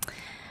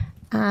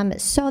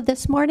 So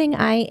this morning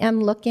I am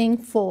looking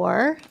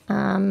for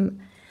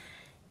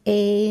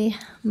a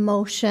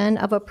motion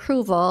of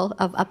approval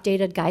of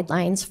updated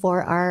guidelines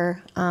for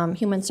our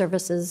human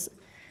services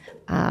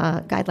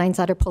guidelines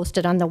that are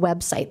posted on the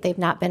website. They've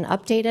not been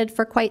updated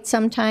for quite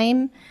some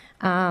time.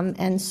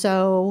 And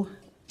so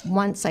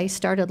once I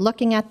started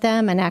looking at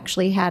them and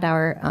actually had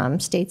our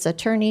state's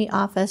attorney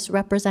office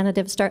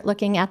representative start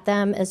looking at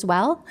them as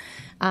well,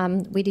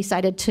 we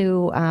decided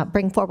to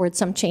bring forward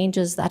some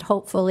changes that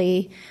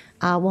hopefully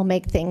will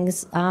make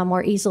things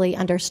more easily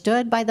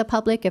understood by the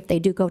public if they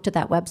do go to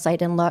that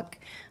website and look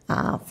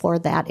for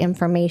that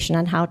information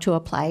on how to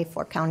apply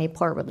for county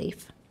poor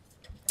relief.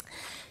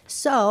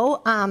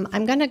 So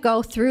I'm going to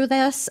go through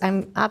this.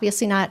 I'm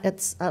obviously not,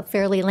 it's a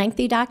fairly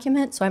lengthy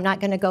document, so I'm not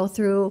going to go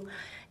through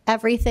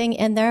everything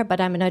in there, but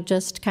I'm going to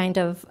just kind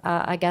of,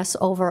 I guess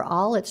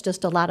overall, it's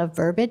just a lot of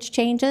verbiage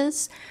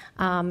changes,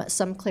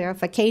 some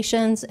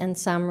clarifications, and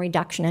some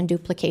reduction and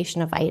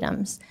duplication of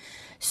items.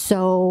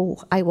 So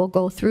I will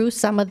go through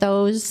some of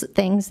those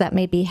things that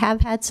maybe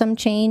have had some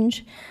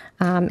change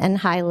and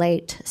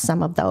highlight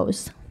some of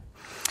those.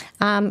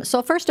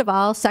 So first of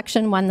all,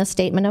 Section 1, the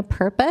Statement of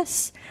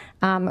Purpose.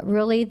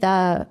 Really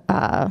the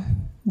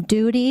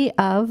duty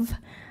of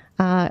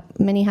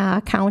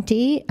Minnehaha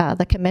County,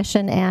 the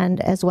Commission, and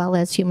as well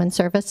as Human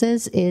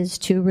Services is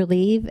to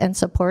relieve and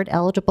support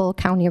eligible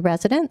county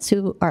residents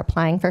who are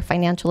applying for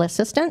financial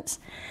assistance.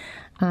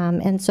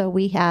 And so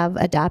we have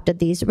adopted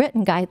these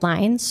written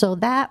guidelines so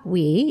that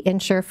we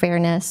ensure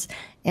fairness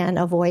and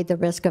avoid the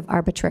risk of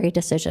arbitrary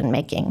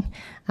decision-making.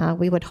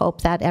 We would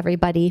hope that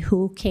everybody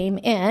who came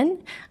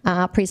in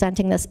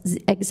presenting this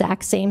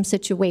exact same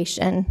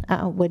situation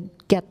would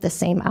get the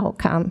same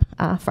outcome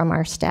from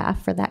our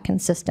staff for that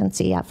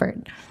consistency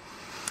effort.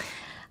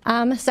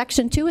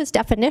 Section 2 is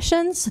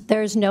definitions.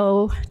 There's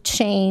no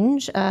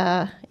change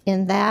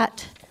in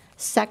that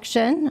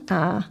section.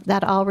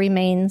 That all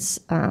remains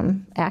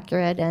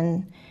accurate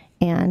and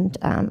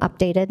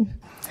updated.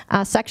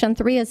 Section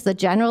 3 is the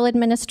general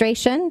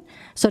administration,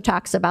 so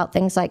talks about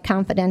things like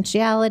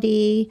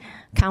confidentiality,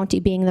 county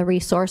being the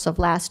resource of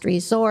last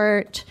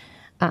resort,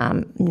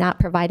 not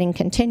providing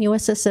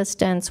continuous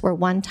assistance. We're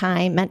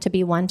meant to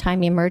be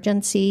one-time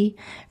emergency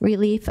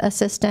relief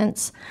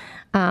assistance.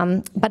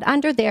 But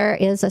under there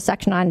is a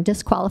section on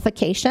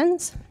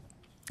disqualifications.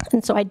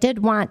 And so I did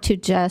want to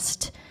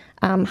just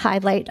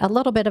highlight a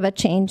little bit of a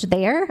change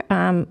there,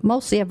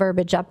 mostly a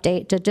verbiage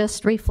update to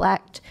just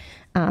reflect,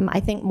 I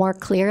think more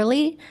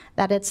clearly,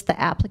 that it's the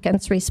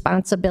applicant's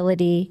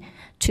responsibility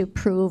to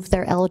prove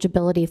their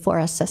eligibility for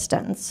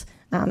assistance.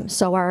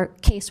 So our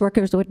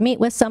caseworkers would meet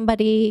with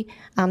somebody,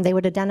 they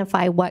would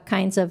identify what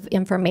kinds of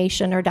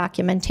information or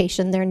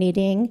documentation they're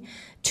needing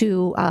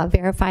to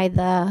verify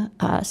the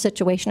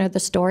situation or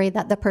the story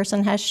that the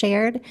person has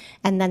shared,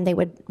 and then they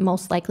would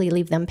most likely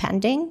leave them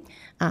pending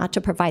to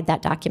provide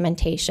that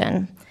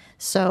documentation.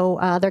 So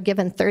they're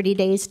given 30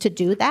 days to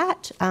do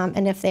that,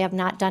 and if they have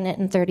not done it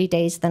in 30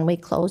 days, then we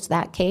close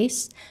that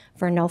case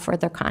for no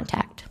further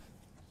contact.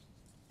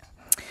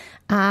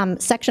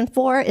 Section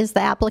 4 is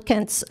the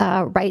applicant's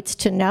rights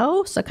to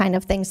know, so kind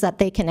of things that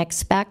they can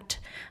expect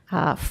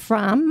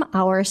from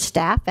our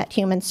staff at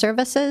Human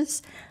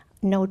Services.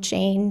 No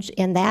change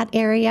in that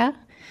area.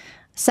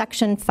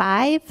 Section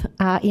 5,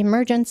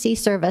 emergency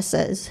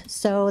services.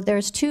 So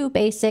there's two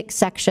basic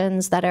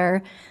sections that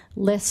are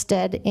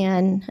listed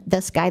in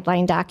this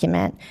guideline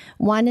document.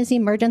 One is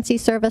emergency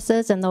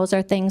services, and those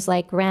are things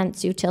like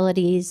rents,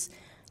 utilities,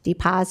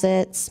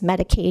 deposits,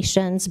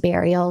 medications,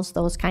 burials,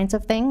 those kinds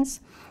of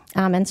things.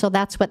 And so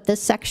that's what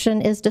this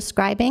section is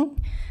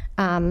describing.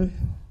 The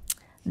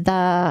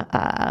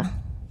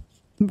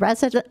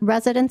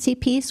residency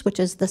piece, which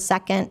is the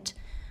second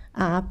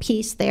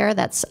piece there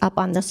that's up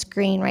on the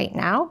screen right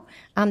now,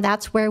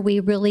 that's where we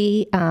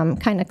really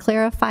kind of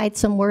clarified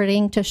some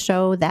wording to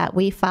show that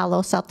we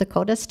follow South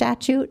Dakota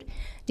statute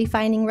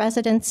defining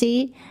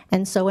residency.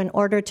 And so in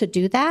order to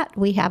do that,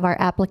 we have our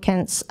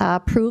applicants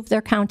prove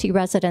their county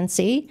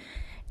residency.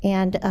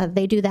 And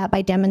they do that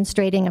by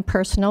demonstrating a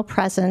personal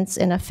presence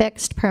in a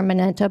fixed,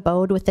 permanent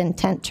abode with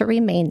intent to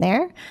remain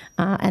there.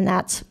 And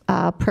that's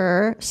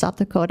per South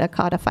Dakota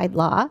codified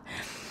law.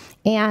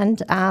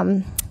 And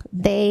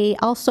they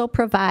also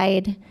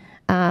provide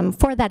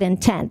for that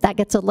intent. That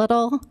gets a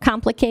little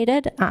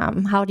complicated.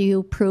 How do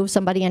you prove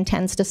somebody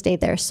intends to stay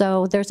there?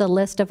 So there's a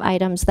list of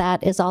items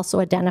that is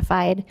also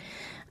identified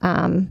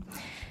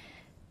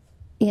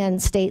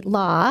in state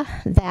law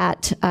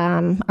that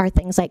are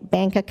things like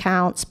bank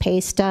accounts,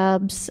 pay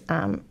stubs,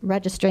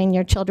 registering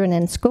your children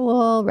in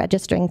school,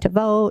 registering to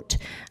vote,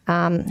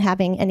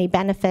 having any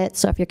benefits.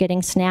 So if you're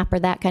getting SNAP or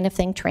that kind of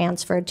thing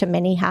transferred to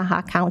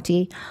Minnehaha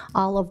County,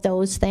 all of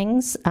those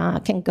things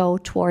can go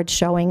towards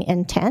showing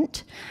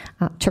intent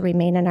to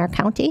remain in our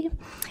county.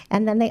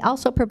 And then they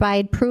also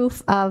provide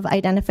proof of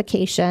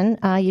identification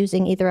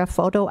using either a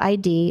photo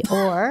ID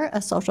or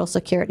a social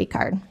security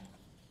card.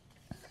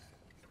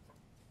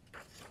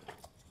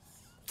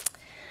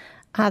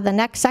 The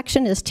next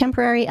section is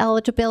temporary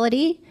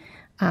eligibility.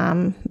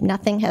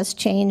 Nothing has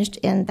changed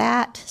in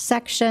that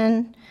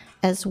section,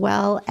 as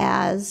well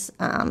as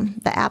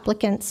the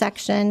applicant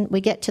section.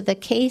 We get to the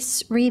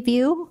case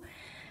review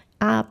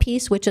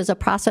piece, which is a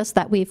process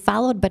that we've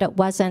followed, but it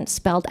wasn't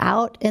spelled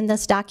out in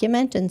this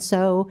document, and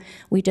so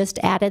we just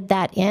added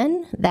that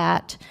in,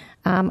 that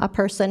a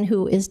person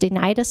who is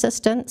denied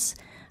assistance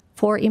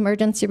for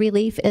emergency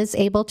relief is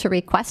able to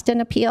request an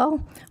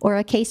appeal or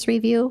a case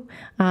review,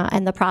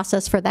 and the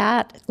process for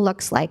that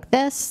looks like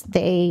this.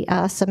 They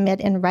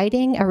submit in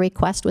writing a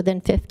request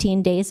within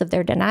 15 days of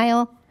their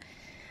denial.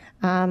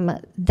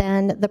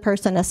 Then the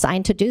person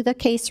assigned to do the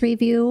case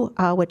review,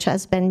 which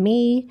has been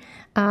me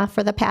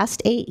for the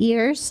past 8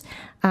 years,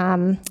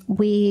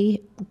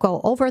 we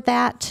go over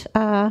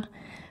that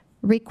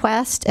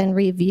request and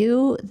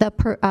review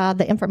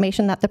the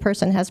information that the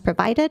person has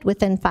provided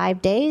within 5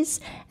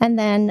 days, and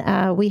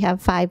then we have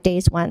 5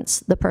 days once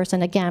the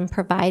person again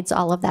provides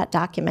all of that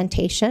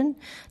documentation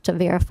to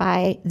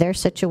verify their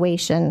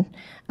situation,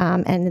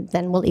 and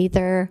then we'll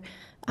either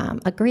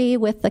agree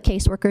with the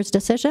caseworker's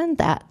decision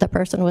that the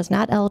person was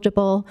not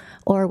eligible,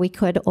 or we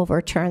could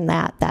overturn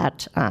that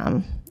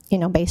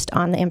based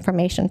on the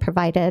information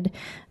provided,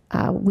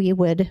 we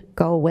would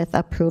go with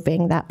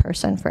approving that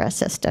person for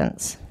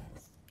assistance.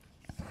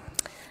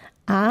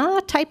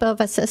 Type of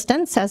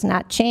assistance has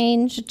not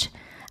changed.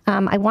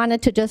 I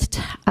wanted to just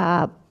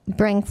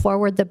bring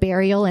forward the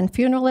burial and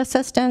funeral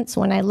assistance.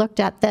 When I looked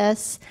at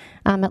this,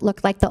 it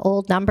looked like the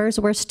old numbers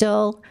were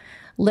still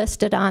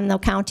listed on the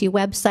county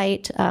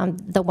website.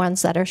 The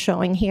ones that are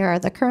showing here are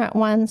the current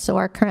ones. So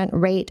our current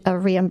rate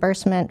of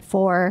reimbursement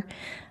for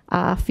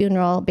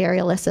funeral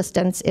burial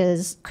assistance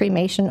is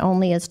cremation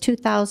only is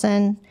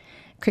 $2,000.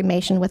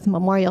 Cremation with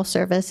memorial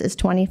service is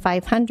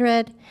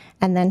 $2,500,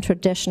 and then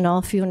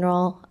traditional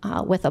funeral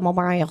with a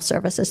memorial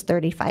service is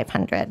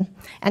 $3,500.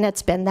 And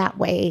it's been that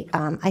way,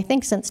 I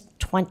think, since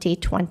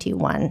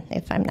 2021,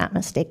 if I'm not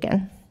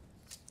mistaken.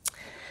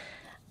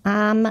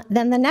 Then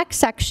the next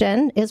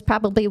section is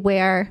probably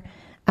where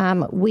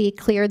we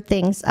cleared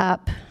things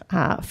up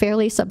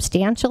fairly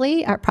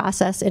substantially. Our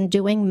process in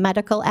doing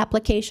medical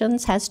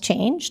applications has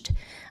changed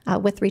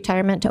with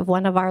retirement of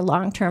one of our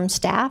long-term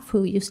staff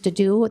who used to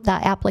do the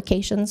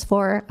applications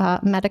for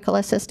medical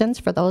assistance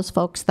for those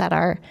folks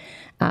that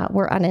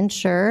were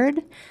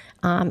uninsured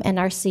and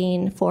are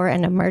seen for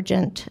an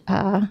emergent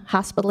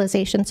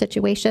hospitalization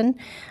situation.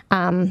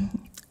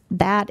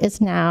 That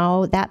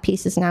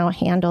piece is now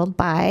handled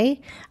by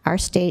our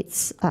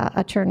state's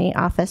attorney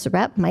office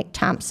rep, Mike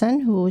Thompson,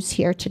 who's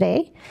here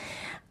today.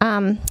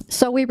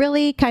 So we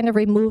really kind of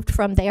removed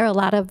from there a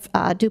lot of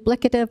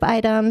duplicative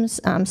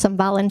items, some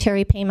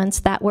voluntary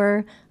payments that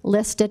were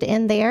listed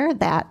in there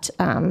that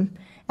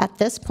at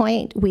this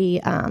point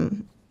we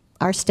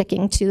are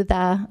sticking to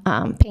the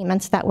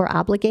payments that we're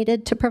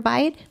obligated to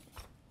provide.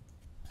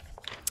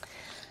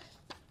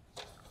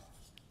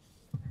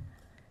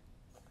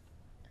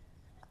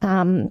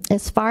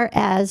 As far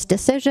as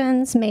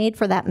decisions made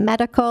for that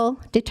medical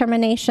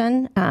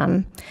determination,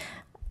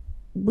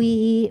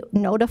 we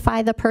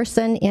notify the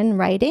person in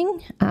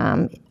writing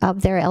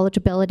of their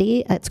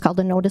eligibility. It's called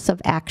a notice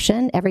of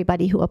action.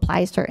 Everybody who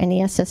applies for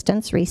any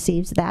assistance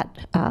receives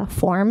that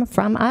form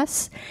from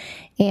us.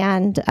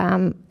 And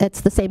it's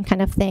the same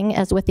kind of thing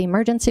as with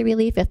emergency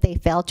relief. If they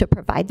fail to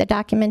provide the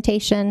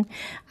documentation,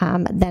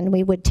 then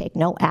we would take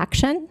no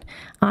action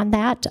on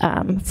that.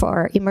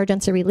 For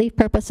emergency relief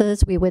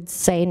purposes, we would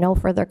say no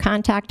further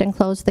contact and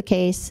close the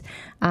case,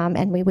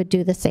 and we would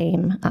do the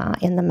same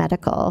in the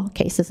medical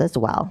cases as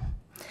well.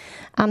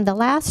 The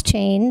last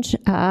change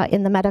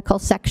in the medical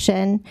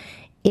section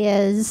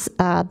is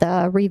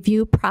the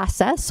review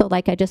process. So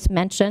like I just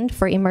mentioned,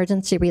 for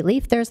emergency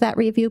relief, there's that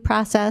review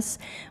process.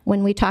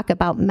 When we talk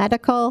about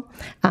medical,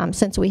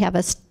 since we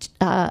have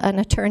an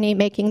attorney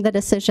making the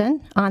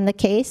decision on the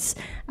case,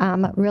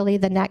 really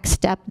the next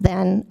step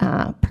then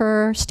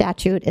per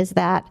statute is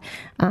that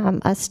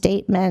a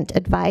statement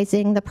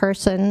advising the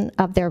person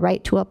of their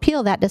right to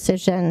appeal that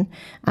decision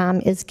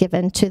is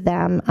given to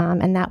them,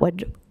 and that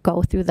would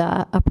go through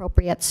the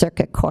appropriate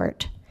circuit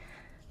court.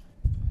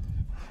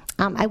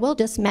 I will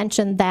just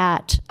mention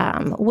that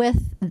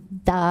with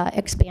the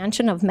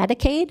expansion of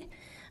Medicaid,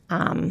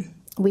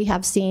 we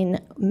have seen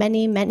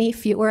many, many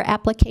fewer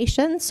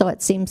applications. So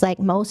it seems like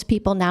most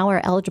people now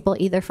are eligible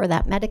either for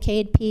that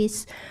Medicaid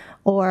piece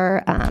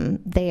or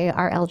they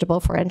are eligible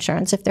for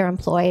insurance if they're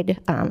employed,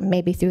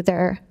 maybe through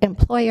their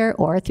employer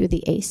or through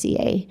the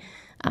ACA.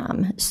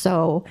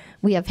 So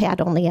we have had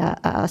only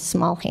a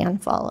small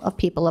handful of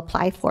people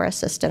apply for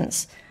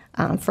assistance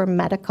for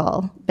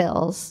medical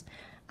bills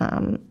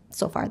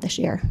so far this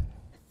year.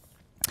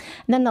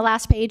 And then the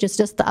last page is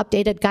just the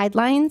updated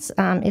guidelines.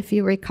 If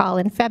you recall,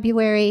 in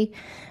February,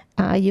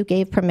 you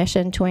gave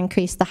permission to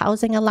increase the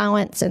housing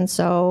allowance, and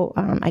so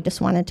I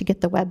just wanted to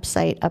get the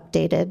website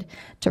updated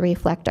to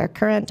reflect our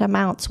current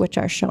amounts, which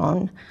are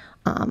shown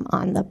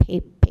on the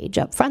page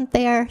up front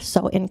there.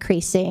 So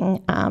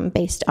increasing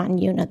based on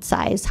unit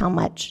size, how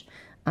much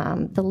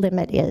the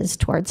limit is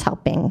towards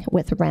helping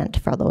with rent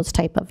for those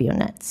type of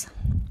units.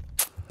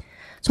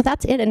 So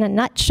that's it in a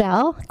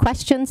nutshell.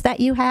 Questions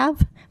that you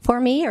have for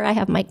me, or I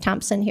have Mike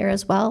Thompson here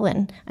as well,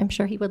 and I'm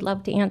sure he would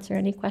love to answer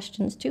any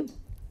questions too.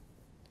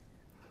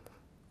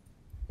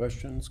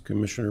 Questions?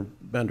 Commissioner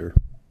Bender.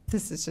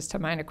 This is just a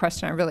minor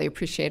question. I really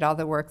appreciate all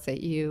the work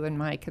that you and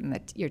Mike and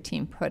your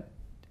team put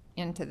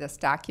into this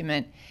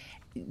document.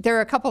 There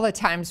are a couple of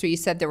times where you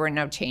said there were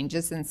no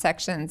changes in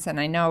sections, and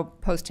I know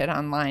posted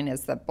online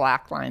is the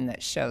black line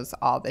that shows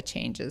all the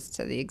changes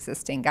to the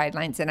existing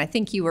guidelines, and I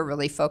think you were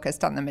really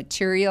focused on the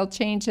material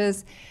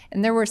changes,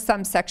 and there were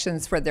some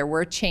sections where there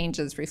were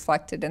changes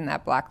reflected in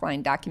that black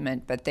line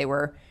document, but they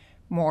were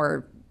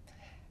more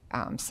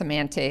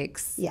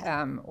semantics,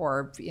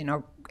 or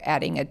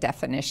adding a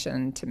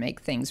definition to make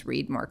things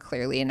read more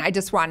clearly, and I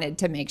just wanted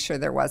to make sure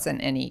there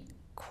wasn't any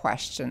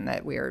question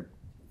that we were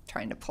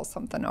trying to pull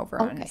something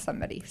over on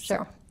somebody.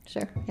 Sure,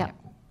 yeah.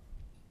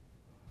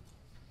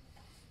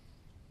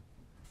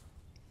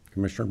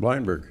 Commissioner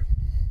Bleinberg.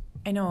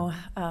 I know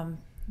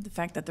the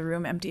fact that the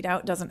room emptied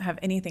out doesn't have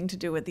anything to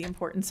do with the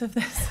importance of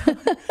this.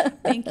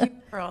 Thank you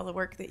for all the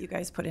work that you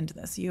guys put into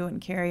this. You and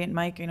Carrie and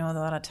Mike, I know a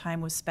lot of time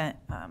was spent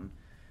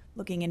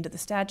looking into the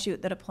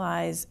statute that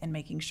applies and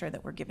making sure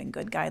that we're giving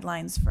good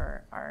guidelines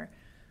for our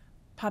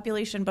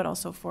population, but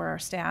also for our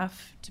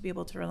staff to be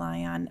able to rely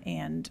on,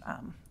 and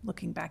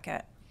looking back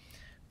at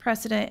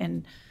precedent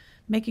and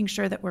making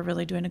sure that we're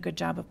really doing a good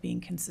job of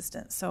being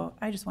consistent. So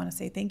I just want to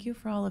say thank you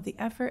for all of the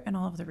effort and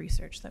all of the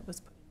research that was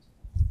put into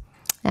it.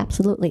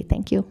 Absolutely,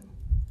 thank you.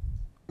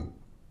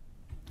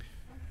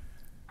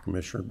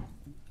 Commissioner I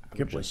would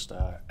Kipley. just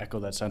echo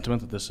that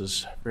sentiment that this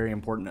is very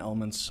important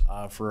elements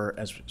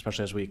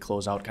especially as we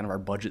close out kind of our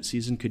budget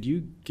season. Could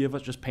you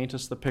paint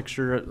us the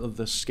picture of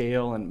the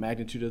scale and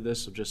magnitude of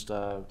this, of just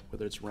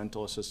whether it's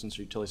rental assistance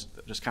or utilities,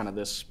 just kind of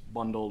this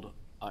bundled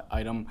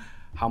item?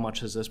 How much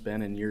has this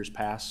been in years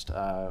past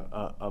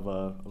of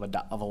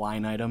a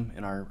line item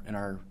in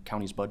our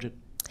county's budget?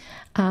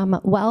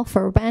 Well,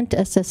 for rent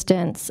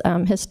assistance,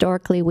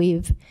 historically,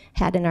 we've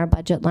had in our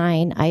budget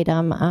line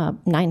item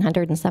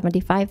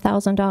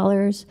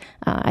 $975,000.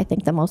 I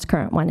think the most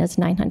current one is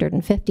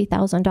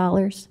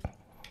 $950,000.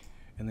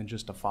 And then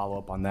just to follow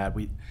up on that,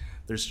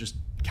 there's just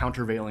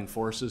countervailing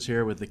forces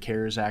here with the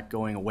CARES Act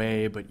going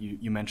away, but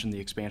you mentioned the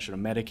expansion of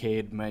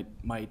Medicaid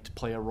might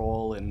play a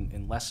role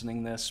in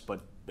lessening this,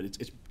 but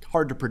it's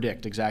hard to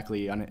predict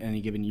exactly on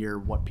any given year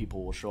what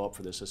people will show up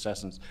for this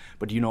assistance.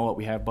 But do you know what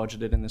we have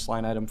budgeted in this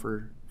line item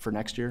for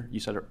next year? You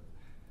said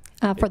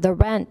for the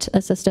rent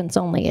assistance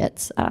only,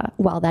 it's,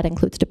 that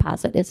includes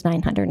deposit, is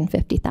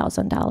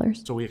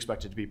 $950,000. So we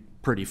expect it to be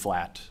pretty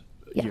flat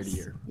year to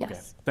year? Yes.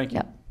 Okay. Thank you.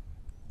 Yep.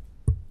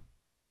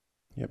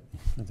 Yep,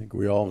 I think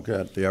we all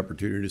got the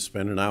opportunity to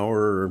spend an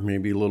hour or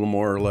maybe a little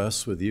more or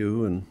less with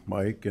you and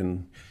Mike,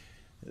 and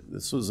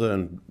this was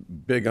a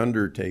big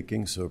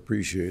undertaking, so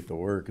appreciate the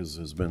work, as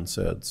has been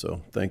said,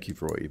 so thank you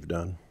for what you've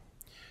done.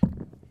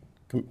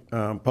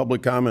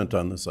 Public comment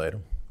on this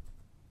item.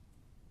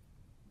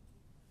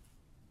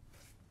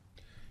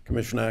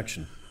 Commission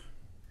action.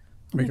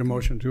 Make a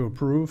motion to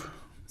approve.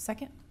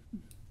 Second?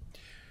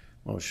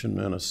 Motion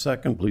and a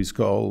second. Please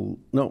all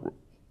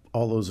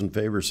those in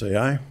favor say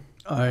aye.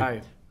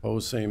 Aye.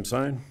 Opposed, same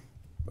sign.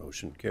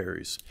 Motion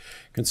carries.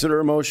 Consider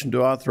a motion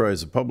to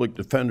authorize a public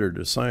defender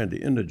to sign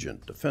the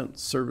Indigent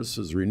Defense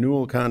Services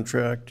renewal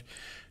contract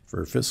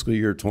for fiscal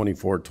year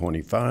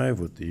 24-25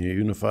 with the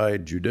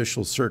Unified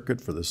Judicial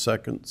Circuit for the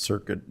Second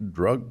Circuit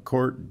Drug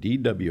Court,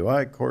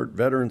 DWI Court,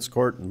 Veterans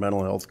Court, and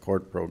Mental Health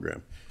Court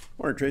program.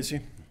 Morning, Tracy.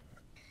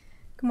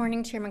 Good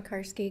morning, Chairman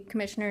Karski,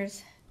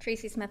 Commissioners.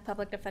 Tracy Smith,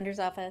 Public Defender's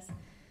Office.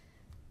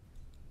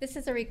 This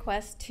is a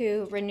request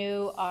to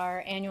renew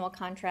our annual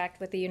contract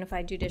with the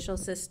Unified Judicial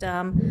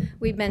System.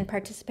 We've been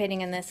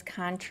participating in this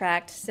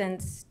contract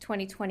since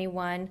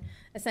 2021.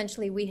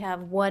 Essentially, we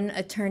have one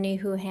attorney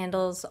who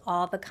handles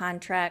all the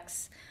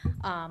contracts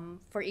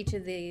for each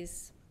of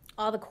these,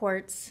 all the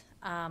courts,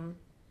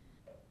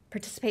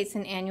 participates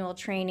in annual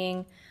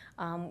training,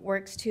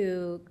 works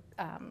to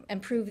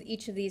improve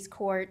each of these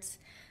courts.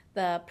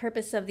 The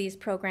purpose of these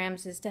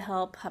programs is to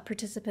help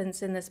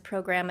participants in this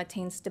program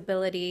attain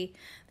stability.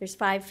 There's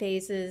 5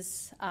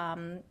 phases.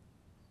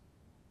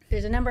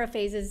 There's a number of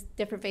phases,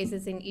 different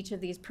phases in each of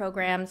these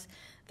programs.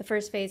 The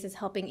first phase is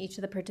helping each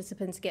of the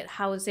participants get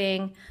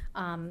housing.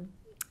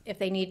 If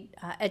they need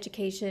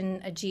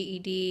education, a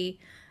GED,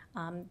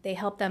 they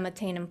help them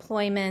attain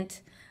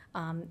employment.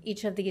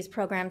 Each of these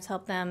programs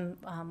help them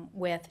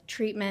with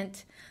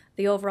treatment.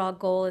 The overall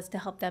goal is to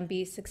help them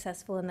be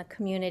successful in the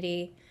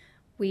community.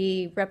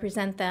 We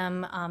represent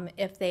them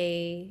if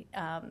they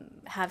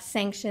have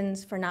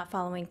sanctions for not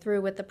following through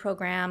with the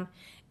program.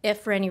 If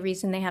for any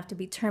reason they have to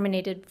be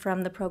terminated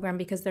from the program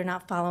because they're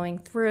not following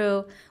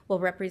through, we'll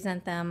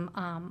represent them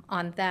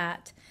on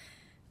that.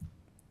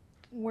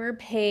 We're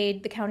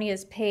paid, the county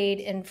is paid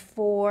in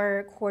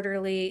 4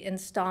 quarterly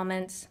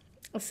installments.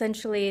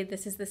 Essentially,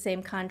 this is the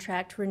same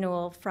contract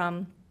renewal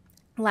from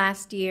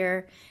last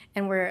year,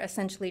 and we're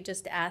essentially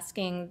just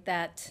asking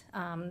that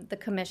the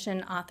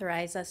commission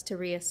authorize us to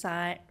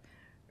re-sign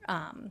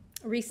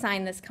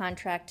this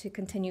contract to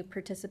continue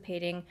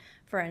participating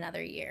for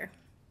another year.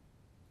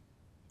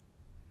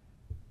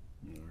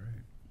 All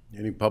right.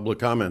 Any public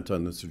comment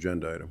on this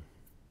agenda item?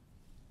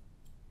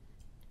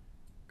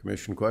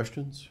 Commission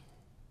questions?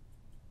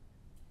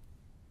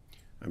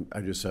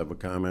 I just have a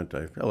comment.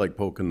 I like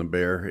poking the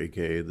bear,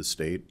 AKA the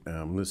state.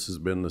 This has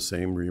been the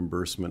same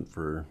reimbursement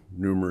for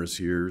numerous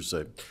years.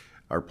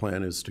 Our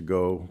plan is to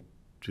go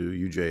to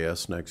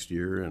UJS next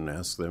year and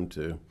ask them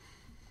to,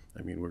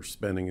 we're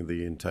spending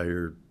the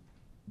entire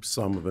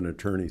sum of an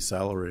attorney's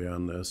salary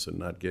on this and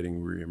not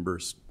getting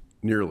reimbursed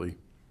nearly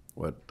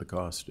what the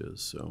cost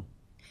is, so.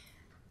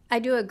 I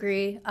do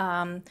agree.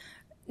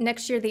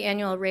 Next year, the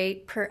annual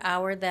rate per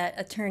hour that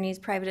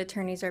private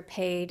attorneys are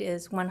paid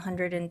is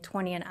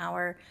 $120 an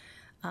hour.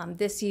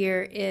 This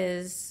year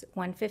is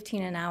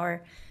 $115 an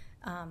hour.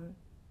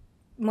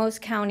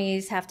 Most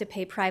counties have to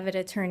pay private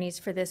attorneys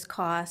for this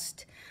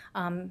cost.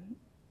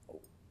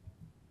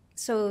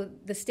 So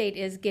the state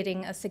is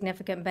getting a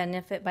significant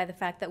benefit by the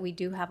fact that we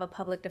do have a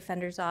public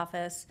defender's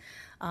office.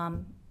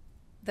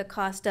 The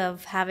cost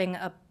of having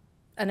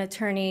an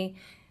attorney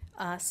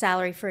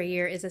salary for a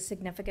year is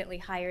significantly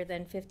higher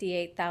than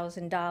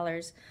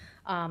 $58,000.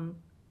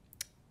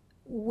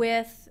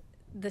 With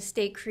the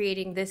state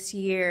creating this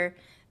year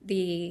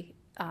the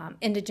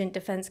Indigent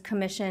Defense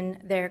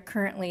Commission, they're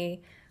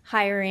currently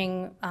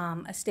hiring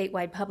a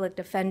statewide public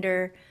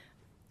defender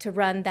to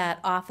run that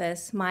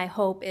office. My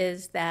hope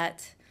is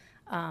that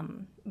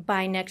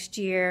by next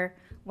year,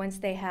 once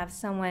they have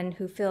someone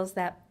who fills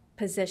that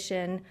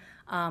position,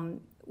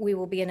 we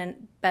will be in a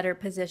better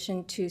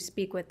position to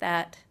speak with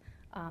that,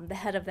 the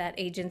head of that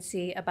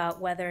agency about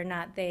whether or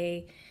not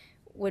they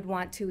would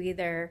want to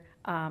either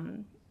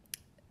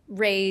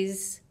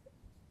raise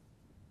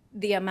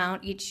the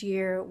amount each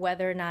year,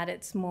 whether or not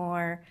it's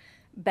more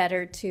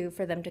better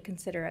for them to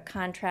consider a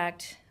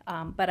contract.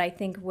 But I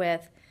think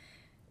with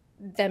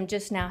them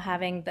just now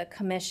having the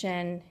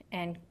commission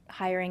and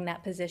hiring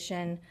that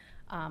position,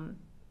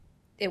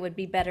 it would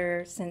be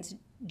better, since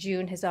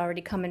June has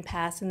already come and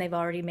passed and they've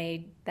already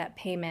made that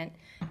payment,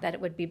 that it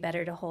would be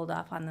better to hold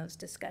off on those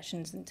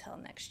discussions until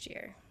next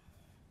year.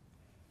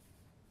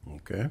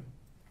 Okay.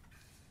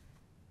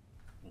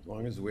 As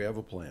long as we have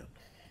a plan.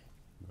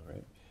 All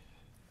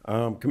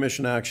right.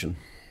 Commission action.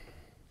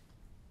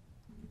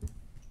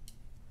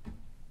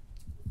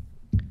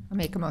 I'll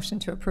make a motion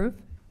to approve.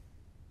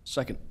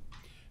 Second.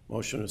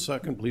 Motion and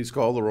second. Please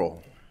call the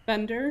roll.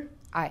 Bender.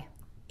 Aye.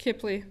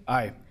 Kipley.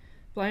 Aye.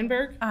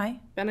 Blindberg. Aye.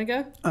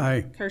 Benega.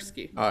 Aye.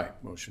 Karski. Aye.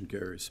 Motion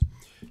carries.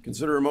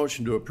 Consider a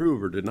motion to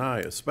approve or deny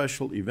a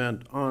special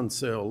event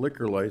on-sale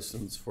liquor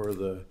license for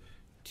the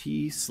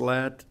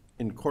T-Slat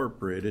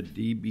Incorporated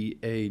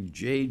DBA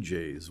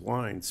JJ's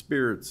Wine,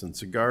 Spirits, and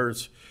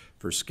Cigars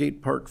for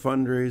skate park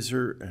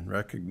fundraiser and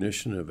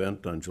recognition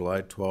event on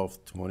July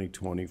 12th,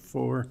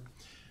 2024.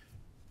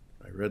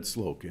 I read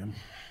slow, Kim.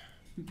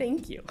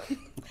 Thank you.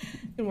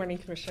 Good morning,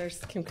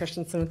 Commissioners. Kim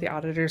Christensen with the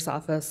Auditor's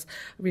Office.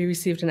 We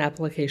received an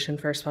application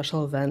for a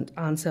special event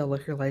on-sale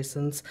liquor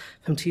license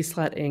from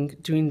T-Slat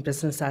Inc., doing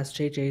business as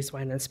JJ's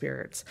Wine and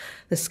Spirits.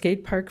 The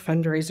skate park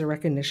fundraiser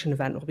recognition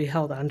event will be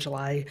held on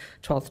July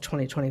 12th,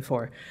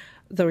 2024.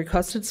 The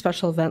requested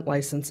special event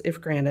license,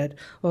 if granted,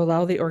 will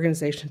allow the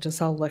organization to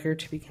sell liquor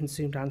to be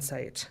consumed on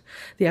site.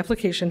 The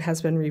application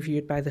has been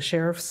reviewed by the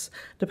Sheriff's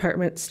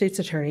Department, State's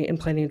Attorney, and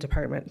Planning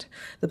Department.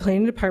 The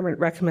Planning Department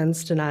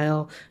recommends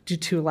denial due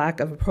to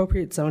lack of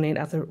appropriate zoning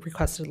at the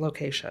requested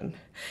location.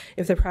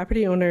 If the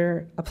property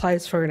owner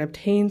applies for and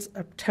obtains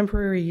a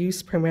temporary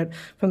use permit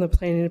from the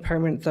Planning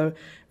Department, the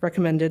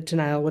recommended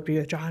denial would be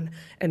withdrawn.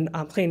 And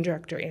Planning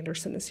Director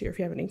Anderson is here if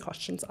you have any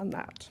questions on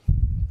that.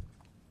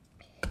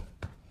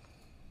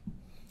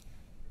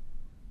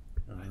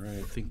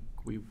 I think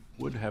we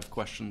would have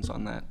questions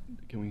on that.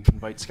 Can we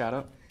invite Scott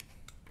up?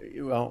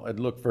 Well, I'd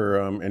look for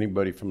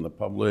anybody from the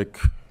public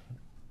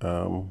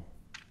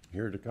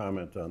here to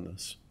comment on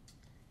this.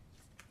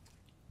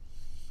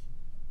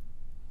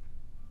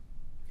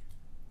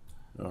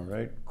 All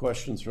right,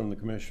 questions from the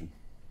commission?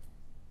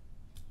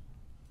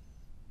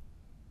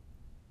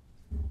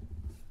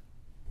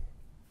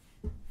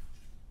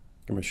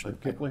 Commissioner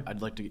Kipley?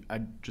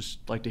 I'd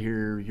just like to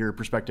hear your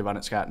perspective on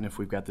it, Scott, and if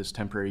we've got this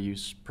temporary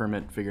use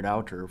permit figured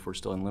out or if we're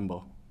still in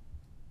limbo.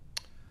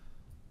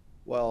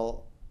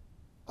 Well,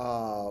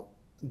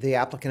 the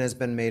applicant has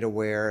been made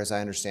aware, as I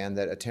understand,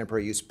 that a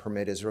temporary use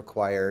permit is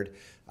required.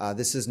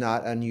 This is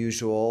not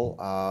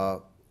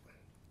unusual.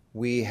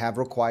 We have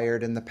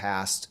required in the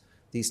past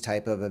these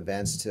type of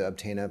events to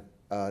obtain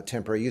a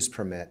temporary use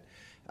permit.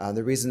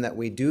 The reason that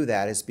we do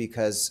that is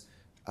because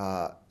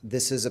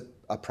this is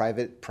a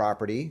private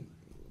property.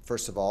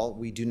 First of all,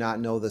 we do not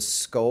know the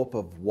scope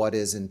of what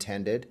is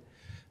intended.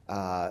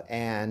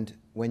 And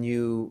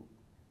when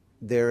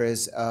there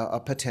is a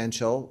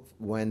potential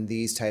when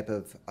these type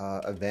of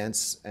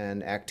events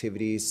and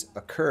activities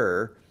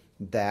occur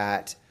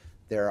that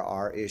there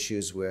are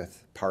issues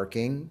with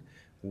parking,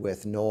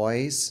 with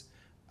noise,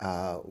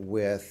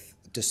 with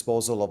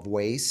disposal of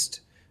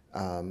waste.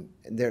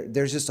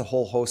 There's just a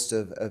whole host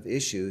of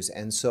issues.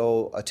 And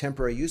so a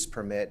temporary use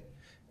permit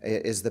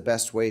is the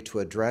best way to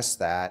address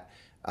that.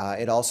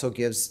 It also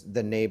gives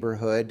the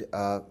neighborhood,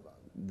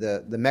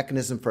 the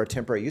mechanism for a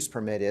temporary use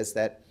permit is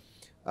that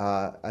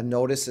a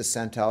notice is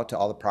sent out to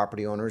all the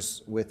property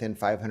owners within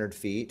 500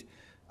 feet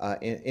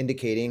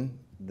indicating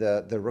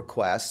the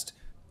request,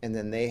 and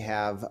then they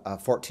have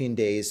 14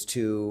 days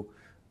to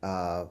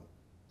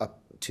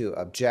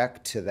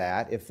object to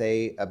that. If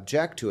they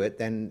object to it,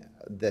 then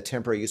the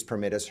temporary use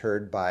permit is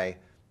heard by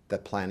the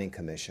Planning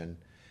Commission,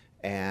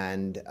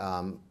 and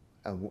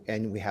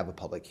we have a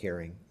public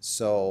hearing.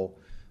 So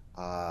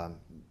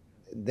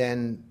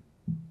then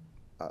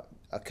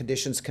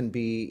conditions can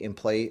be in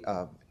play,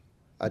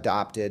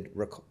 adopted,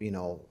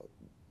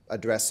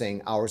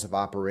 addressing hours of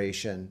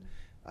operation,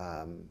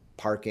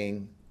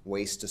 parking,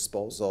 waste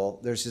disposal.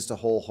 There's just a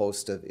whole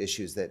host of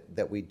issues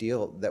that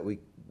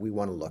we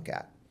want to look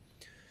at.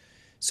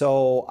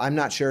 So I'm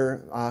not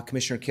sure,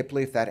 Commissioner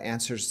Kipley, if that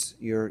answers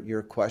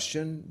your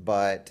question,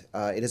 but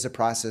it is a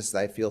process that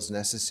I feel is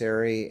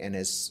necessary and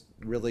is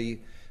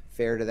really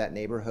fair to that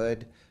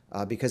neighborhood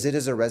because it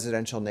is a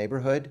residential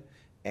neighborhood,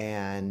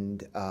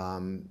 and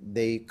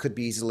they could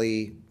be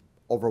easily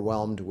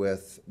overwhelmed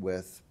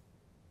with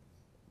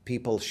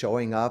people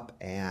showing up,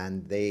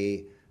 and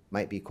they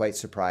might be quite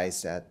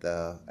surprised at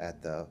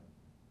the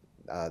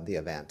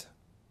event.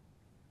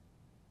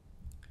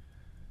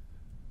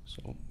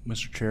 So,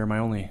 Mr. Chair, my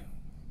only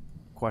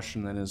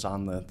question then is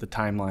on the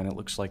timeline. It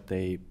looks like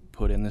they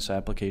put in this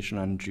application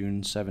on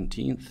June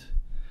 17th,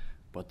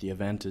 but the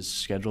event is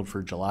scheduled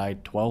for July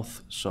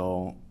 12th.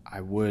 So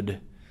I would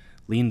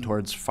lean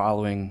towards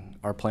following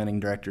our planning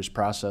director's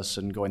process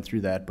and going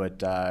through that,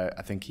 but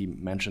I think he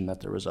mentioned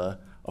that there was a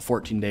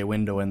 14-day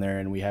window in there,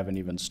 and we haven't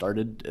even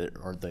started,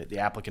 or the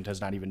applicant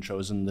has not even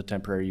chosen the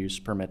temporary use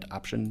permit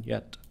option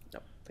yet. No,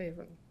 they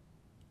haven't.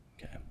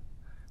 Okay.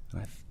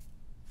 I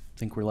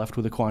think we're left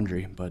with a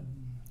quandary, but.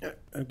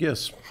 I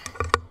guess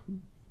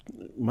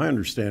my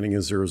understanding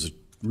is there was a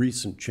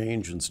recent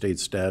change in state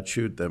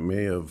statute that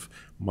may have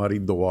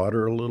muddied the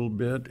water a little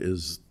bit.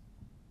 Is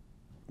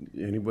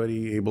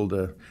anybody able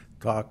to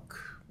talk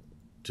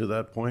to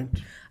that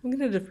point? I'm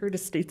going to defer to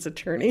state's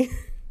attorney.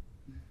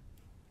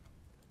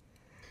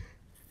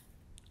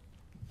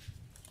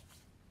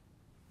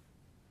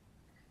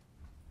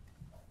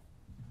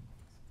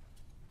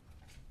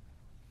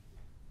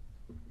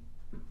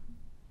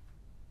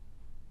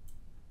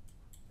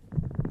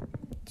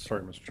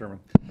 Sorry, Mr. Chairman.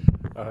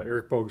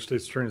 Eric Bogue,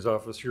 State's Attorney's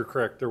Office. You're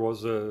correct. There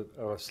was a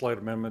slight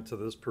amendment to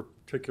this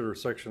particular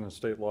section of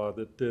state law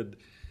that did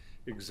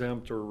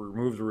exempt or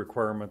remove the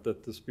requirement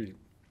that this be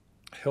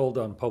held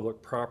on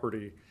public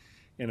property.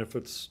 And if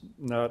it's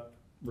not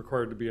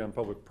required to be on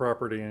public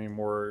property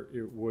anymore,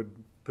 it would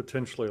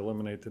potentially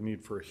eliminate the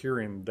need for a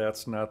hearing.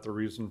 That's not the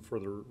reason for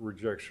the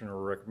rejection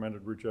or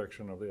recommended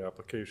rejection of the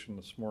application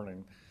this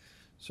morning.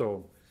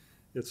 So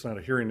it's not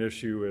a hearing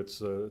issue,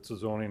 it's a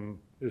zoning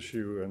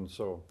issue, and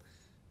so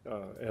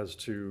as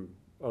to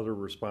other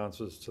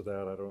responses to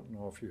that, I don't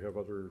know if you have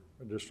other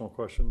additional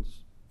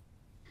questions.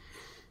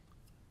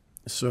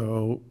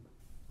 So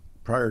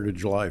prior to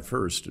July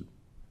 1st,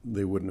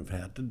 they wouldn't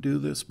have had to do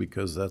this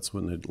because that's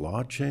when the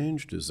law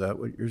changed? Is that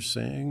what you're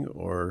saying,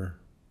 or?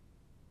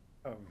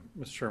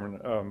 Mr.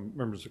 Chairman,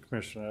 members of the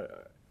commission,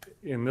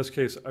 in this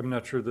case, I'm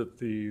not sure that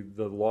the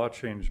law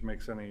change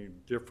makes any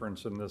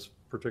difference in this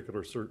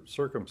particular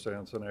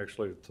circumstance, and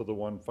actually to the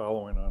one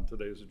following on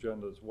today's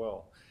agenda as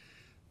well.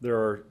 There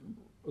are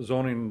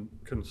zoning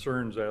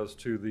concerns as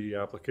to the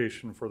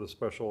application for the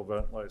special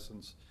event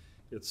license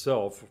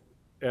itself,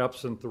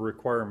 absent the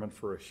requirement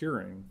for a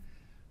hearing.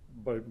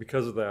 But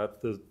because of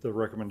that, the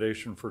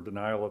recommendation for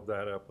denial of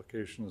that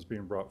application is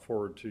being brought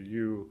forward to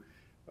you.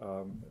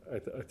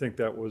 I think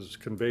that was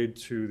conveyed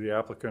to the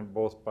applicant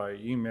both by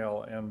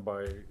email and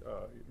by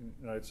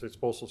United States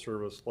Postal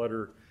Service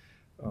letter.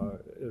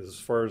 As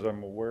far as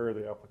I'm aware,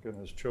 the applicant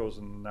has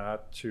chosen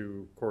not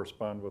to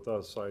correspond with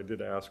us. I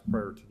did ask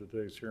prior to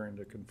today's hearing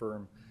to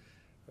confirm,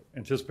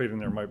 anticipating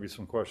there might be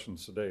some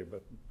questions today,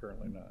 but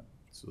apparently not.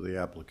 So the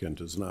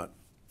applicant is not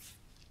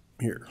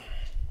here.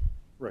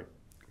 Right.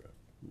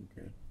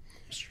 Okay.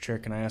 Mr. Chair,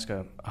 can I ask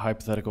a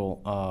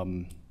hypothetical?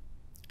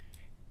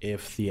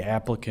 If the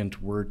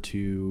applicant were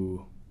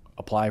to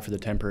apply for the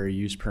temporary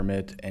use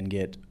permit and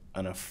get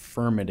an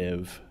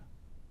affirmative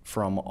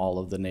from all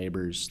of the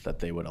neighbors that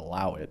they would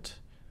allow it,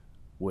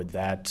 would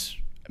that,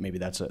 maybe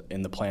that's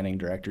in the planning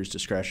director's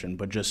discretion,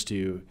 but just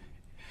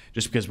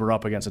because we're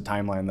up against a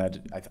timeline that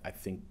I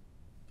think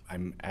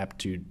I'm apt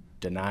to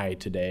deny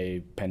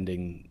today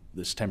pending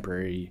this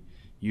temporary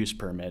use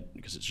permit,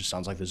 because it just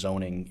sounds like the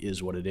zoning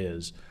is what it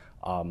is.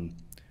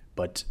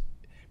 But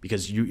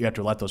because you have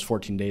to let those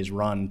 14 days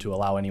run to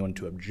allow anyone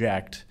to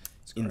object.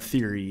 In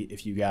theory,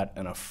 if you got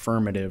an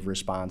affirmative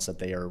response that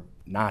they are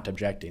not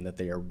objecting, that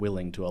they are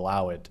willing to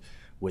allow it,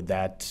 would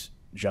that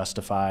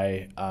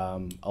justify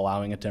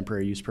allowing a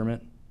temporary use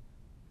permit?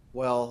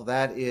 Well,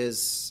 that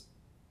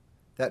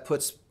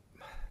puts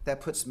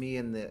me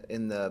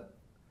in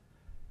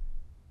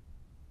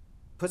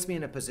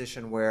a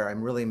position where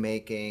I'm really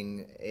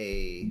making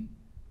a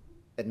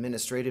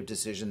administrative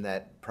decision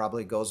that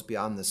probably goes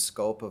beyond the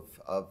scope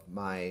of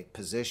my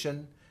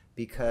position,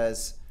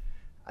 because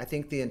I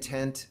think the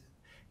intent,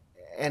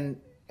 and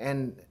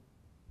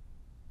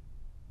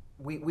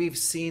we've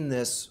seen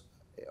this,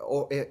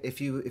 if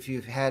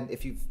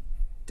you've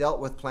dealt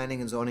with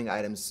planning and zoning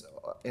items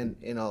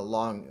in a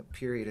long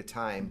period of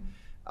time,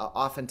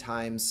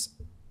 oftentimes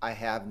I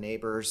have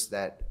neighbors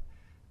that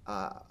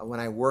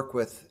when I work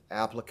with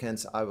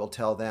applicants, I will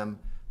tell them,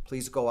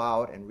 please go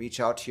out and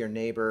reach out to your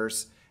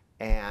neighbors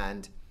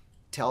and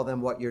tell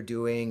them what you're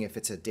doing, if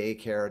it's a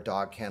daycare, a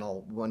dog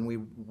kennel, when we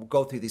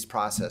go through these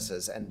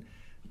processes. And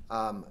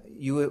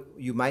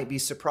you might be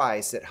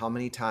surprised at how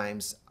many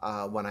times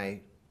when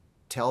I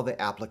tell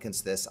the applicants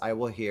this, I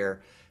will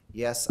hear,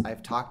 yes,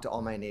 I've talked to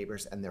all my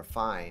neighbors and they're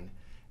fine.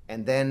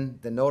 And then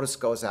the notice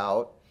goes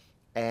out,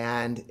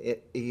 and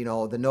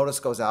the notice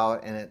goes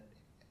out,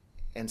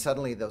 and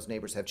suddenly those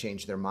neighbors have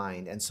changed their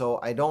mind. And so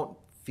I don't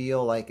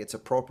feel like it's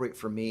appropriate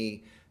for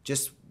me,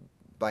 just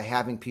by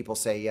having people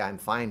say, yeah, I'm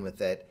fine with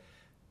it,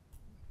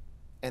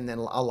 and then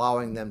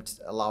allowing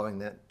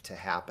that to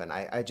happen.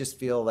 I just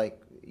feel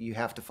like you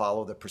have to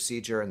follow the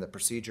procedure, and the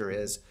procedure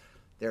is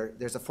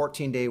there's a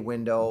 14-day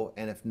window,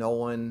 and if no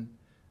one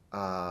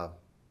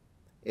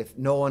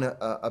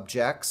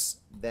objects,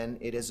 then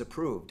it is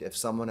approved. If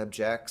someone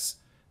objects,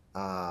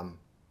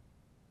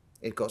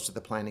 it goes to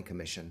the Planning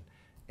Commission.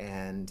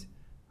 And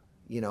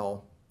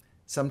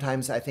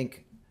sometimes I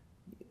think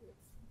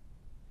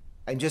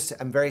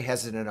I'm very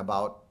hesitant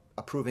about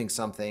approving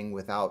something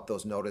without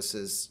those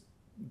notices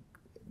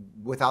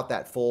without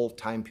that full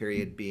time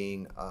period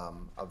being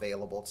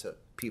available to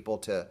people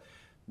to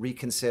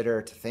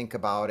reconsider, to think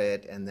about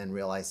it, and then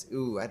realize,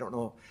 ooh, I don't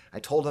know. I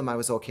told them I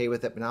was okay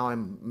with it, but now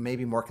I'm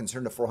maybe more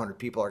concerned if 400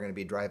 people are going to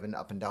be driving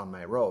up and down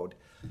my road.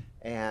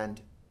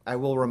 And I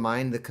will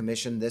remind the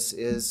commission, this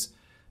is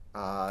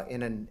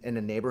in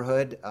a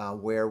neighborhood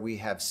where we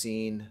have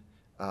seen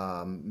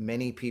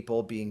many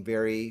people being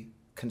very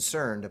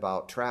concerned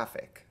about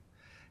traffic.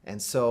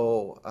 And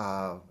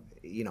so,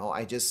 you know,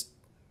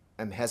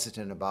 I'm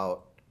hesitant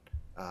about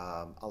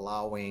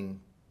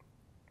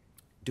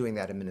doing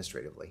that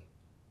administratively.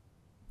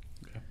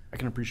 I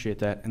can appreciate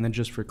that. And then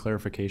just for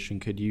clarification,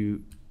 could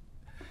you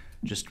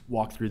just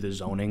walk through the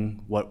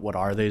zoning? What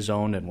are they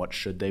zoned and what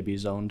should they be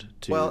zoned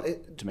to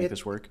make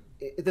this work?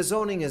 The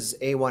zoning is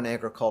A1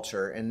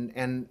 agriculture,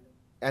 and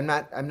I'm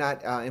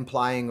not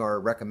implying or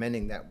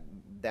recommending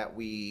that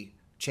we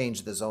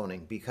change the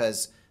zoning,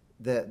 because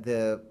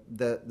the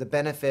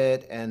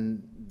benefit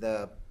and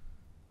the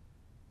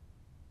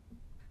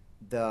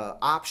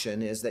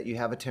option is that you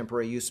have a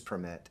temporary use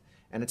permit,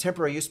 and a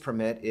temporary use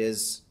permit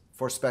is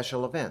for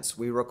special events.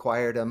 We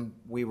required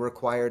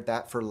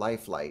that for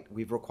Life Light.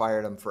 We've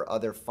required them for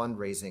other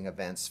fundraising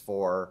events,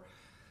 for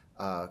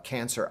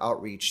cancer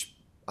outreach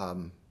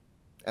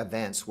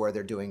events where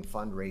they're doing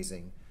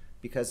fundraising,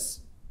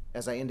 because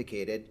as I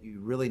indicated, you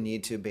really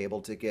need to be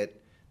able to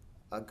get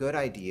a good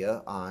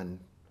idea on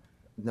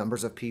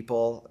numbers of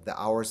people, the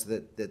hours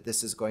that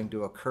this is going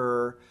to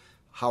occur,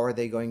 how are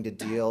they going to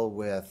deal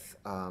with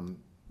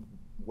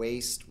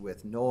waste,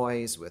 with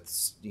noise,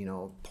 with, you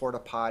know, porta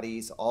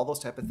potties, all those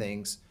type of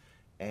things.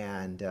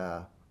 And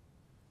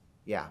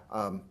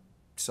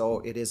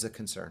so it is a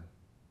concern.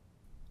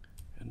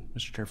 And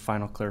Mr. Chair,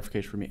 final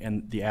clarification for me.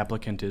 And the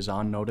applicant is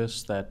on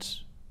notice that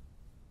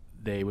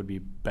they would be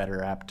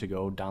better apt to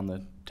go down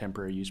the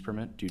temporary use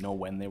permit. Do you know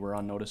when they were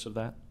on notice of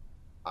that?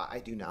 I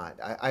do not.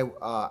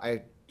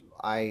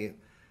 I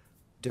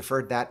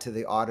deferred that to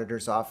the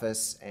auditor's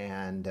office,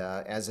 and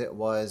as it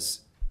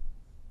was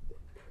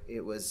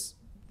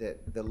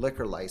the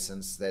liquor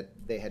license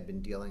that they had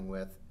been dealing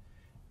with,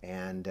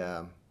 and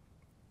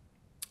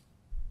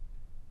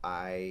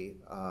I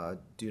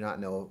do not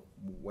know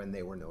when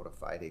they were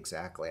notified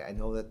exactly. I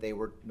know that they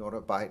were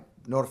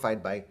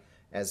notified by,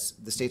 as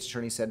the state's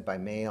attorney said, by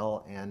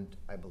mail, and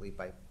I believe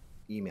by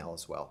email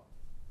as well.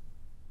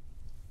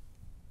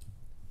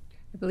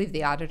 I believe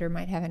the auditor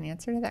might have an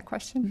answer to that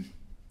question.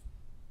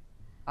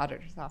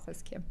 Auditor's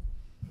office, Kim.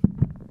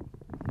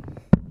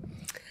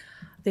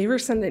 They were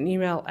sent an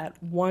email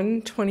at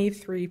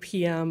 1:23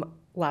 p.m.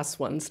 last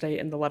Wednesday,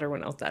 and the letter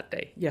went out that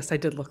day. Yes, I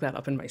did look that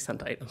up in my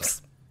sent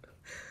items.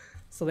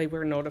 So they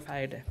were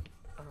notified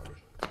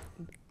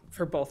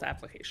for both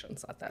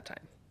applications at that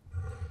time.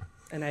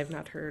 And I have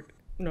not heard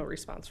no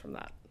response from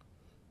that.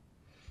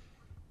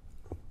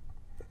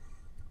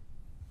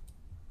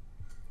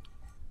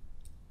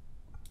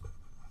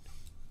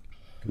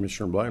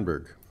 Commissioner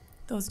Bleinberg.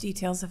 Those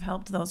details have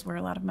helped. Those were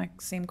a lot of my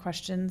same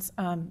questions.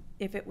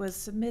 If it was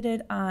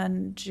submitted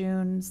on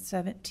June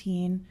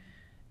 17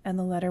 and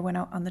the letter went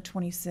out on the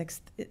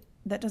 26th,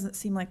 that doesn't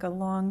seem like a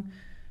long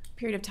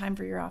period of time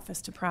for your office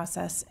to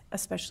process,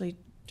 especially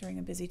during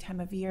a busy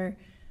time of year.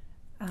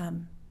 But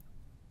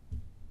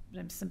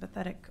I'm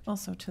sympathetic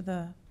also to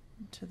the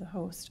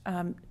host.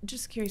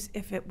 Just curious,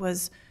 if it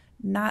was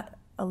not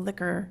a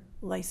liquor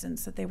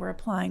license that they were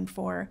applying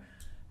for,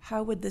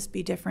 how would this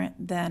be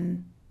different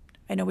than,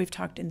 I know we've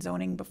talked in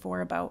zoning before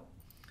about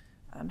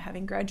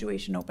having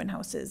graduation open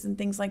houses and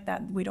things like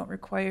that. We don't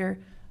require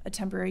a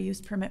temporary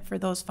use permit for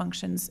those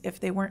functions.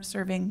 If they weren't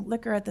serving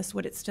liquor at this,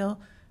 would it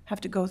still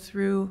have to go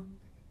through?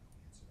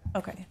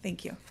 Okay,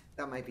 thank you.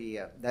 That might be,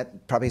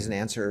 that probably is an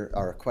answer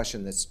or a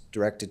question that's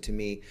directed to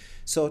me.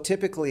 So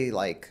typically,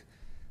 like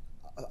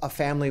a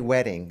family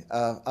wedding,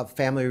 a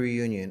family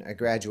reunion, a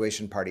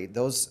graduation party,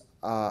 those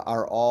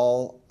are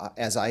all,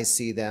 as I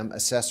see them,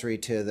 accessory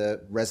to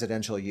the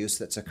residential use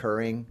that's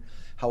occurring.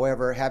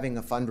 However, having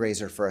a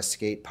fundraiser for a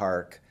skate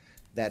park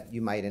that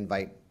you might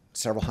invite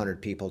several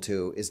hundred people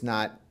to is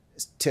not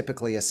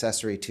typically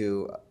accessory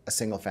to a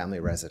single family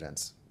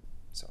residence.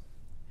 So.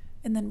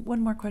 And then one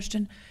more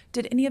question.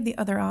 Did any of the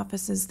other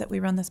offices that we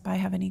run this by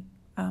have any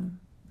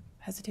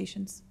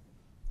hesitations?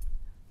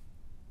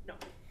 No.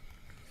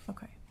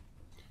 Okay.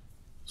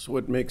 So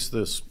what makes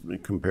this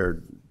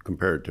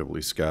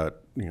comparatively, Scott,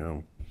 you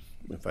know,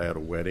 if I had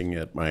a wedding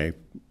at my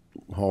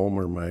home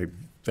or my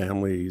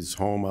family's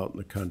home out in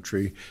the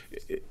country,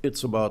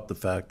 it's about the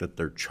fact that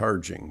they're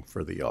charging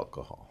for the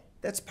alcohol.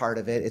 That's part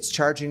of it. It's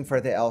charging for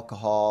the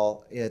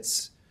alcohol. It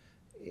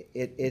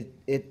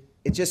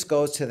just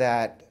goes to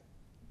that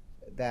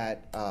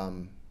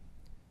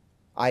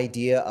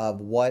idea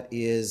of what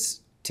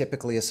is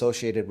typically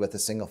associated with a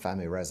single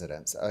family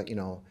residence. You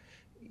know,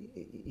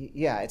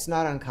 yeah, it's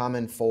not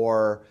uncommon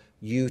for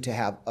you to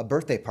have a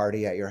birthday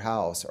party at your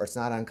house, or it's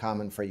not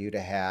uncommon for you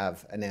to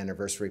have an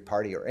anniversary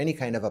party or any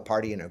kind of a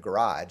party in a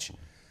garage.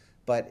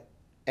 But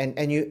and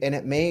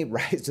it may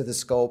rise to the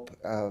scope,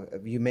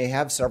 you may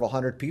have several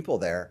hundred people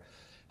there.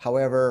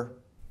 However,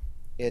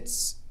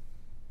 it's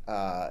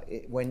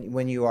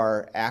when you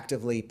are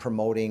actively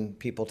promoting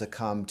people to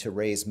come to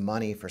raise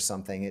money for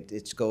something,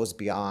 it goes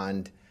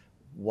beyond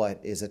what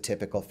is a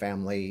typical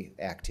family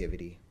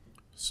activity.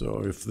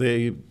 So if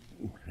they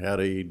had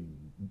a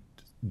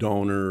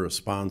donor, a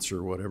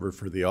sponsor, whatever,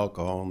 for the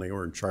alcohol, and they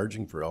weren't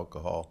charging for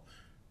alcohol,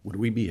 would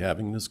we be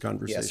having this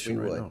conversation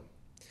right now?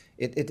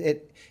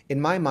 It in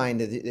my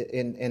mind,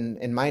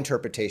 in my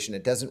interpretation,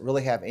 it doesn't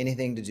really have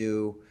anything to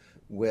do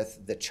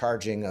with the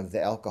charging of the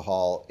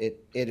alcohol.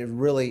 It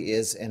really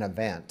is an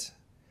event.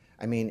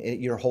 I mean,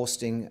 you're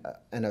hosting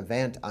an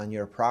event on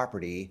your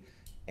property,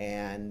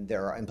 and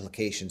there are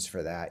implications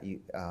for that.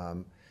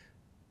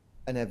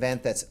 An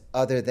event that's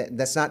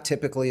not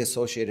typically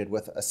associated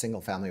with a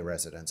single family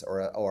residence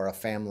or a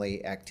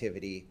family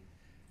activity.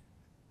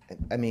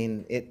 I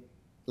mean,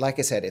 like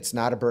I said, it's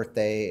not a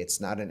birthday, it's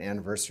not an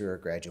anniversary or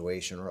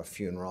graduation or a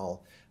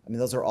funeral. I mean,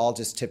 those are all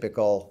just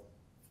typical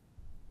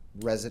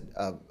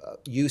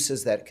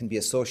uses that can be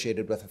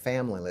associated with a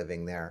family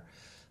living there.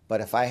 But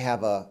if I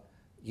have I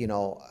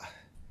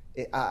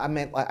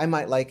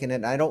might liken it,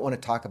 and I don't want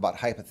to talk about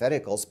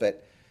hypotheticals,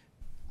 but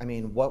I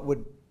mean, what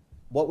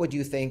would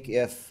you think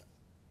if,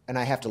 and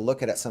I have to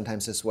look at it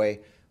sometimes this way,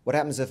 what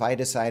happens if I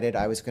decided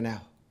I was going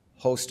to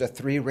host a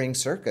 3-ring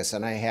circus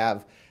and I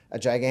have a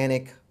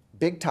gigantic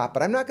big top,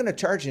 but I'm not going to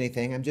charge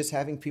anything. I'm just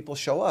having people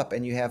show up,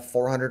 and you have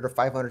 400 or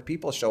 500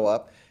 people show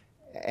up.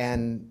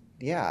 And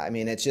yeah, I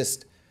mean, it's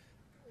just,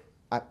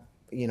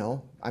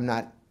 I'm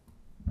not,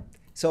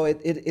 so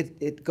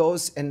it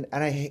goes, and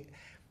I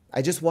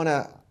just want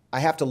to, I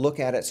have to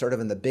look at it sort of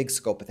in the big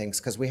scope of things,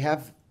 because we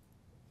have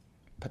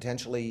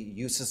potentially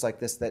uses like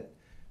this that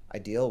I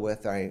deal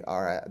with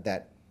or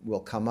that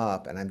will come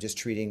up, and I'm just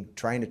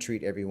trying to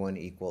treat everyone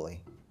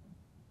equally.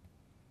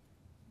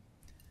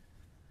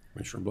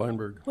 Commissioner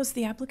Bleinberg. Was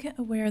the applicant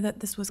aware that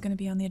this was going to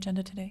be on the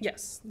agenda today?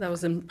 Yes, that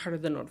was in part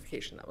of the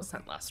notification that was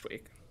sent last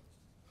week.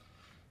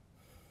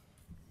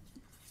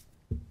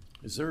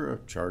 Is there a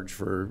charge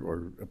for,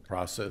 or a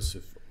process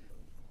if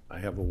I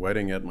have a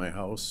wedding at my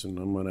house and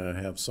I'm gonna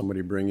have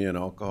somebody bring in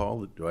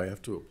alcohol? Do I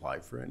have to apply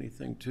for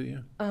anything to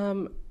you?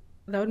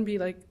 That would be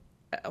like,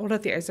 out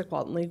at the Isaac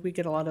Walton League, we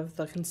get a lot of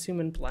the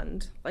consume and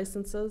blend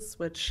licenses,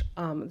 which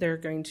they're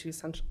going to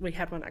essentially, we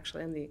had one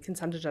actually on the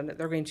consent agenda,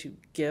 they're going to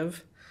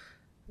give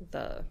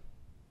the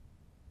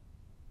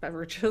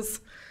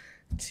beverages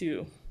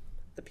to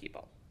the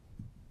people.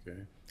 Okay.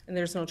 And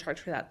there's no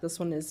charge for that. This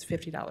one is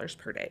 $50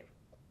 per day.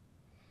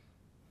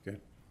 Okay.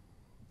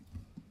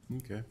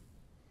 Okay.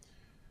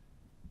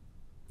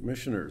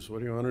 Commissioners, what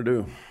do you want to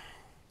do?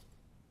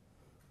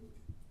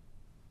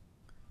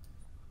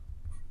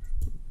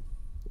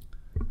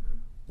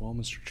 Well,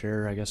 Mr.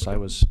 Chair, I guess I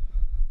was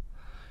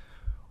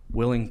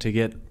willing to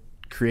get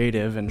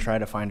creative and try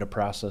to find a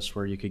process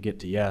where you could get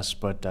to yes,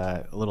 but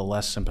a little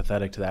less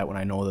sympathetic to that when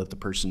I know that the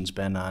person's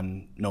been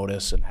on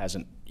notice and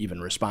hasn't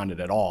even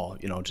responded at all,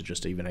 to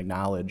just even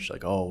acknowledge,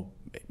 like, oh,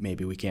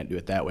 maybe we can't do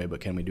it that way,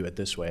 but can we do it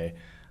this way?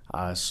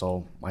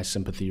 So my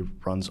sympathy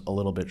runs a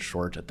little bit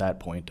short at that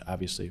point.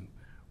 Obviously,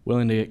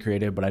 willing to get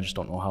creative, but I just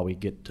don't know how we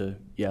get to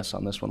yes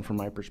on this one from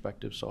my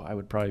perspective, so I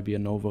would probably be a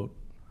no vote.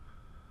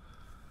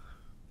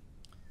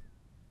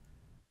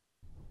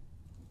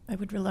 I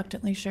would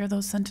reluctantly share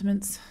those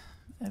sentiments.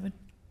 I would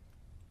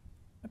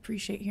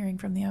appreciate hearing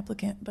from the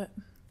applicant, but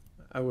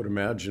I would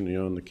imagine,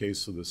 in the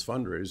case of this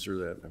fundraiser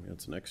that,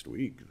 it's next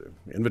week, the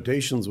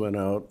invitations went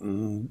out,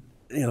 and,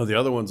 the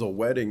other one's a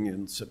wedding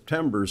in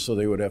September, so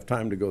they would have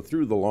time to go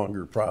through the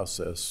longer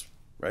process,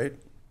 right?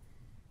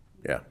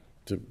 Yeah,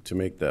 to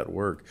make that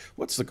work.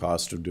 What's the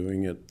cost of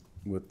doing it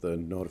with the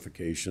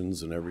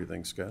notifications and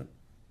everything, Scott?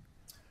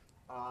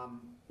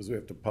 Because we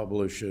have to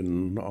publish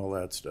and all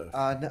that stuff.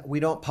 No,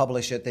 we don't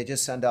publish it. They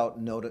just send out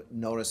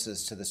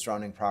notices to the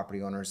surrounding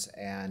property owners,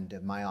 and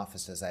my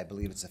office says, I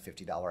believe it's a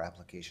 $50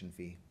 application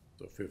fee.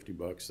 So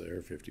 $50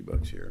 there,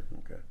 $50 here,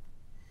 okay.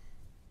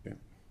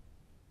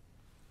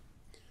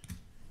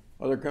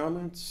 Other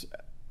comments?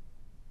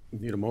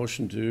 Need a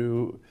motion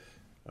to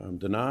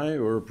deny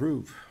or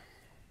approve?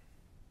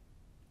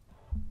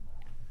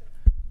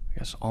 I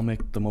guess I'll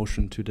make the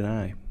motion to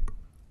deny.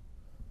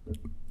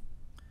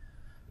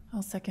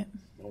 I'll second.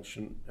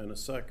 Motion and a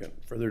second.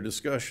 Further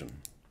discussion?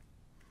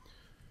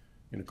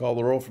 Gonna call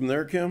the roll from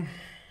there, Kim?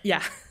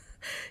 Yeah.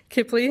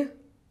 Kipley?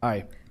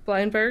 Aye.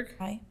 Bleinberg?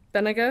 Aye.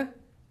 Benega?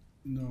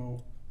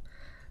 No.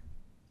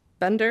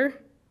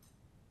 Bender?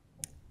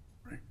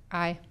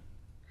 Aye.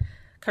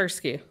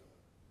 Karski?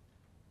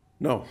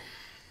 No.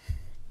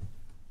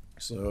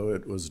 So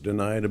it was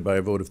denied by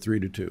a vote of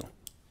 3-2.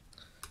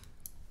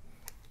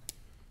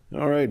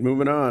 All right,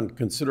 moving on.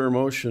 Consider a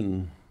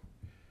motion.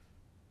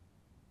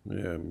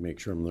 Yeah, make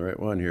sure I'm the right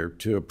one here.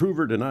 To approve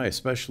or deny a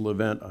special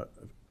event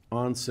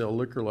on sale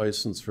liquor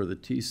license for the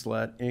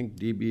T-Slat Inc.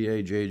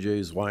 DBA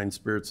JJ's Wine,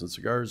 Spirits, and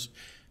Cigars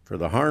for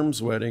the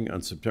Harms Wedding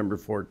on September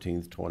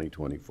 14th,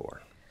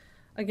 2024.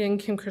 Again,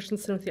 Kim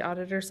Christensen with the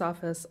Auditor's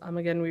Office.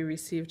 Again, we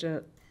received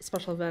a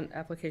special event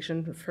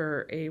application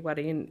for a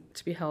wedding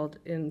to be held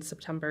in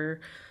September.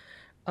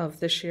 of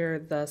this year,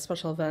 the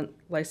special event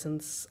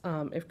license,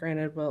 if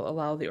granted, will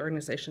allow the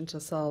organization to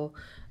sell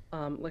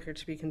liquor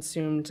to be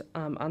consumed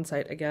on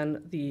site.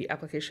 Again, the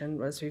application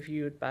was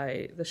reviewed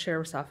by the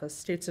Sheriff's Office,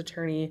 State's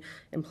Attorney,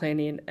 and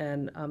Planning,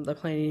 and the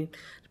Planning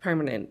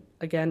Department,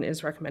 again,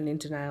 is recommending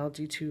denial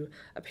due to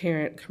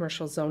apparent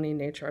commercial zoning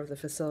nature of the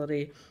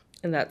facility,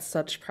 and that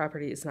such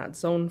property is not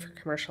zoned for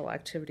commercial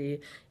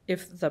activity.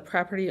 If the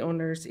property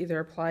owners either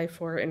apply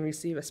for and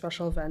receive a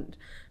special event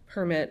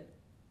permit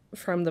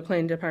from the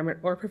planning department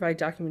or provide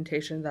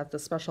documentation that the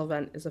special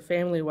event is a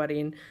family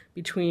wedding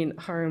between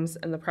Harms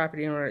and the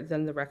property owner,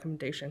 then the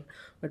recommendation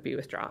would be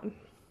withdrawn.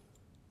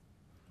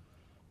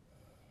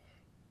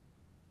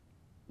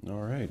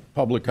 All right.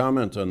 Public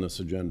comment on this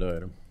agenda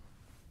item.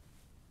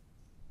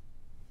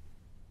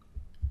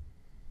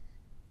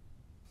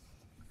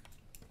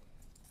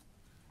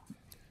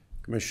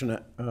 Commission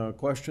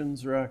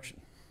questions or action?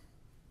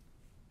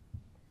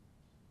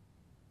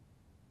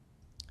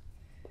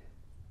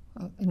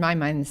 Well, in my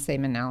mind, the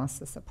same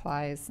analysis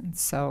applies, and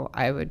so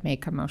I would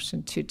make a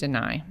motion to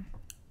deny.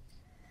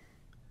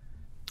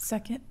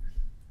 Second.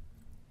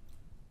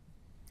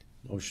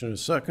 Motion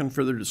is second.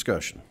 Further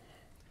discussion.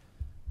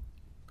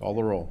 Call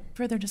the roll.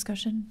 Further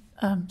discussion?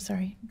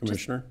 Sorry.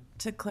 Commissioner?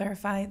 Just to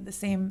clarify, the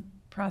same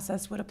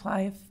process would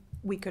apply if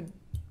we could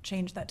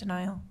change that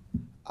denial?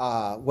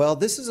 Well,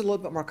 this is a little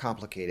bit more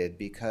complicated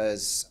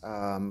because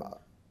when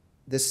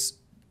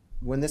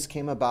this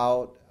came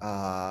about,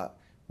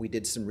 we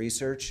did some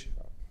research,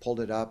 pulled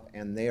it up,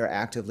 and they are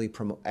actively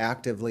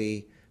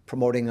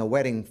promoting a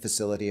wedding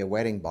facility, a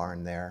wedding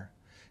barn there.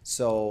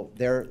 So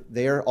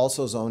they're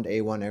also zoned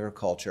A1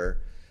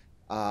 agriculture.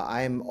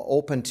 I'm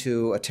open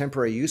to a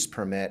temporary use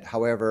permit.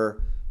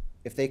 However,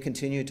 if they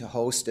continue to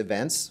host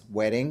events,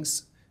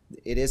 weddings,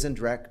 it is in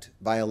direct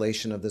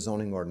violation of the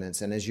zoning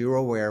ordinance. And as you're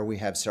aware, we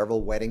have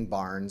several wedding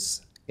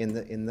barns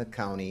in the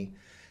county,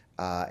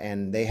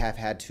 and they have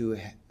had to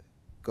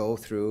go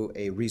through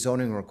a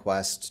rezoning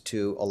request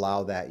to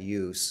allow that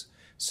use.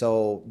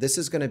 So this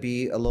is going to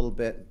be a little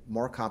bit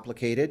more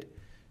complicated.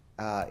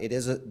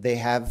 They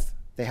have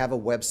a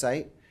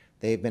website.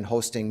 They've been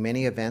hosting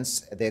many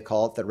events. They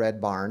call it the Red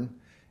Barn,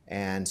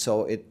 and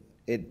so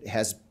it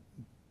has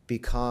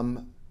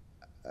become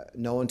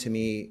known to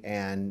me,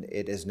 and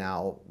it is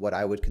now what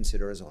I would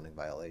consider a zoning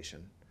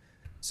violation.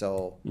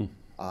 So,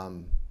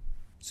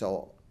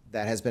 so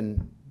that has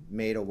been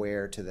made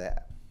aware to the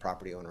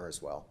property owner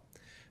as well.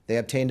 They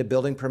obtained a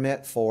building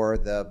permit for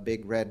the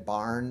big red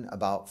barn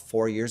about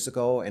 4 years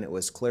ago, and it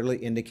was clearly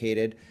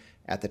indicated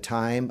at the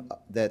time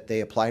that they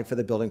applied for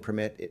the building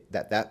permit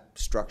that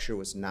structure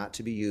was not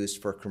to be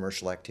used for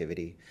commercial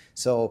activity.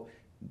 So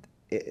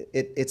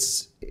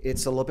it's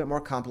a little bit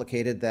more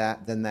complicated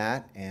than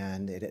that,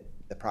 and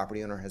the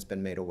property owner has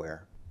been made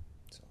aware.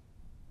 So.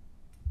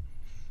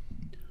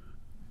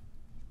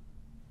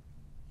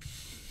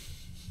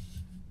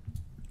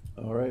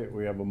 All right,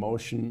 we have a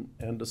motion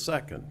and a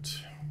second.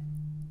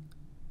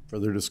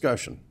 Further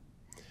discussion.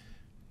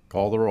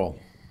 Call the roll.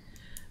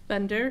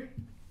 Bender.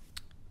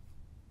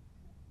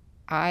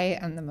 Aye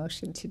on the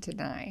motion to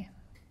deny.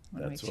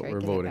 That's what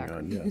we're voting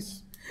on,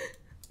 yes.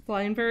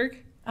 Bleinberg.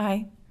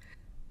 Aye.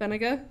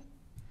 Benega.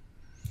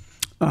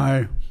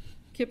 Aye.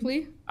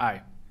 Kipley.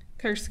 Aye.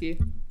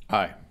 Karski.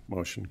 Aye.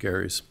 Motion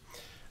carries.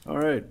 All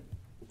right.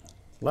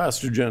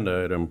 Last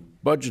agenda item,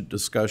 budget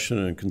discussion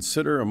and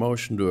consider a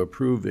motion to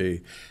approve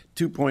a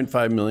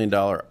 $2.5 million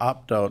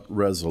opt-out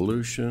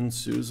resolution.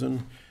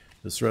 Susan,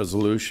 this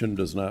resolution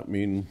does not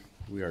mean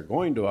we are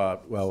going to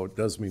well, it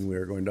does mean we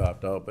are going to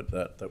opt out, but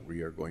that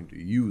we are going to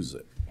use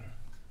it.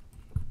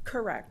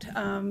 Correct.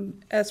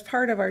 As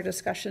part of our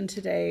discussion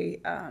today,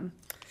 and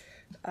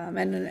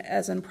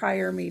as in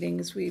prior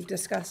meetings, we've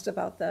discussed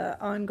about the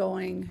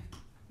ongoing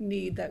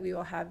need that we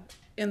will have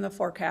in the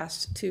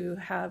forecast to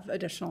have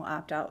additional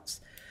opt-outs.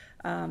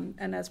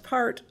 And as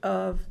part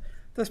of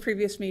those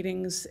previous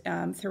meetings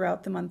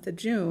throughout the month of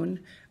June,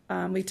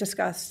 we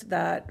discussed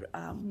that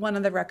one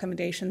of the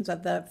recommendations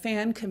of the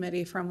FAN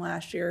committee from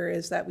last year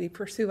is that we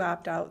pursue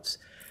opt-outs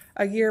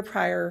a year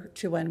prior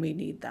to when we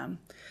need them.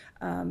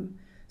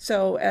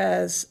 So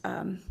as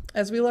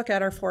we look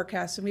at our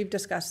forecast, and we've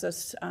discussed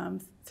this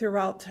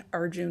throughout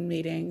our June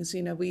meetings,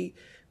 you know, we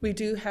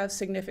do have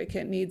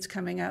significant needs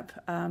coming up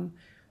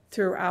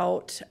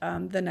throughout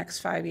the next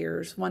 5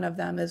 years. One of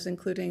them is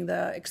including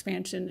the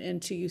expansion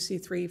into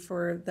UC3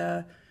 for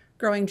the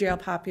growing jail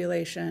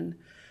population.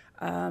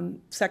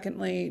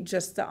 Secondly,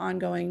 just the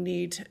ongoing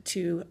need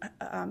to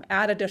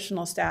add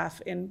additional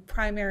staff in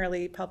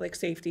primarily public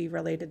safety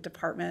related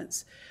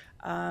departments.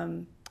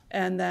 And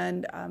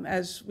then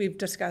as we've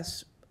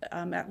discussed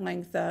at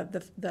length,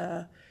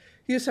 the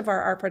use of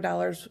our ARPA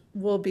dollars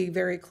will be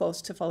very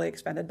close to fully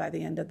expended by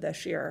the end of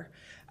this year.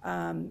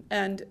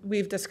 And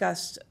we've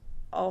discussed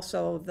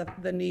also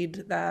the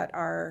need that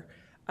our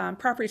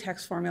property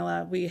tax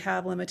formula, we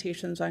have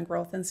limitations on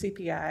growth in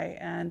CPI,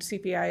 and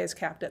CPI is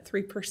capped at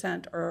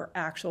 3% or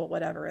actual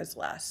whatever is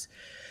less.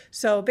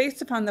 So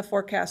based upon the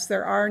forecast,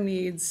 there are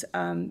needs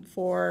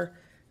for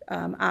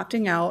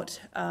opting out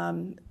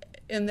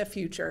in the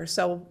future.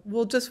 So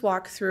we'll just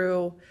walk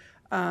through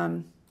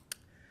the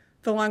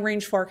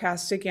long-range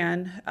forecast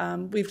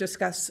again. We've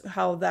discussed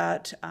how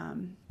that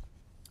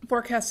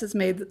forecast is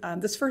made.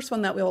 This first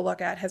one that we'll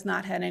look at has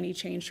not had any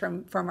change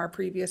from our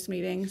previous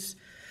meetings.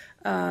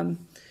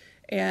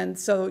 And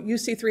so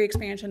UC3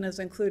 expansion is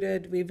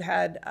included. We've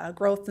had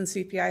growth in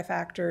CPI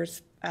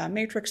factors,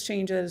 matrix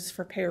changes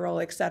for payroll,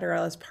 et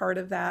cetera, as part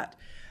of that.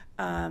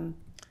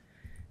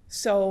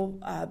 So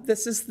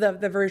this is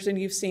the version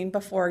you've seen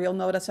before. You'll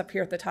notice up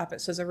here at the top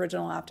it says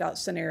original opt-out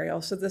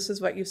scenario. So this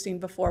is what you've seen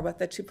before with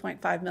the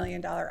 $2.5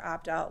 million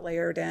opt-out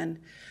layered in.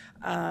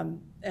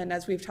 And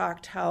as we've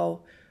talked,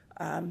 how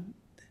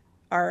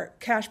our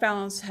cash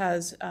balance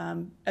has,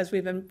 as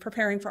we've been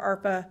preparing for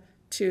ARPA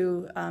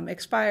to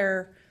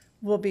expire,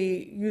 we'll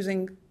be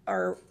using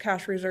our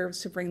cash reserves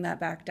to bring that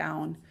back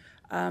down.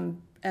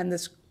 And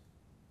this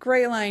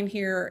gray line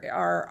here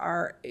are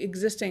our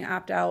existing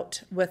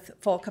opt-out with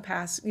full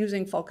capacity,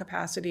 using full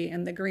capacity,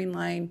 and the green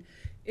line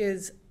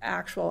is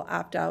actual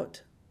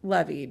opt-out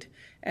levied.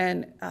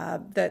 And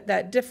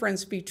that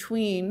difference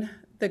between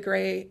the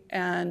gray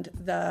and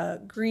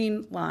the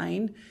green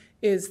line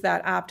is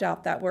that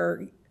opt-out that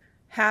we're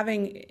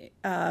having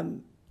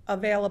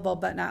available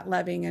but not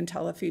levying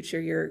until a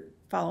future year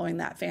following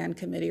that FAN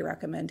committee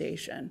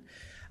recommendation.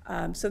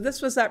 So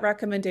this was that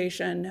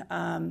recommendation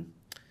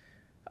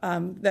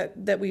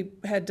that we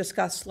had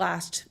discussed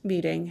last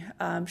meeting,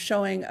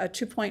 showing a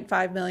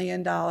 $2.5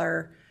 million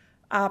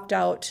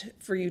opt-out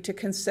for you to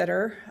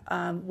consider,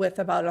 with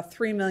about a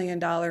 $3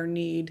 million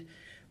need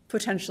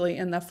potentially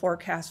in the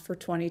forecast for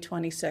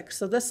 2026.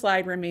 So this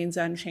slide remains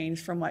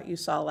unchanged from what you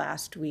saw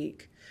last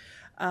week.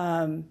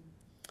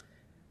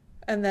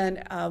 And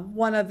then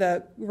one of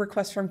the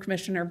requests from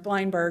Commissioner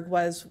Bleinberg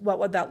was, what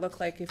would that look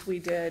like if we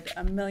did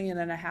 $1.5 million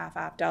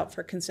opt-out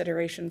for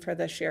consideration for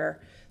this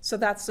year? So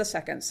that's the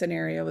second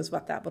scenario, is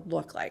what that would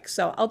look like.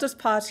 So I'll just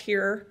pause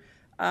here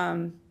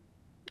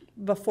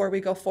before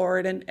we go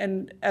forward.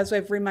 And as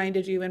I've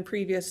reminded you in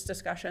previous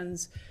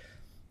discussions,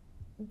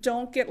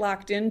 don't get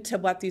locked into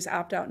what these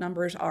opt-out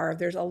numbers are.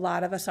 There's a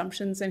lot of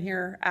assumptions in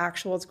here.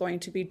 Actual is going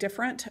to be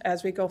different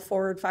as we go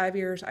forward 5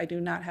 years. I do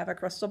not have a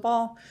crystal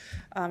ball.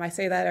 I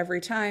say that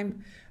every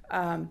time.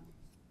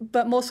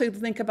 But mostly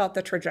think about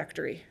the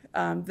trajectory.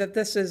 That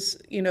this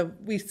is,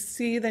 we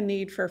see the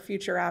need for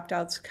future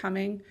opt-outs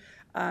coming.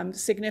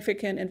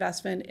 Significant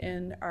investment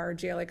in our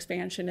jail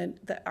expansion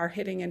that are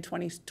hitting in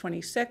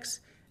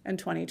 2026 and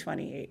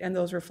 2028, and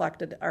those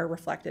are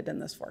reflected in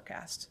this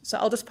forecast. So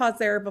I'll just pause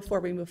there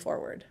before we move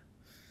forward.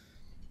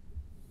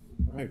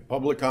 All right,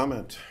 public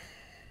comment.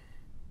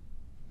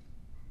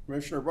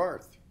 Commissioner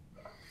Barth.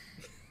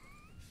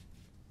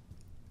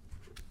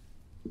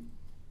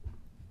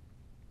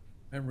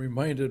 I'm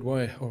reminded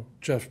why,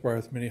 Jeff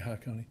Barth, Minnehaha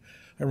County.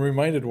 I'm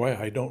reminded why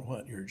I don't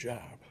want your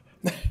job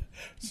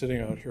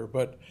sitting out here,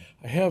 but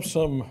I have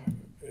some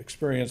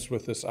experience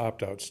with this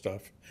opt-out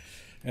stuff.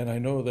 And I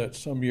know that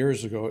some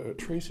years ago,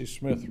 Tracy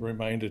Smith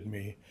reminded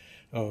me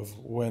of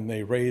when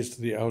they raised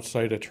the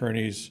outside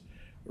attorney's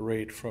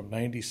rate from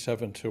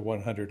 $97 to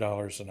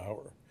 $100 an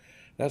hour.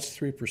 That's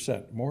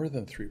 3%, more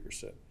than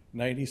 3%,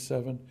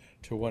 97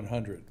 to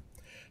 100.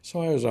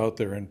 So I was out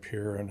there in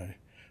Pierre and I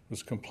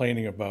was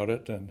complaining about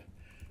it, and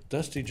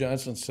Dusty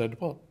Johnson said,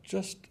 well,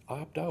 just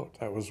opt out.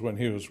 That was when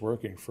he was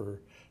working for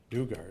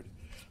Dugard.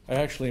 I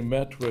actually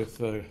met with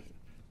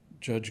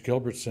Judge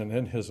Gilbertson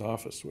in his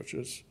office, which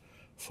is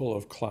full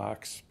of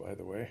clocks, by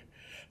the way.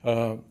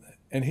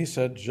 And he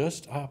said,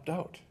 just opt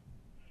out.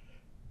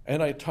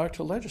 And I talked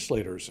to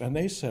legislators, and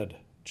they said,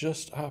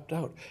 just opt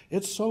out.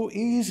 It's so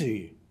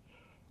easy.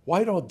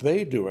 Why don't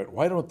they do it?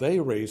 Why don't they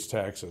raise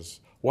taxes?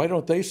 Why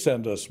don't they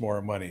send us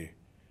more money?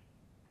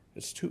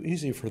 It's too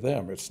easy for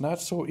them. It's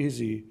not so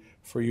easy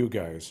for you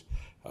guys.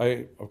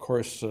 I, of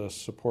course,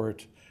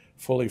 support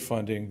fully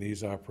funding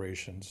these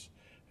operations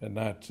and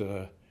not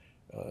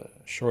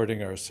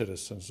shorting our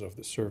citizens of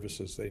the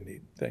services they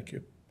need. Thank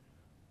you.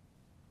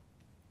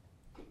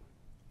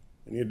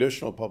 Any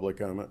additional public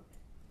comment?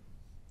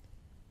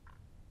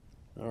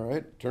 All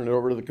right, turn it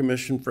over to the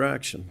commission for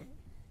action.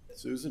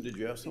 Susan, did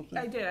you have something?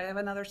 I did. I have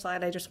another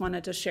slide I just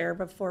wanted to share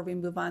before we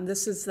move on.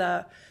 This is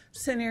the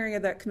scenario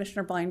that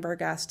Commissioner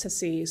Bleinberg asked to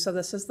see. So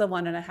this is the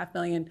 $1.5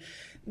 million.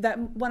 That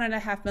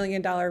 $1.5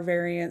 million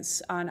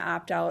variance on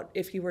opt-out,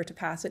 if you were to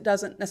pass, it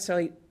doesn't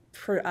necessarily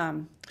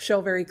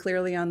show very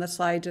clearly on the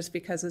slide, just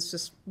because it's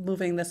just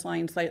moving this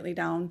line slightly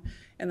down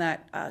in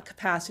that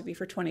capacity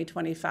for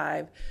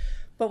 2025.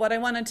 But what I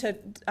wanted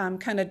to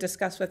kind of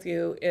discuss with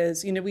you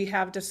is, we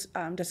have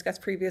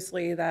discussed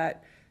previously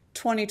that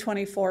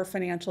 2024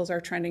 financials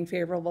are trending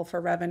favorable for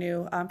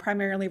revenue,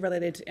 primarily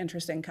related to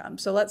interest income.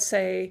 So let's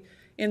say,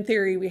 in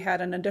theory, we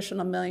had an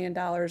additional $1 million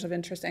of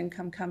interest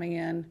income coming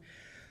in,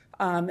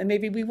 and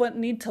maybe we wouldn't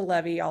need to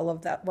levy all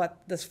of that,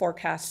 what this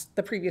forecast,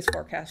 the previous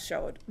forecast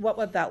showed. What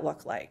would that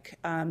look like?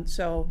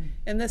 So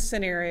in this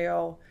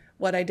scenario,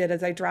 what I did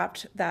is I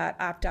dropped that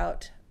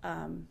opt-out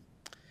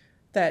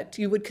that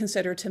you would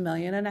consider to $1.5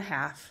 million.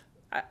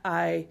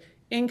 I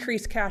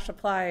increase cash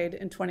applied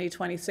in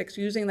 2026,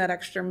 using that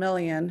extra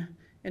million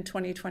in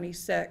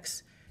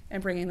 2026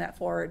 and bringing that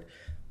forward.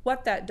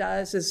 What that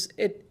does is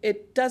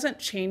it doesn't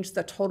change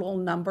the total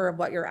number of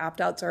what your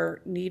opt-outs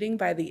are needing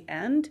by the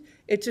end.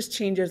 It just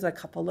changes a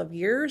couple of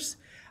years.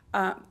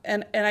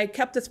 And I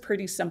kept this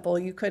pretty simple.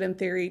 You could, in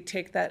theory,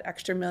 take that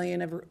extra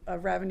million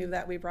of revenue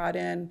that we brought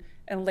in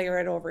and layer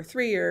it over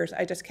 3 years.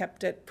 I just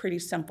kept it pretty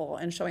simple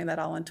and showing that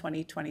all in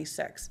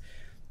 2026.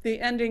 The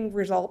ending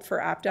result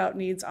for opt-out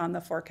needs on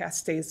the forecast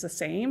stays the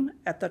same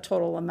at the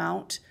total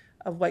amount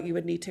of what you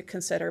would need to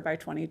consider by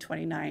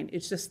 2029.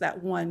 It's just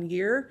that 1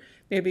 year,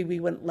 maybe we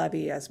wouldn't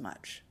levy as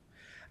much.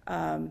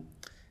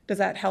 Does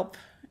that help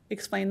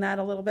explain that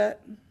a little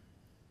bit?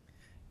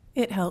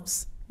 It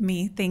helps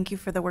me. Thank you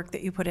for the work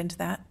that you put into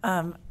that.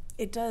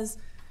 It does.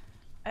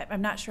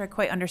 I'm not sure I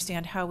quite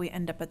understand how we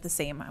end up at the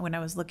same. When I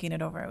was looking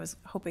it over, I was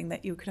hoping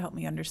that you could help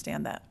me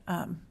understand that.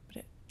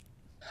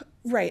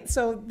 Right.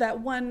 So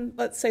that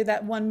let's say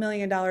that $1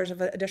 million of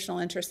additional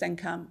interest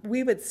income,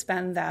 we would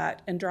spend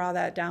that and draw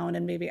that down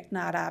and maybe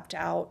not opt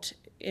out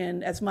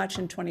in as much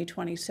in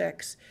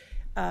 2026.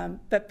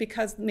 But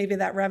because maybe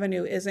that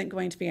revenue isn't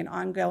going to be an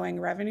ongoing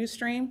revenue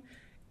stream,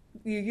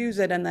 you use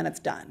it and then it's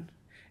done.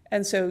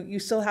 And so you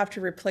still have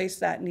to replace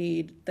that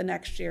need the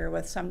next year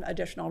with some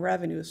additional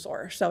revenue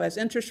source. So as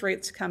interest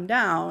rates come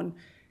down,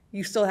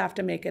 you still have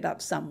to make it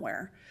up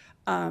somewhere.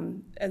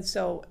 And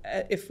so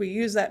if we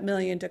use that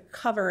million to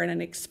cover an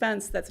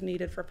expense that's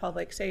needed for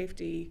public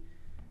safety,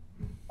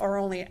 our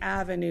only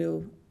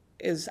avenue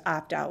is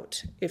opt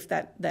out if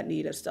that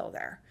need is still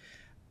there.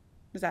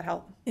 Does that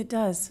help? It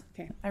does.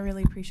 Okay. I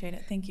really appreciate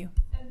it. Thank you.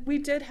 We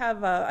did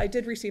have I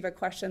did receive a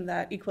question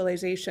that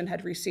Equalization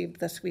had received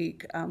this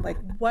week. Like,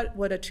 what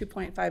would a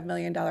 $2.5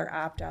 million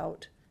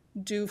opt-out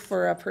do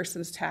for a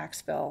person's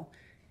tax bill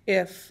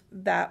if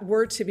that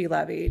were to be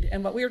levied?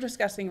 And what we are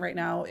discussing right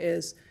now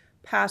is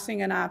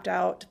passing an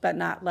opt-out but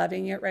not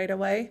levying it right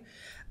away.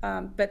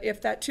 But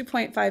if that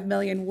 $2.5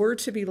 million were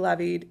to be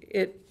levied,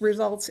 it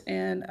results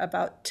in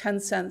about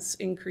 10 cents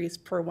increase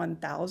per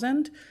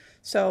 1,000.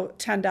 So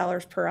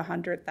 $10 per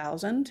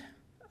 100,000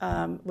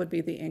 would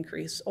be the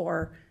increase.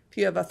 Or if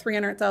you have a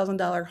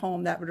 $300,000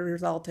 home, that would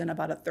result in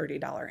about a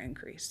 $30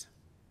 increase.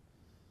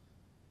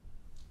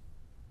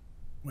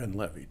 When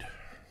levied.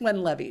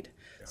 When levied.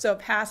 Yeah. So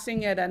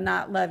passing it and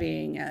not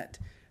levying it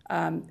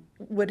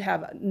would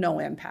have no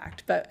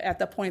impact. But at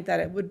the point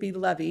that it would be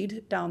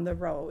levied down the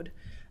road,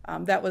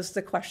 that was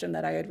the question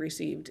that I had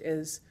received,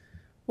 is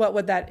what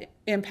would that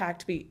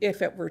impact be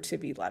if it were to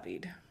be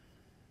levied?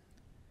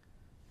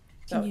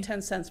 So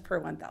 10 cents per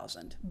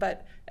 1,000.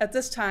 But at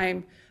this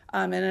time,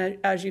 and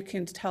as you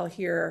can tell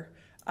here,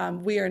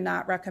 we are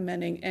not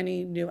recommending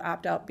any new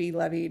opt-out be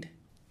levied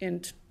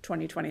in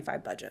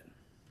 2025 budget.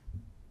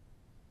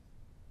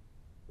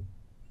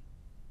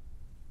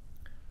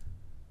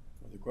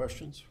 Other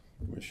questions?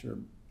 Commissioner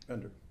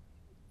Bender.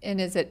 And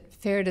is it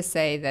fair to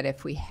say that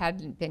if we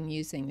hadn't been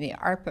using the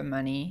ARPA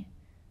money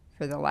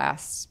for the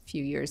last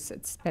few years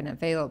that's been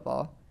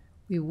available,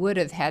 we would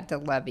have had to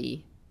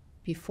levy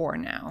before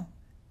now?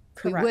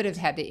 Correct. We would have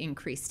had to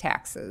increase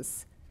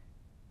taxes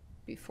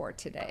before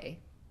today.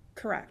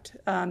 Correct.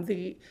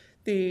 The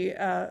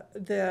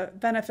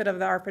benefit of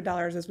the ARPA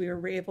dollars is we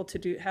were able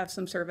to have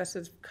some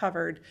services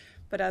covered,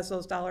 but as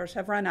those dollars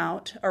have run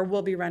out or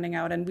will be running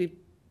out, and we've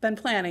been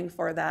planning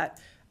for that,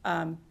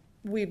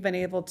 we've been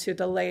able to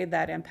delay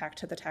that impact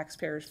to the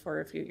taxpayers for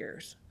a few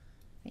years.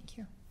 Thank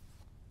you.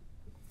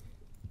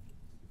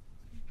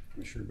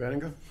 Commissioner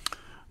Benninga?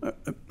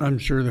 I'm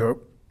sure that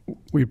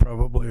we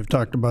probably have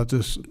talked about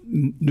this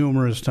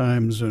numerous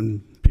times,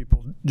 and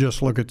people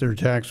just look at their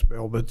tax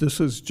bill, but this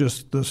is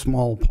just the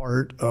small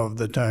part of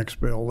the tax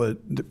bill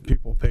that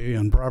people pay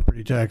in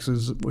property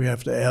taxes. We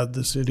have to add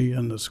the city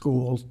and the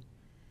schools,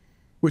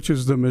 which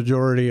is the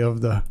majority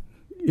of the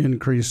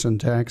increase in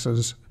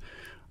taxes.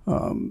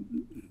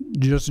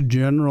 Just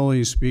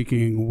generally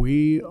speaking,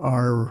 we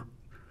are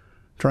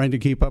trying to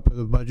keep up with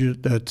a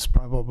budget that's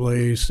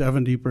probably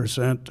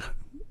 70%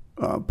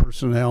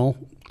 personnel,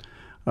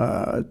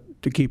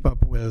 to keep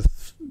up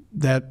with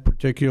that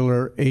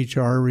particular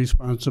HR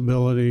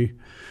responsibility,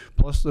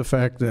 plus the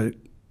fact that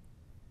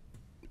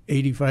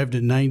 85 to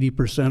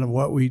 90% of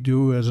what we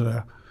do as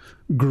a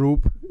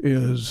group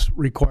is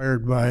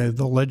required by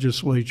the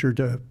legislature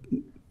to,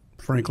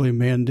 frankly,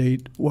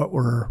 mandate what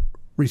we're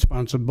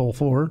responsible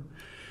for.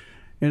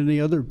 And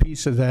the other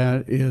piece of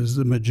that is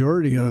the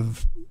majority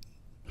of,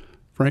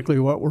 frankly,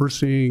 what we're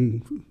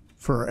seeing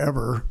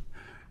forever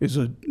is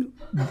a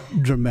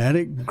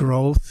dramatic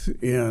growth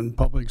in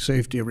public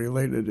safety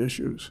related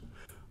issues.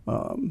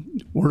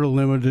 We're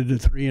limited to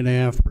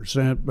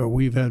 3.5%, but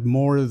we've had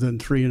more than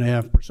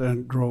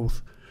 3.5%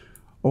 growth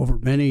over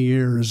many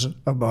years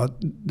about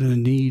the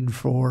need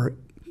for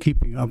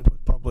keeping up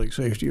with public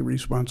safety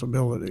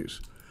responsibilities.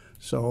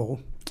 So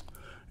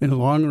in the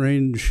long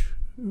range,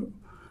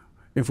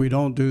 if we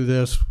don't do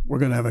this, we're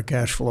going to have a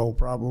cash flow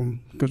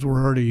problem because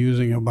we're already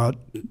using about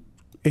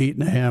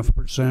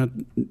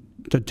 8.5%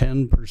 to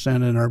 10%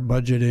 in our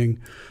budgeting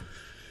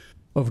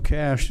of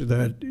cash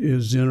that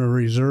is in a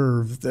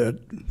reserve that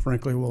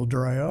frankly will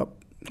dry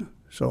up.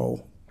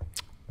 So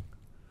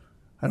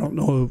I don't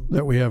know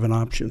that we have an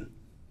option.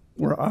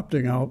 We're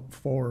opting out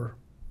for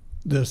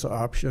this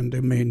option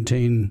to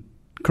maintain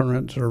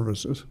current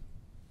services.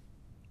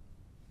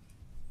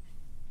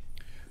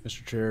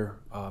 Mr. Chair,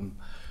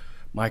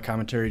 my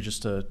commentary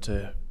just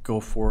to go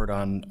forward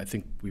on, I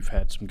think we've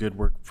had some good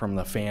work from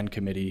the FAN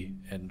committee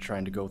and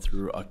trying to go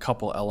through a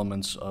couple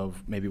elements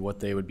of maybe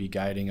what they would be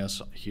guiding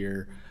us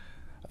here.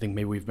 I think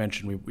maybe we've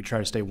mentioned we try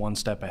to stay one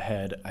step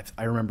ahead.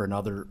 I remember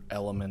another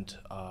element,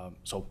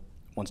 so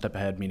one step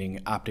ahead meaning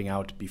opting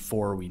out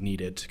before we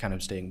need it, kind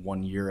of staying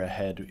 1 year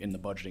ahead in the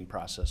budgeting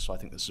process. So I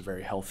think this is a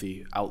very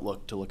healthy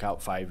outlook to look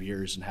out 5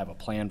 years and have a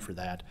plan for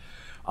that.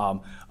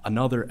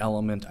 Another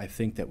element I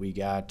think that we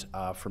got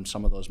from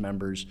some of those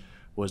members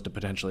was to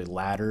potentially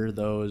ladder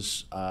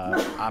those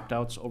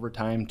opt-outs over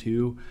time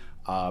too.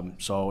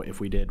 So if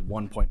we did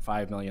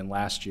 1.5 million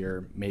last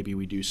year, maybe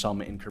we do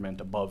some increment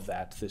above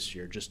that this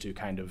year just to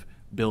kind of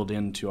build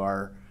into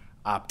our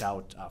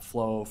opt-out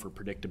flow for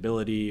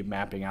predictability,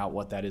 mapping out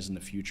what that is in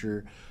the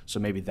future. So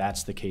maybe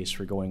that's the case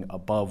for going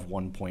above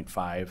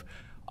 1.5.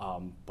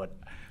 But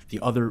the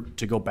other,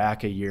 to go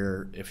back a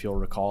year, if you'll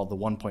recall, the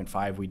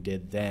 1.5 we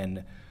did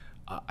then,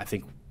 I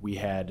think we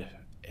had,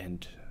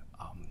 and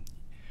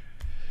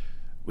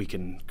we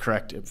can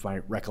correct if my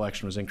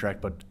recollection was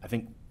incorrect, but I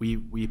think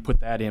we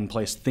put that in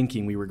place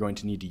thinking we were going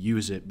to need to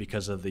use it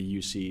because of the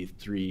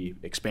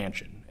UC3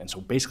 expansion. And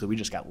so basically we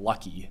just got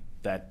lucky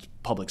that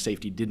public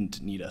safety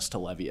didn't need us to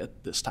levy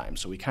it this time.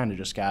 So we kind of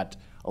just got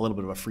a little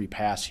bit of a free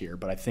pass here.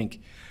 But I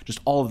think just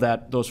all of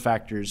that, those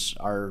factors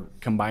are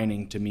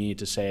combining to me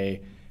to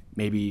say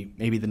maybe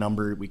the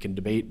number we can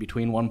debate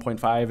between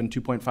 1.5 and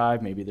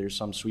 2.5. Maybe there's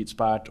some sweet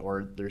spot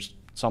or there's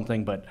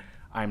something, but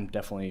I'm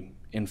definitely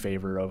in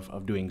favor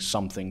of doing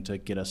something to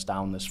get us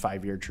down this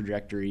 5-year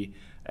trajectory.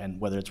 And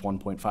whether it's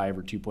 1.5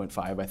 or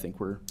 2.5, I think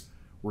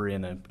we're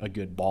in a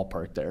good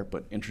ballpark there,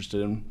 but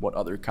interested in what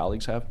other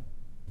colleagues have.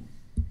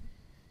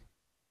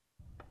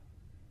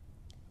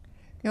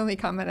 The only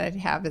comment I'd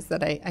have is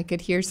that I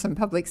could hear some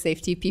public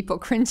safety people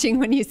cringing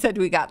when you said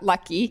we got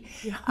lucky.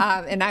 Yeah.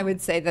 And I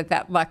would say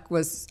that luck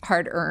was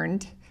hard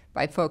earned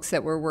by folks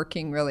that were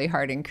working really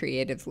hard and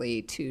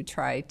creatively to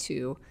try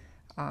to,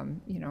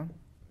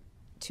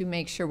 to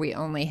make sure we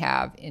only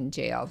have in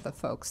jail the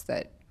folks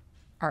that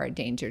are a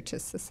danger to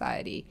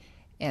society,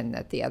 and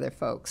that the other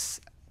folks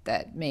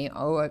that may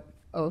owe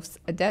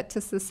a debt to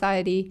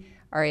society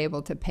are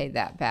able to pay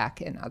that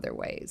back in other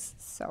ways.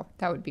 So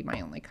that would be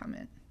my only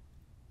comment.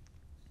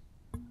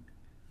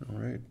 All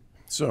right.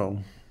 So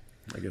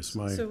I guess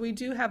So we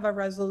do have a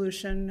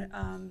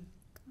resolution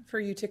for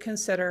you to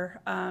consider.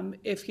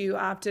 If you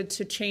opted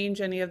to change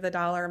any of the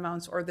dollar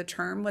amounts or the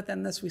term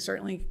within this, we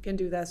certainly can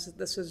do this.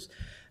 This is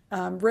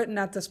written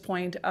at this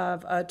point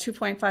of a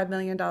 $2.5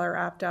 million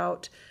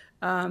opt-out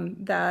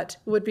that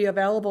would be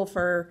available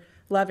for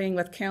levying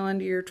with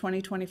calendar year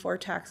 2024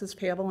 taxes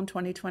payable in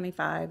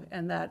 2025,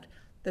 and that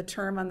the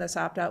term on this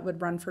opt-out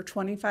would run for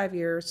 25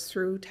 years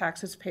through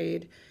taxes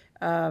paid,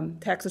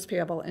 taxes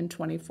payable in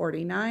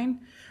 2049.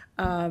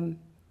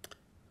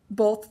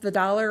 Both the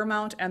dollar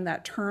amount and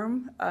that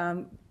term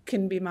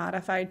can be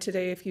modified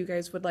today if you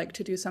guys would like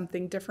to do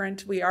something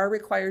different. We are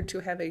required to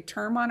have a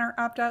term on our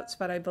opt-outs,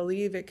 but I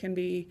believe it can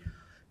be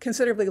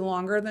considerably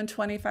longer than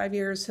 25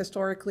 years.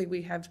 Historically,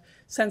 we have,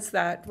 since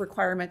that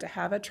requirement to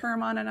have a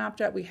term on an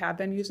opt-out, we have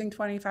been using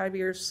 25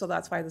 years, so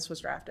that's why this was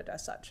drafted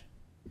as such.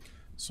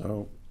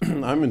 So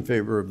I'm in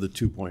favor of the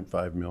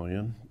 2.5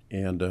 million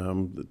and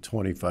the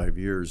 25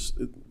 years.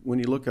 When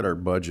you look at our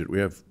budget, we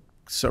have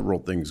several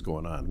things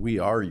going on. We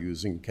are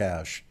using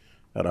cash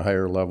at a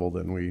higher level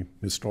than we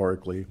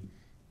historically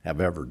have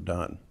ever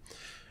done.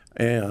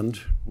 And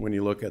when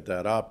you look at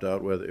that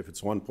opt-out, whether if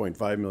it's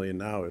 1.5 million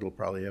now, it'll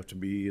probably have to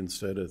be,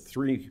 instead of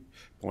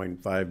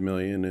 3.5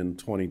 million in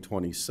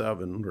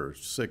 2027 or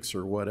 6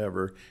 or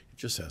whatever, it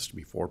just has to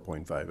be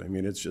 4.5. I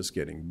mean, it's just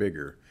getting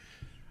bigger.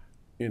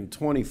 In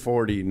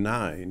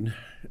 2049,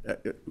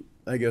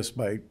 I guess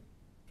by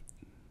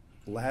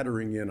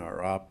laddering in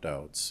our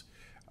opt-outs,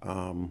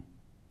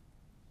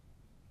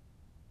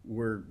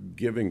 we're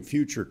giving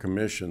future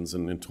commissions,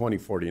 and in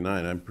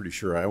 2049, I'm pretty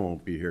sure I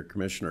won't be here.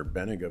 Commissioner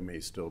Benega may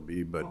still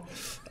be, but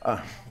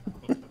I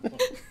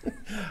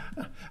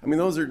mean,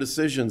 those are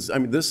decisions. I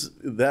mean,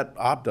 that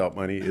opt-out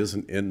money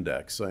isn't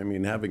indexed. I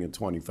mean, having a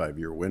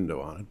 25-year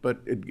window on it, but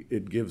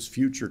it gives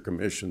future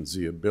commissions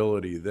the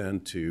ability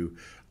then to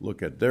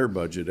look at their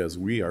budget as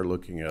we are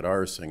looking at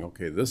ours, saying,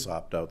 okay, this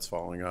opt-out's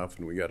falling off,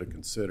 and we got to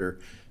consider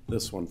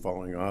this one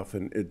falling off,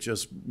 and it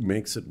just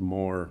makes it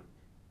more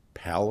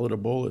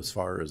palatable as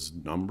far as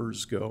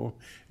numbers go,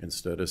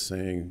 instead of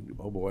saying,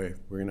 oh boy,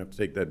 we're gonna have to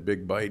take that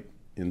big bite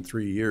in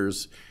 3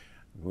 years,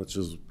 let's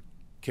just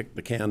kick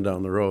the can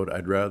down the road.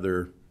 I'd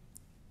rather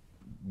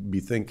be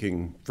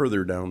thinking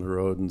further down the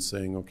road and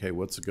saying, okay,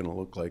 what's it gonna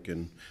look like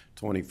in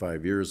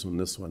 25 years when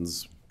this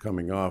one's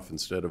coming off?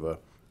 Instead of a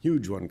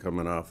huge one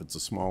coming off, it's a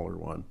smaller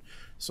one.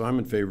 So I'm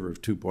in favor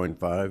of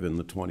 2.5 in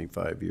the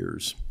 25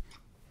 years.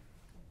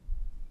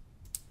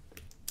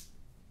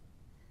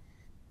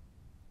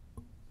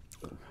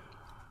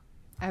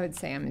 I would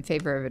say I'm in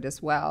favor of it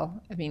as well.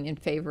 I mean, in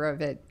favor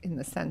of it in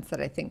the sense that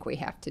I think we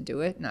have to do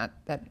it, not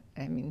that,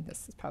 I mean,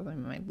 this is probably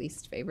my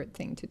least favorite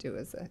thing to do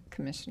as a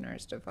commissioner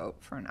is to vote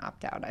for an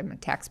opt-out. I'm a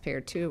taxpayer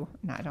too,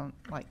 and I don't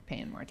like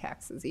paying more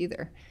taxes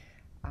either.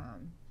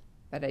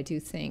 But I do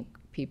think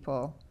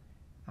people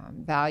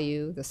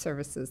value the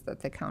services that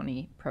the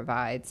county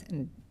provides,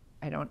 and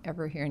I don't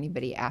ever hear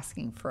anybody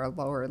asking for a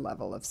lower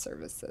level of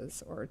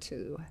services or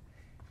to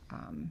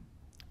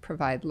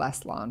provide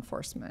less law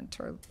enforcement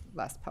or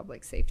less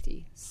public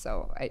safety.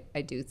 So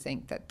I do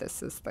think that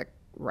this is the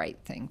right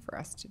thing for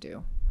us to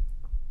do.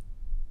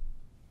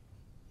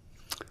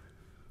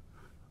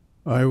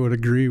 I would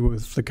agree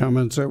with the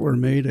comments that were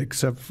made,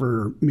 except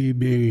for me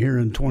being here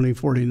in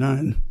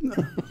 2049.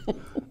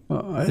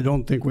 I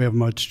don't think we have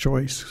much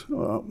choice.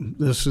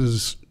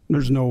 There's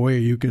no way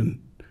you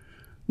can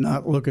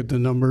not look at the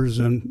numbers,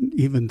 and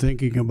even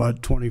thinking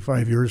about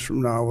 25 years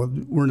from now,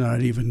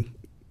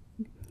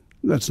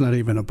 that's not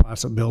even a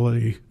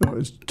possibility.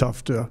 It's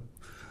tough to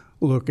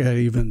look at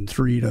even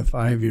 3 to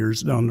 5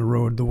 years down the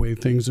road, the way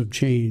things have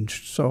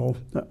changed. So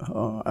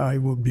I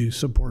would be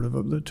supportive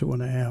of the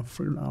 2.5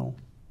 for now.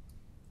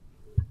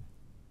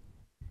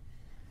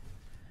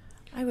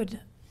 I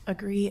would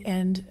agree,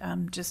 and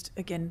just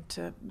again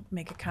to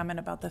make a comment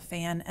about the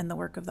FAN and the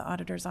work of the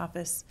auditor's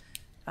office.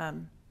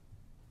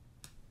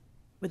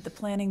 With the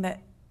planning that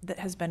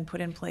has been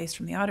put in place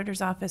from the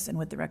auditor's office and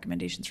with the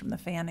recommendations from the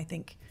FAN, I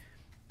think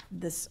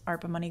this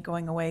ARPA money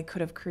going away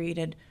could have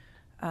created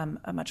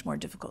a much more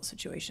difficult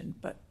situation.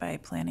 But by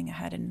planning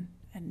ahead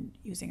and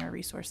using our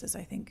resources,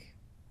 I think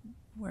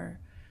we're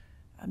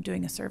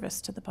doing a service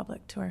to the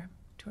public, to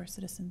our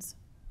citizens.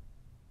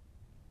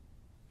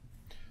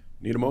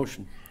 Need a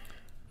motion?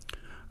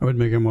 I would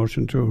make a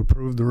motion to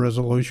approve the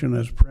resolution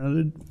as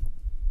printed.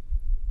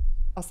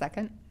 I'll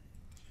second.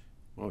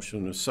 Motion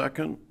and a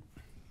second.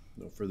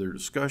 No further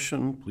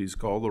discussion. Please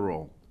call the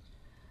roll.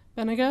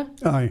 Benega?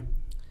 Aye.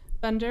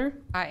 Bender?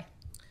 Aye.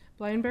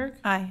 Bleinberg?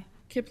 Aye.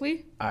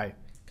 Kipley? Aye.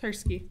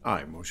 Karski?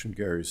 Aye, motion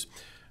carries.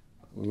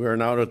 We are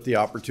now at the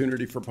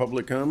opportunity for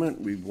public comment.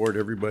 We've bored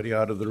everybody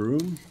out of the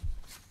room.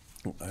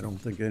 I don't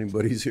think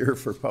anybody's here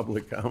for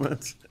public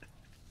comments.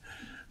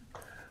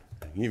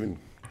 Even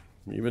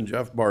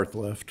Jeff Barth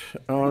left.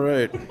 All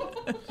right.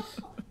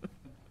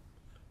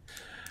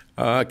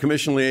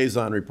 Commission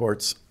liaison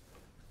reports.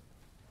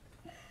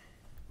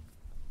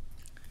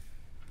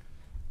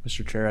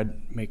 Mr. Chair,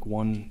 I'd make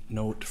one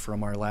note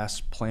from our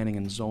last planning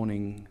and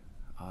zoning.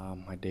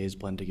 My days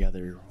blend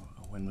together.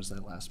 When was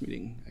that last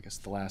meeting? I guess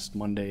the last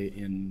Monday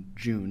in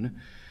June.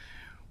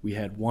 We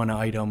had one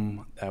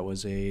item that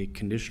was a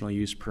conditional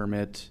use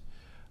permit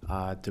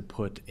to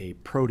put a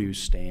produce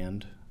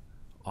stand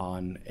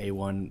on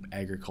A1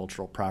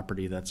 agricultural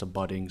property that's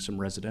abutting some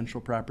residential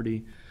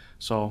property.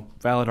 So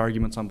valid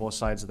arguments on both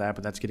sides of that,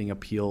 but that's getting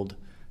appealed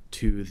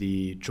to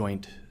the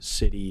joint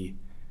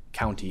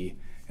city-county.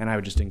 And I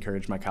would just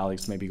encourage my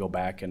colleagues to maybe go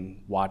back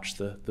and watch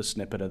the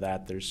snippet of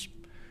that.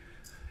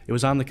 It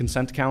was on the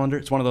consent calendar.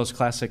 It's one of those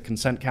classic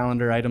consent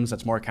calendar items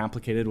that's more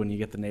complicated when you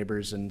get the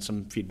neighbors and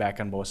some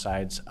feedback on both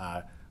sides.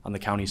 On the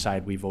county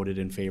side, we voted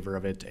in favor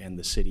of it, and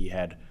the city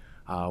had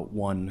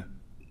one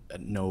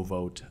no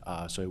vote.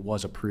 So it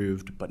was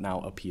approved, but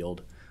now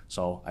appealed.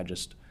 So I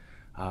just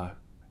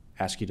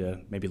ask you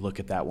to maybe look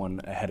at that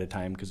one ahead of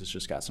time because it's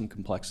just got some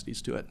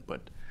complexities to it.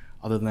 But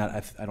other than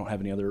that, I don't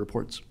have any other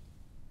reports.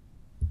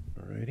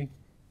 All righty.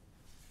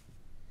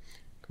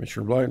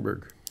 Commissioner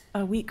Bleinberg.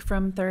 A week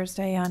from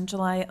Thursday on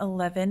July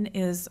 11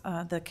 is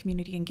the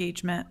community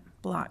engagement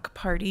block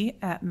party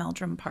at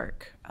Meldrum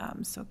Park.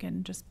 So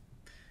again, just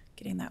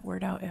getting that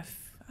word out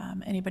if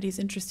anybody's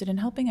interested in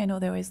helping. I know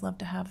they always love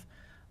to have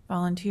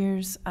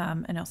volunteers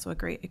and also a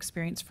great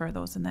experience for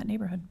those in that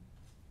neighborhood.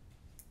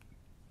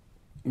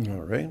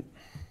 All right.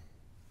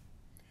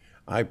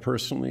 I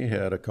personally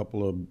had a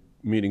couple of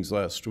meetings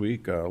last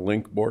week.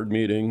 Link board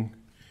meeting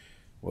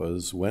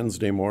was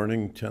Wednesday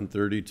morning,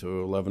 10:30 to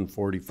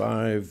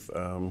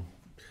 11:45.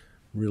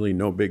 Really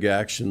no big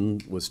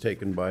action was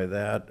taken by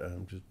that,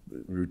 just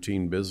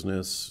routine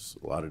business,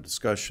 a lot of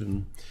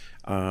discussion.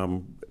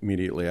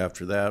 Immediately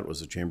after that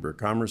was a Chamber of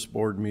Commerce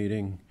board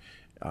meeting.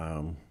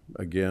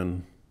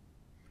 Again,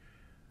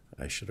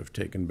 I should have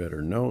taken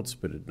better notes,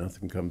 but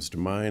nothing comes to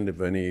mind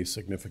of any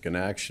significant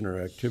action or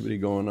activity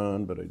going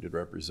on, but I did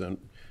represent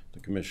the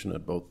commission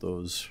at both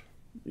those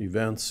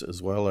events,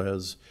 as well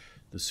as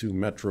the Sioux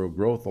Metro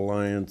Growth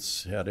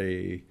Alliance had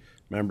a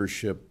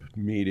membership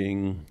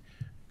meeting,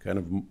 kind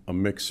of a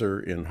mixer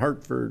in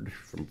Hartford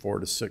from 4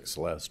 to 6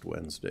 last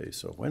Wednesday.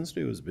 So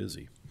Wednesday was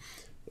busy.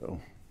 So,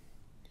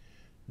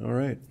 all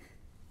right.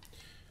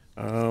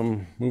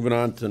 Moving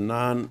on to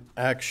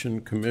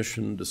non-action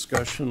commission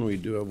discussion. We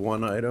do have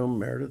one item.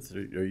 Meredith,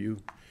 are you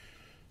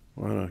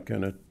want to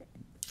kind of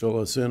fill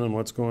us in on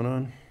what's going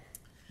on?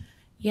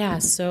 Yeah,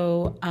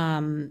 so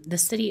the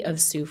city of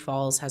Sioux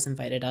Falls has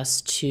invited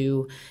us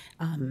to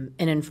an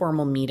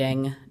informal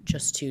meeting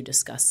just to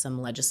discuss some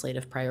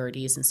legislative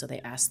priorities, and so they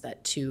asked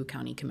that 2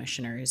 county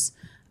commissioners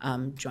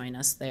join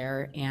us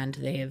there, and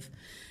they've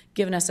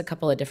given us a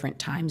couple of different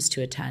times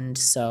to attend.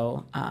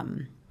 So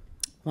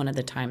one of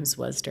the times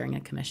was during a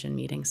commission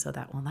meeting, so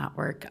that will not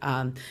work.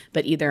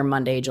 But either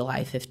Monday,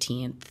 July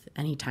 15th,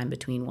 anytime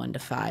between 1 to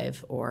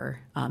 5,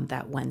 or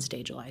that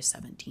Wednesday, July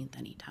 17th,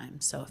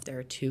 anytime. So if there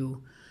are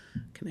 2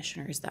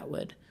 commissioners that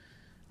would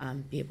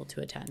be able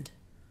to attend.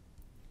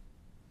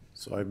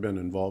 So I've been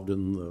involved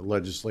in the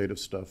legislative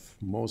stuff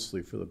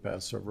mostly for the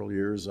past several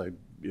years.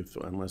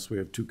 Unless we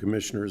have 2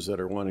 commissioners that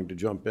are wanting to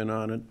jump in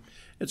on it,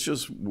 it's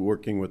just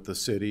working with the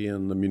city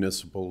and the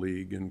municipal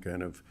league and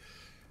kind of,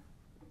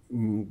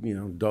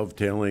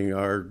 dovetailing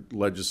our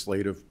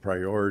legislative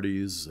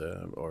priorities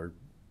or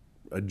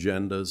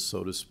agendas,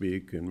 so to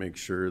speak, and make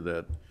sure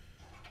that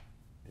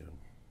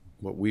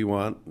what we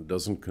want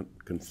doesn't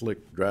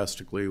conflict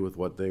drastically with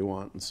what they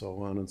want, and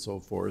so on and so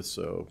forth.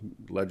 So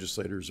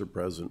legislators are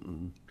present,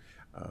 and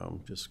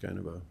just kind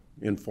of a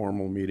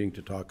informal meeting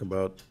to talk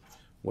about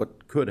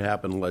what could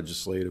happen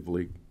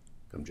legislatively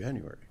come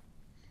January.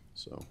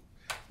 So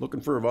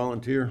looking for a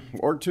volunteer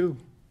or 2.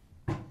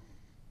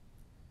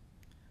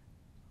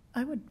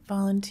 I would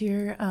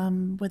volunteer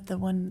with the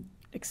one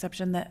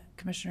exception that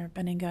Commissioner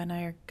Benninga and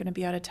I are going to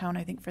be out of town,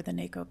 I think, for the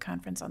NACO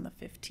conference on the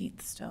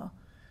 15th still.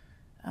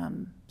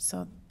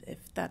 So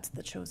if that's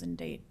the chosen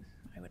date,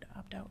 I would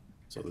opt out.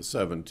 So the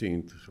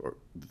 17th or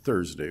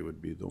Thursday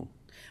would be the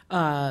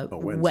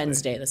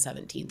Wednesday the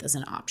 17th is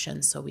an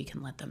option, so we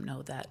can let them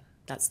know that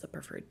that's the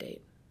preferred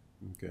date.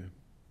 Okay.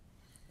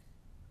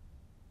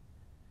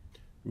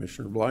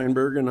 Commissioner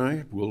Blyenberg and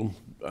I will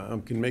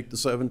can make the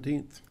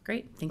 17th.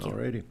 Great, thank you. All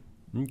righty.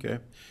 Okay.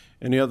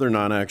 Any other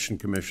non-action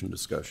commission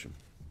discussion?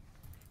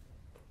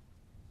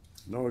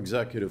 No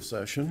executive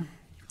session.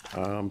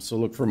 So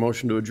look for a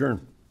motion to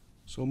adjourn.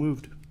 So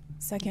moved.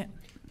 Second.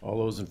 All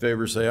those in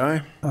favor say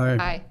aye. Aye.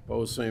 Aye.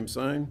 Opposed, same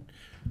sign.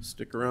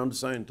 Stick around to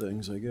sign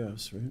things, I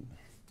guess, right?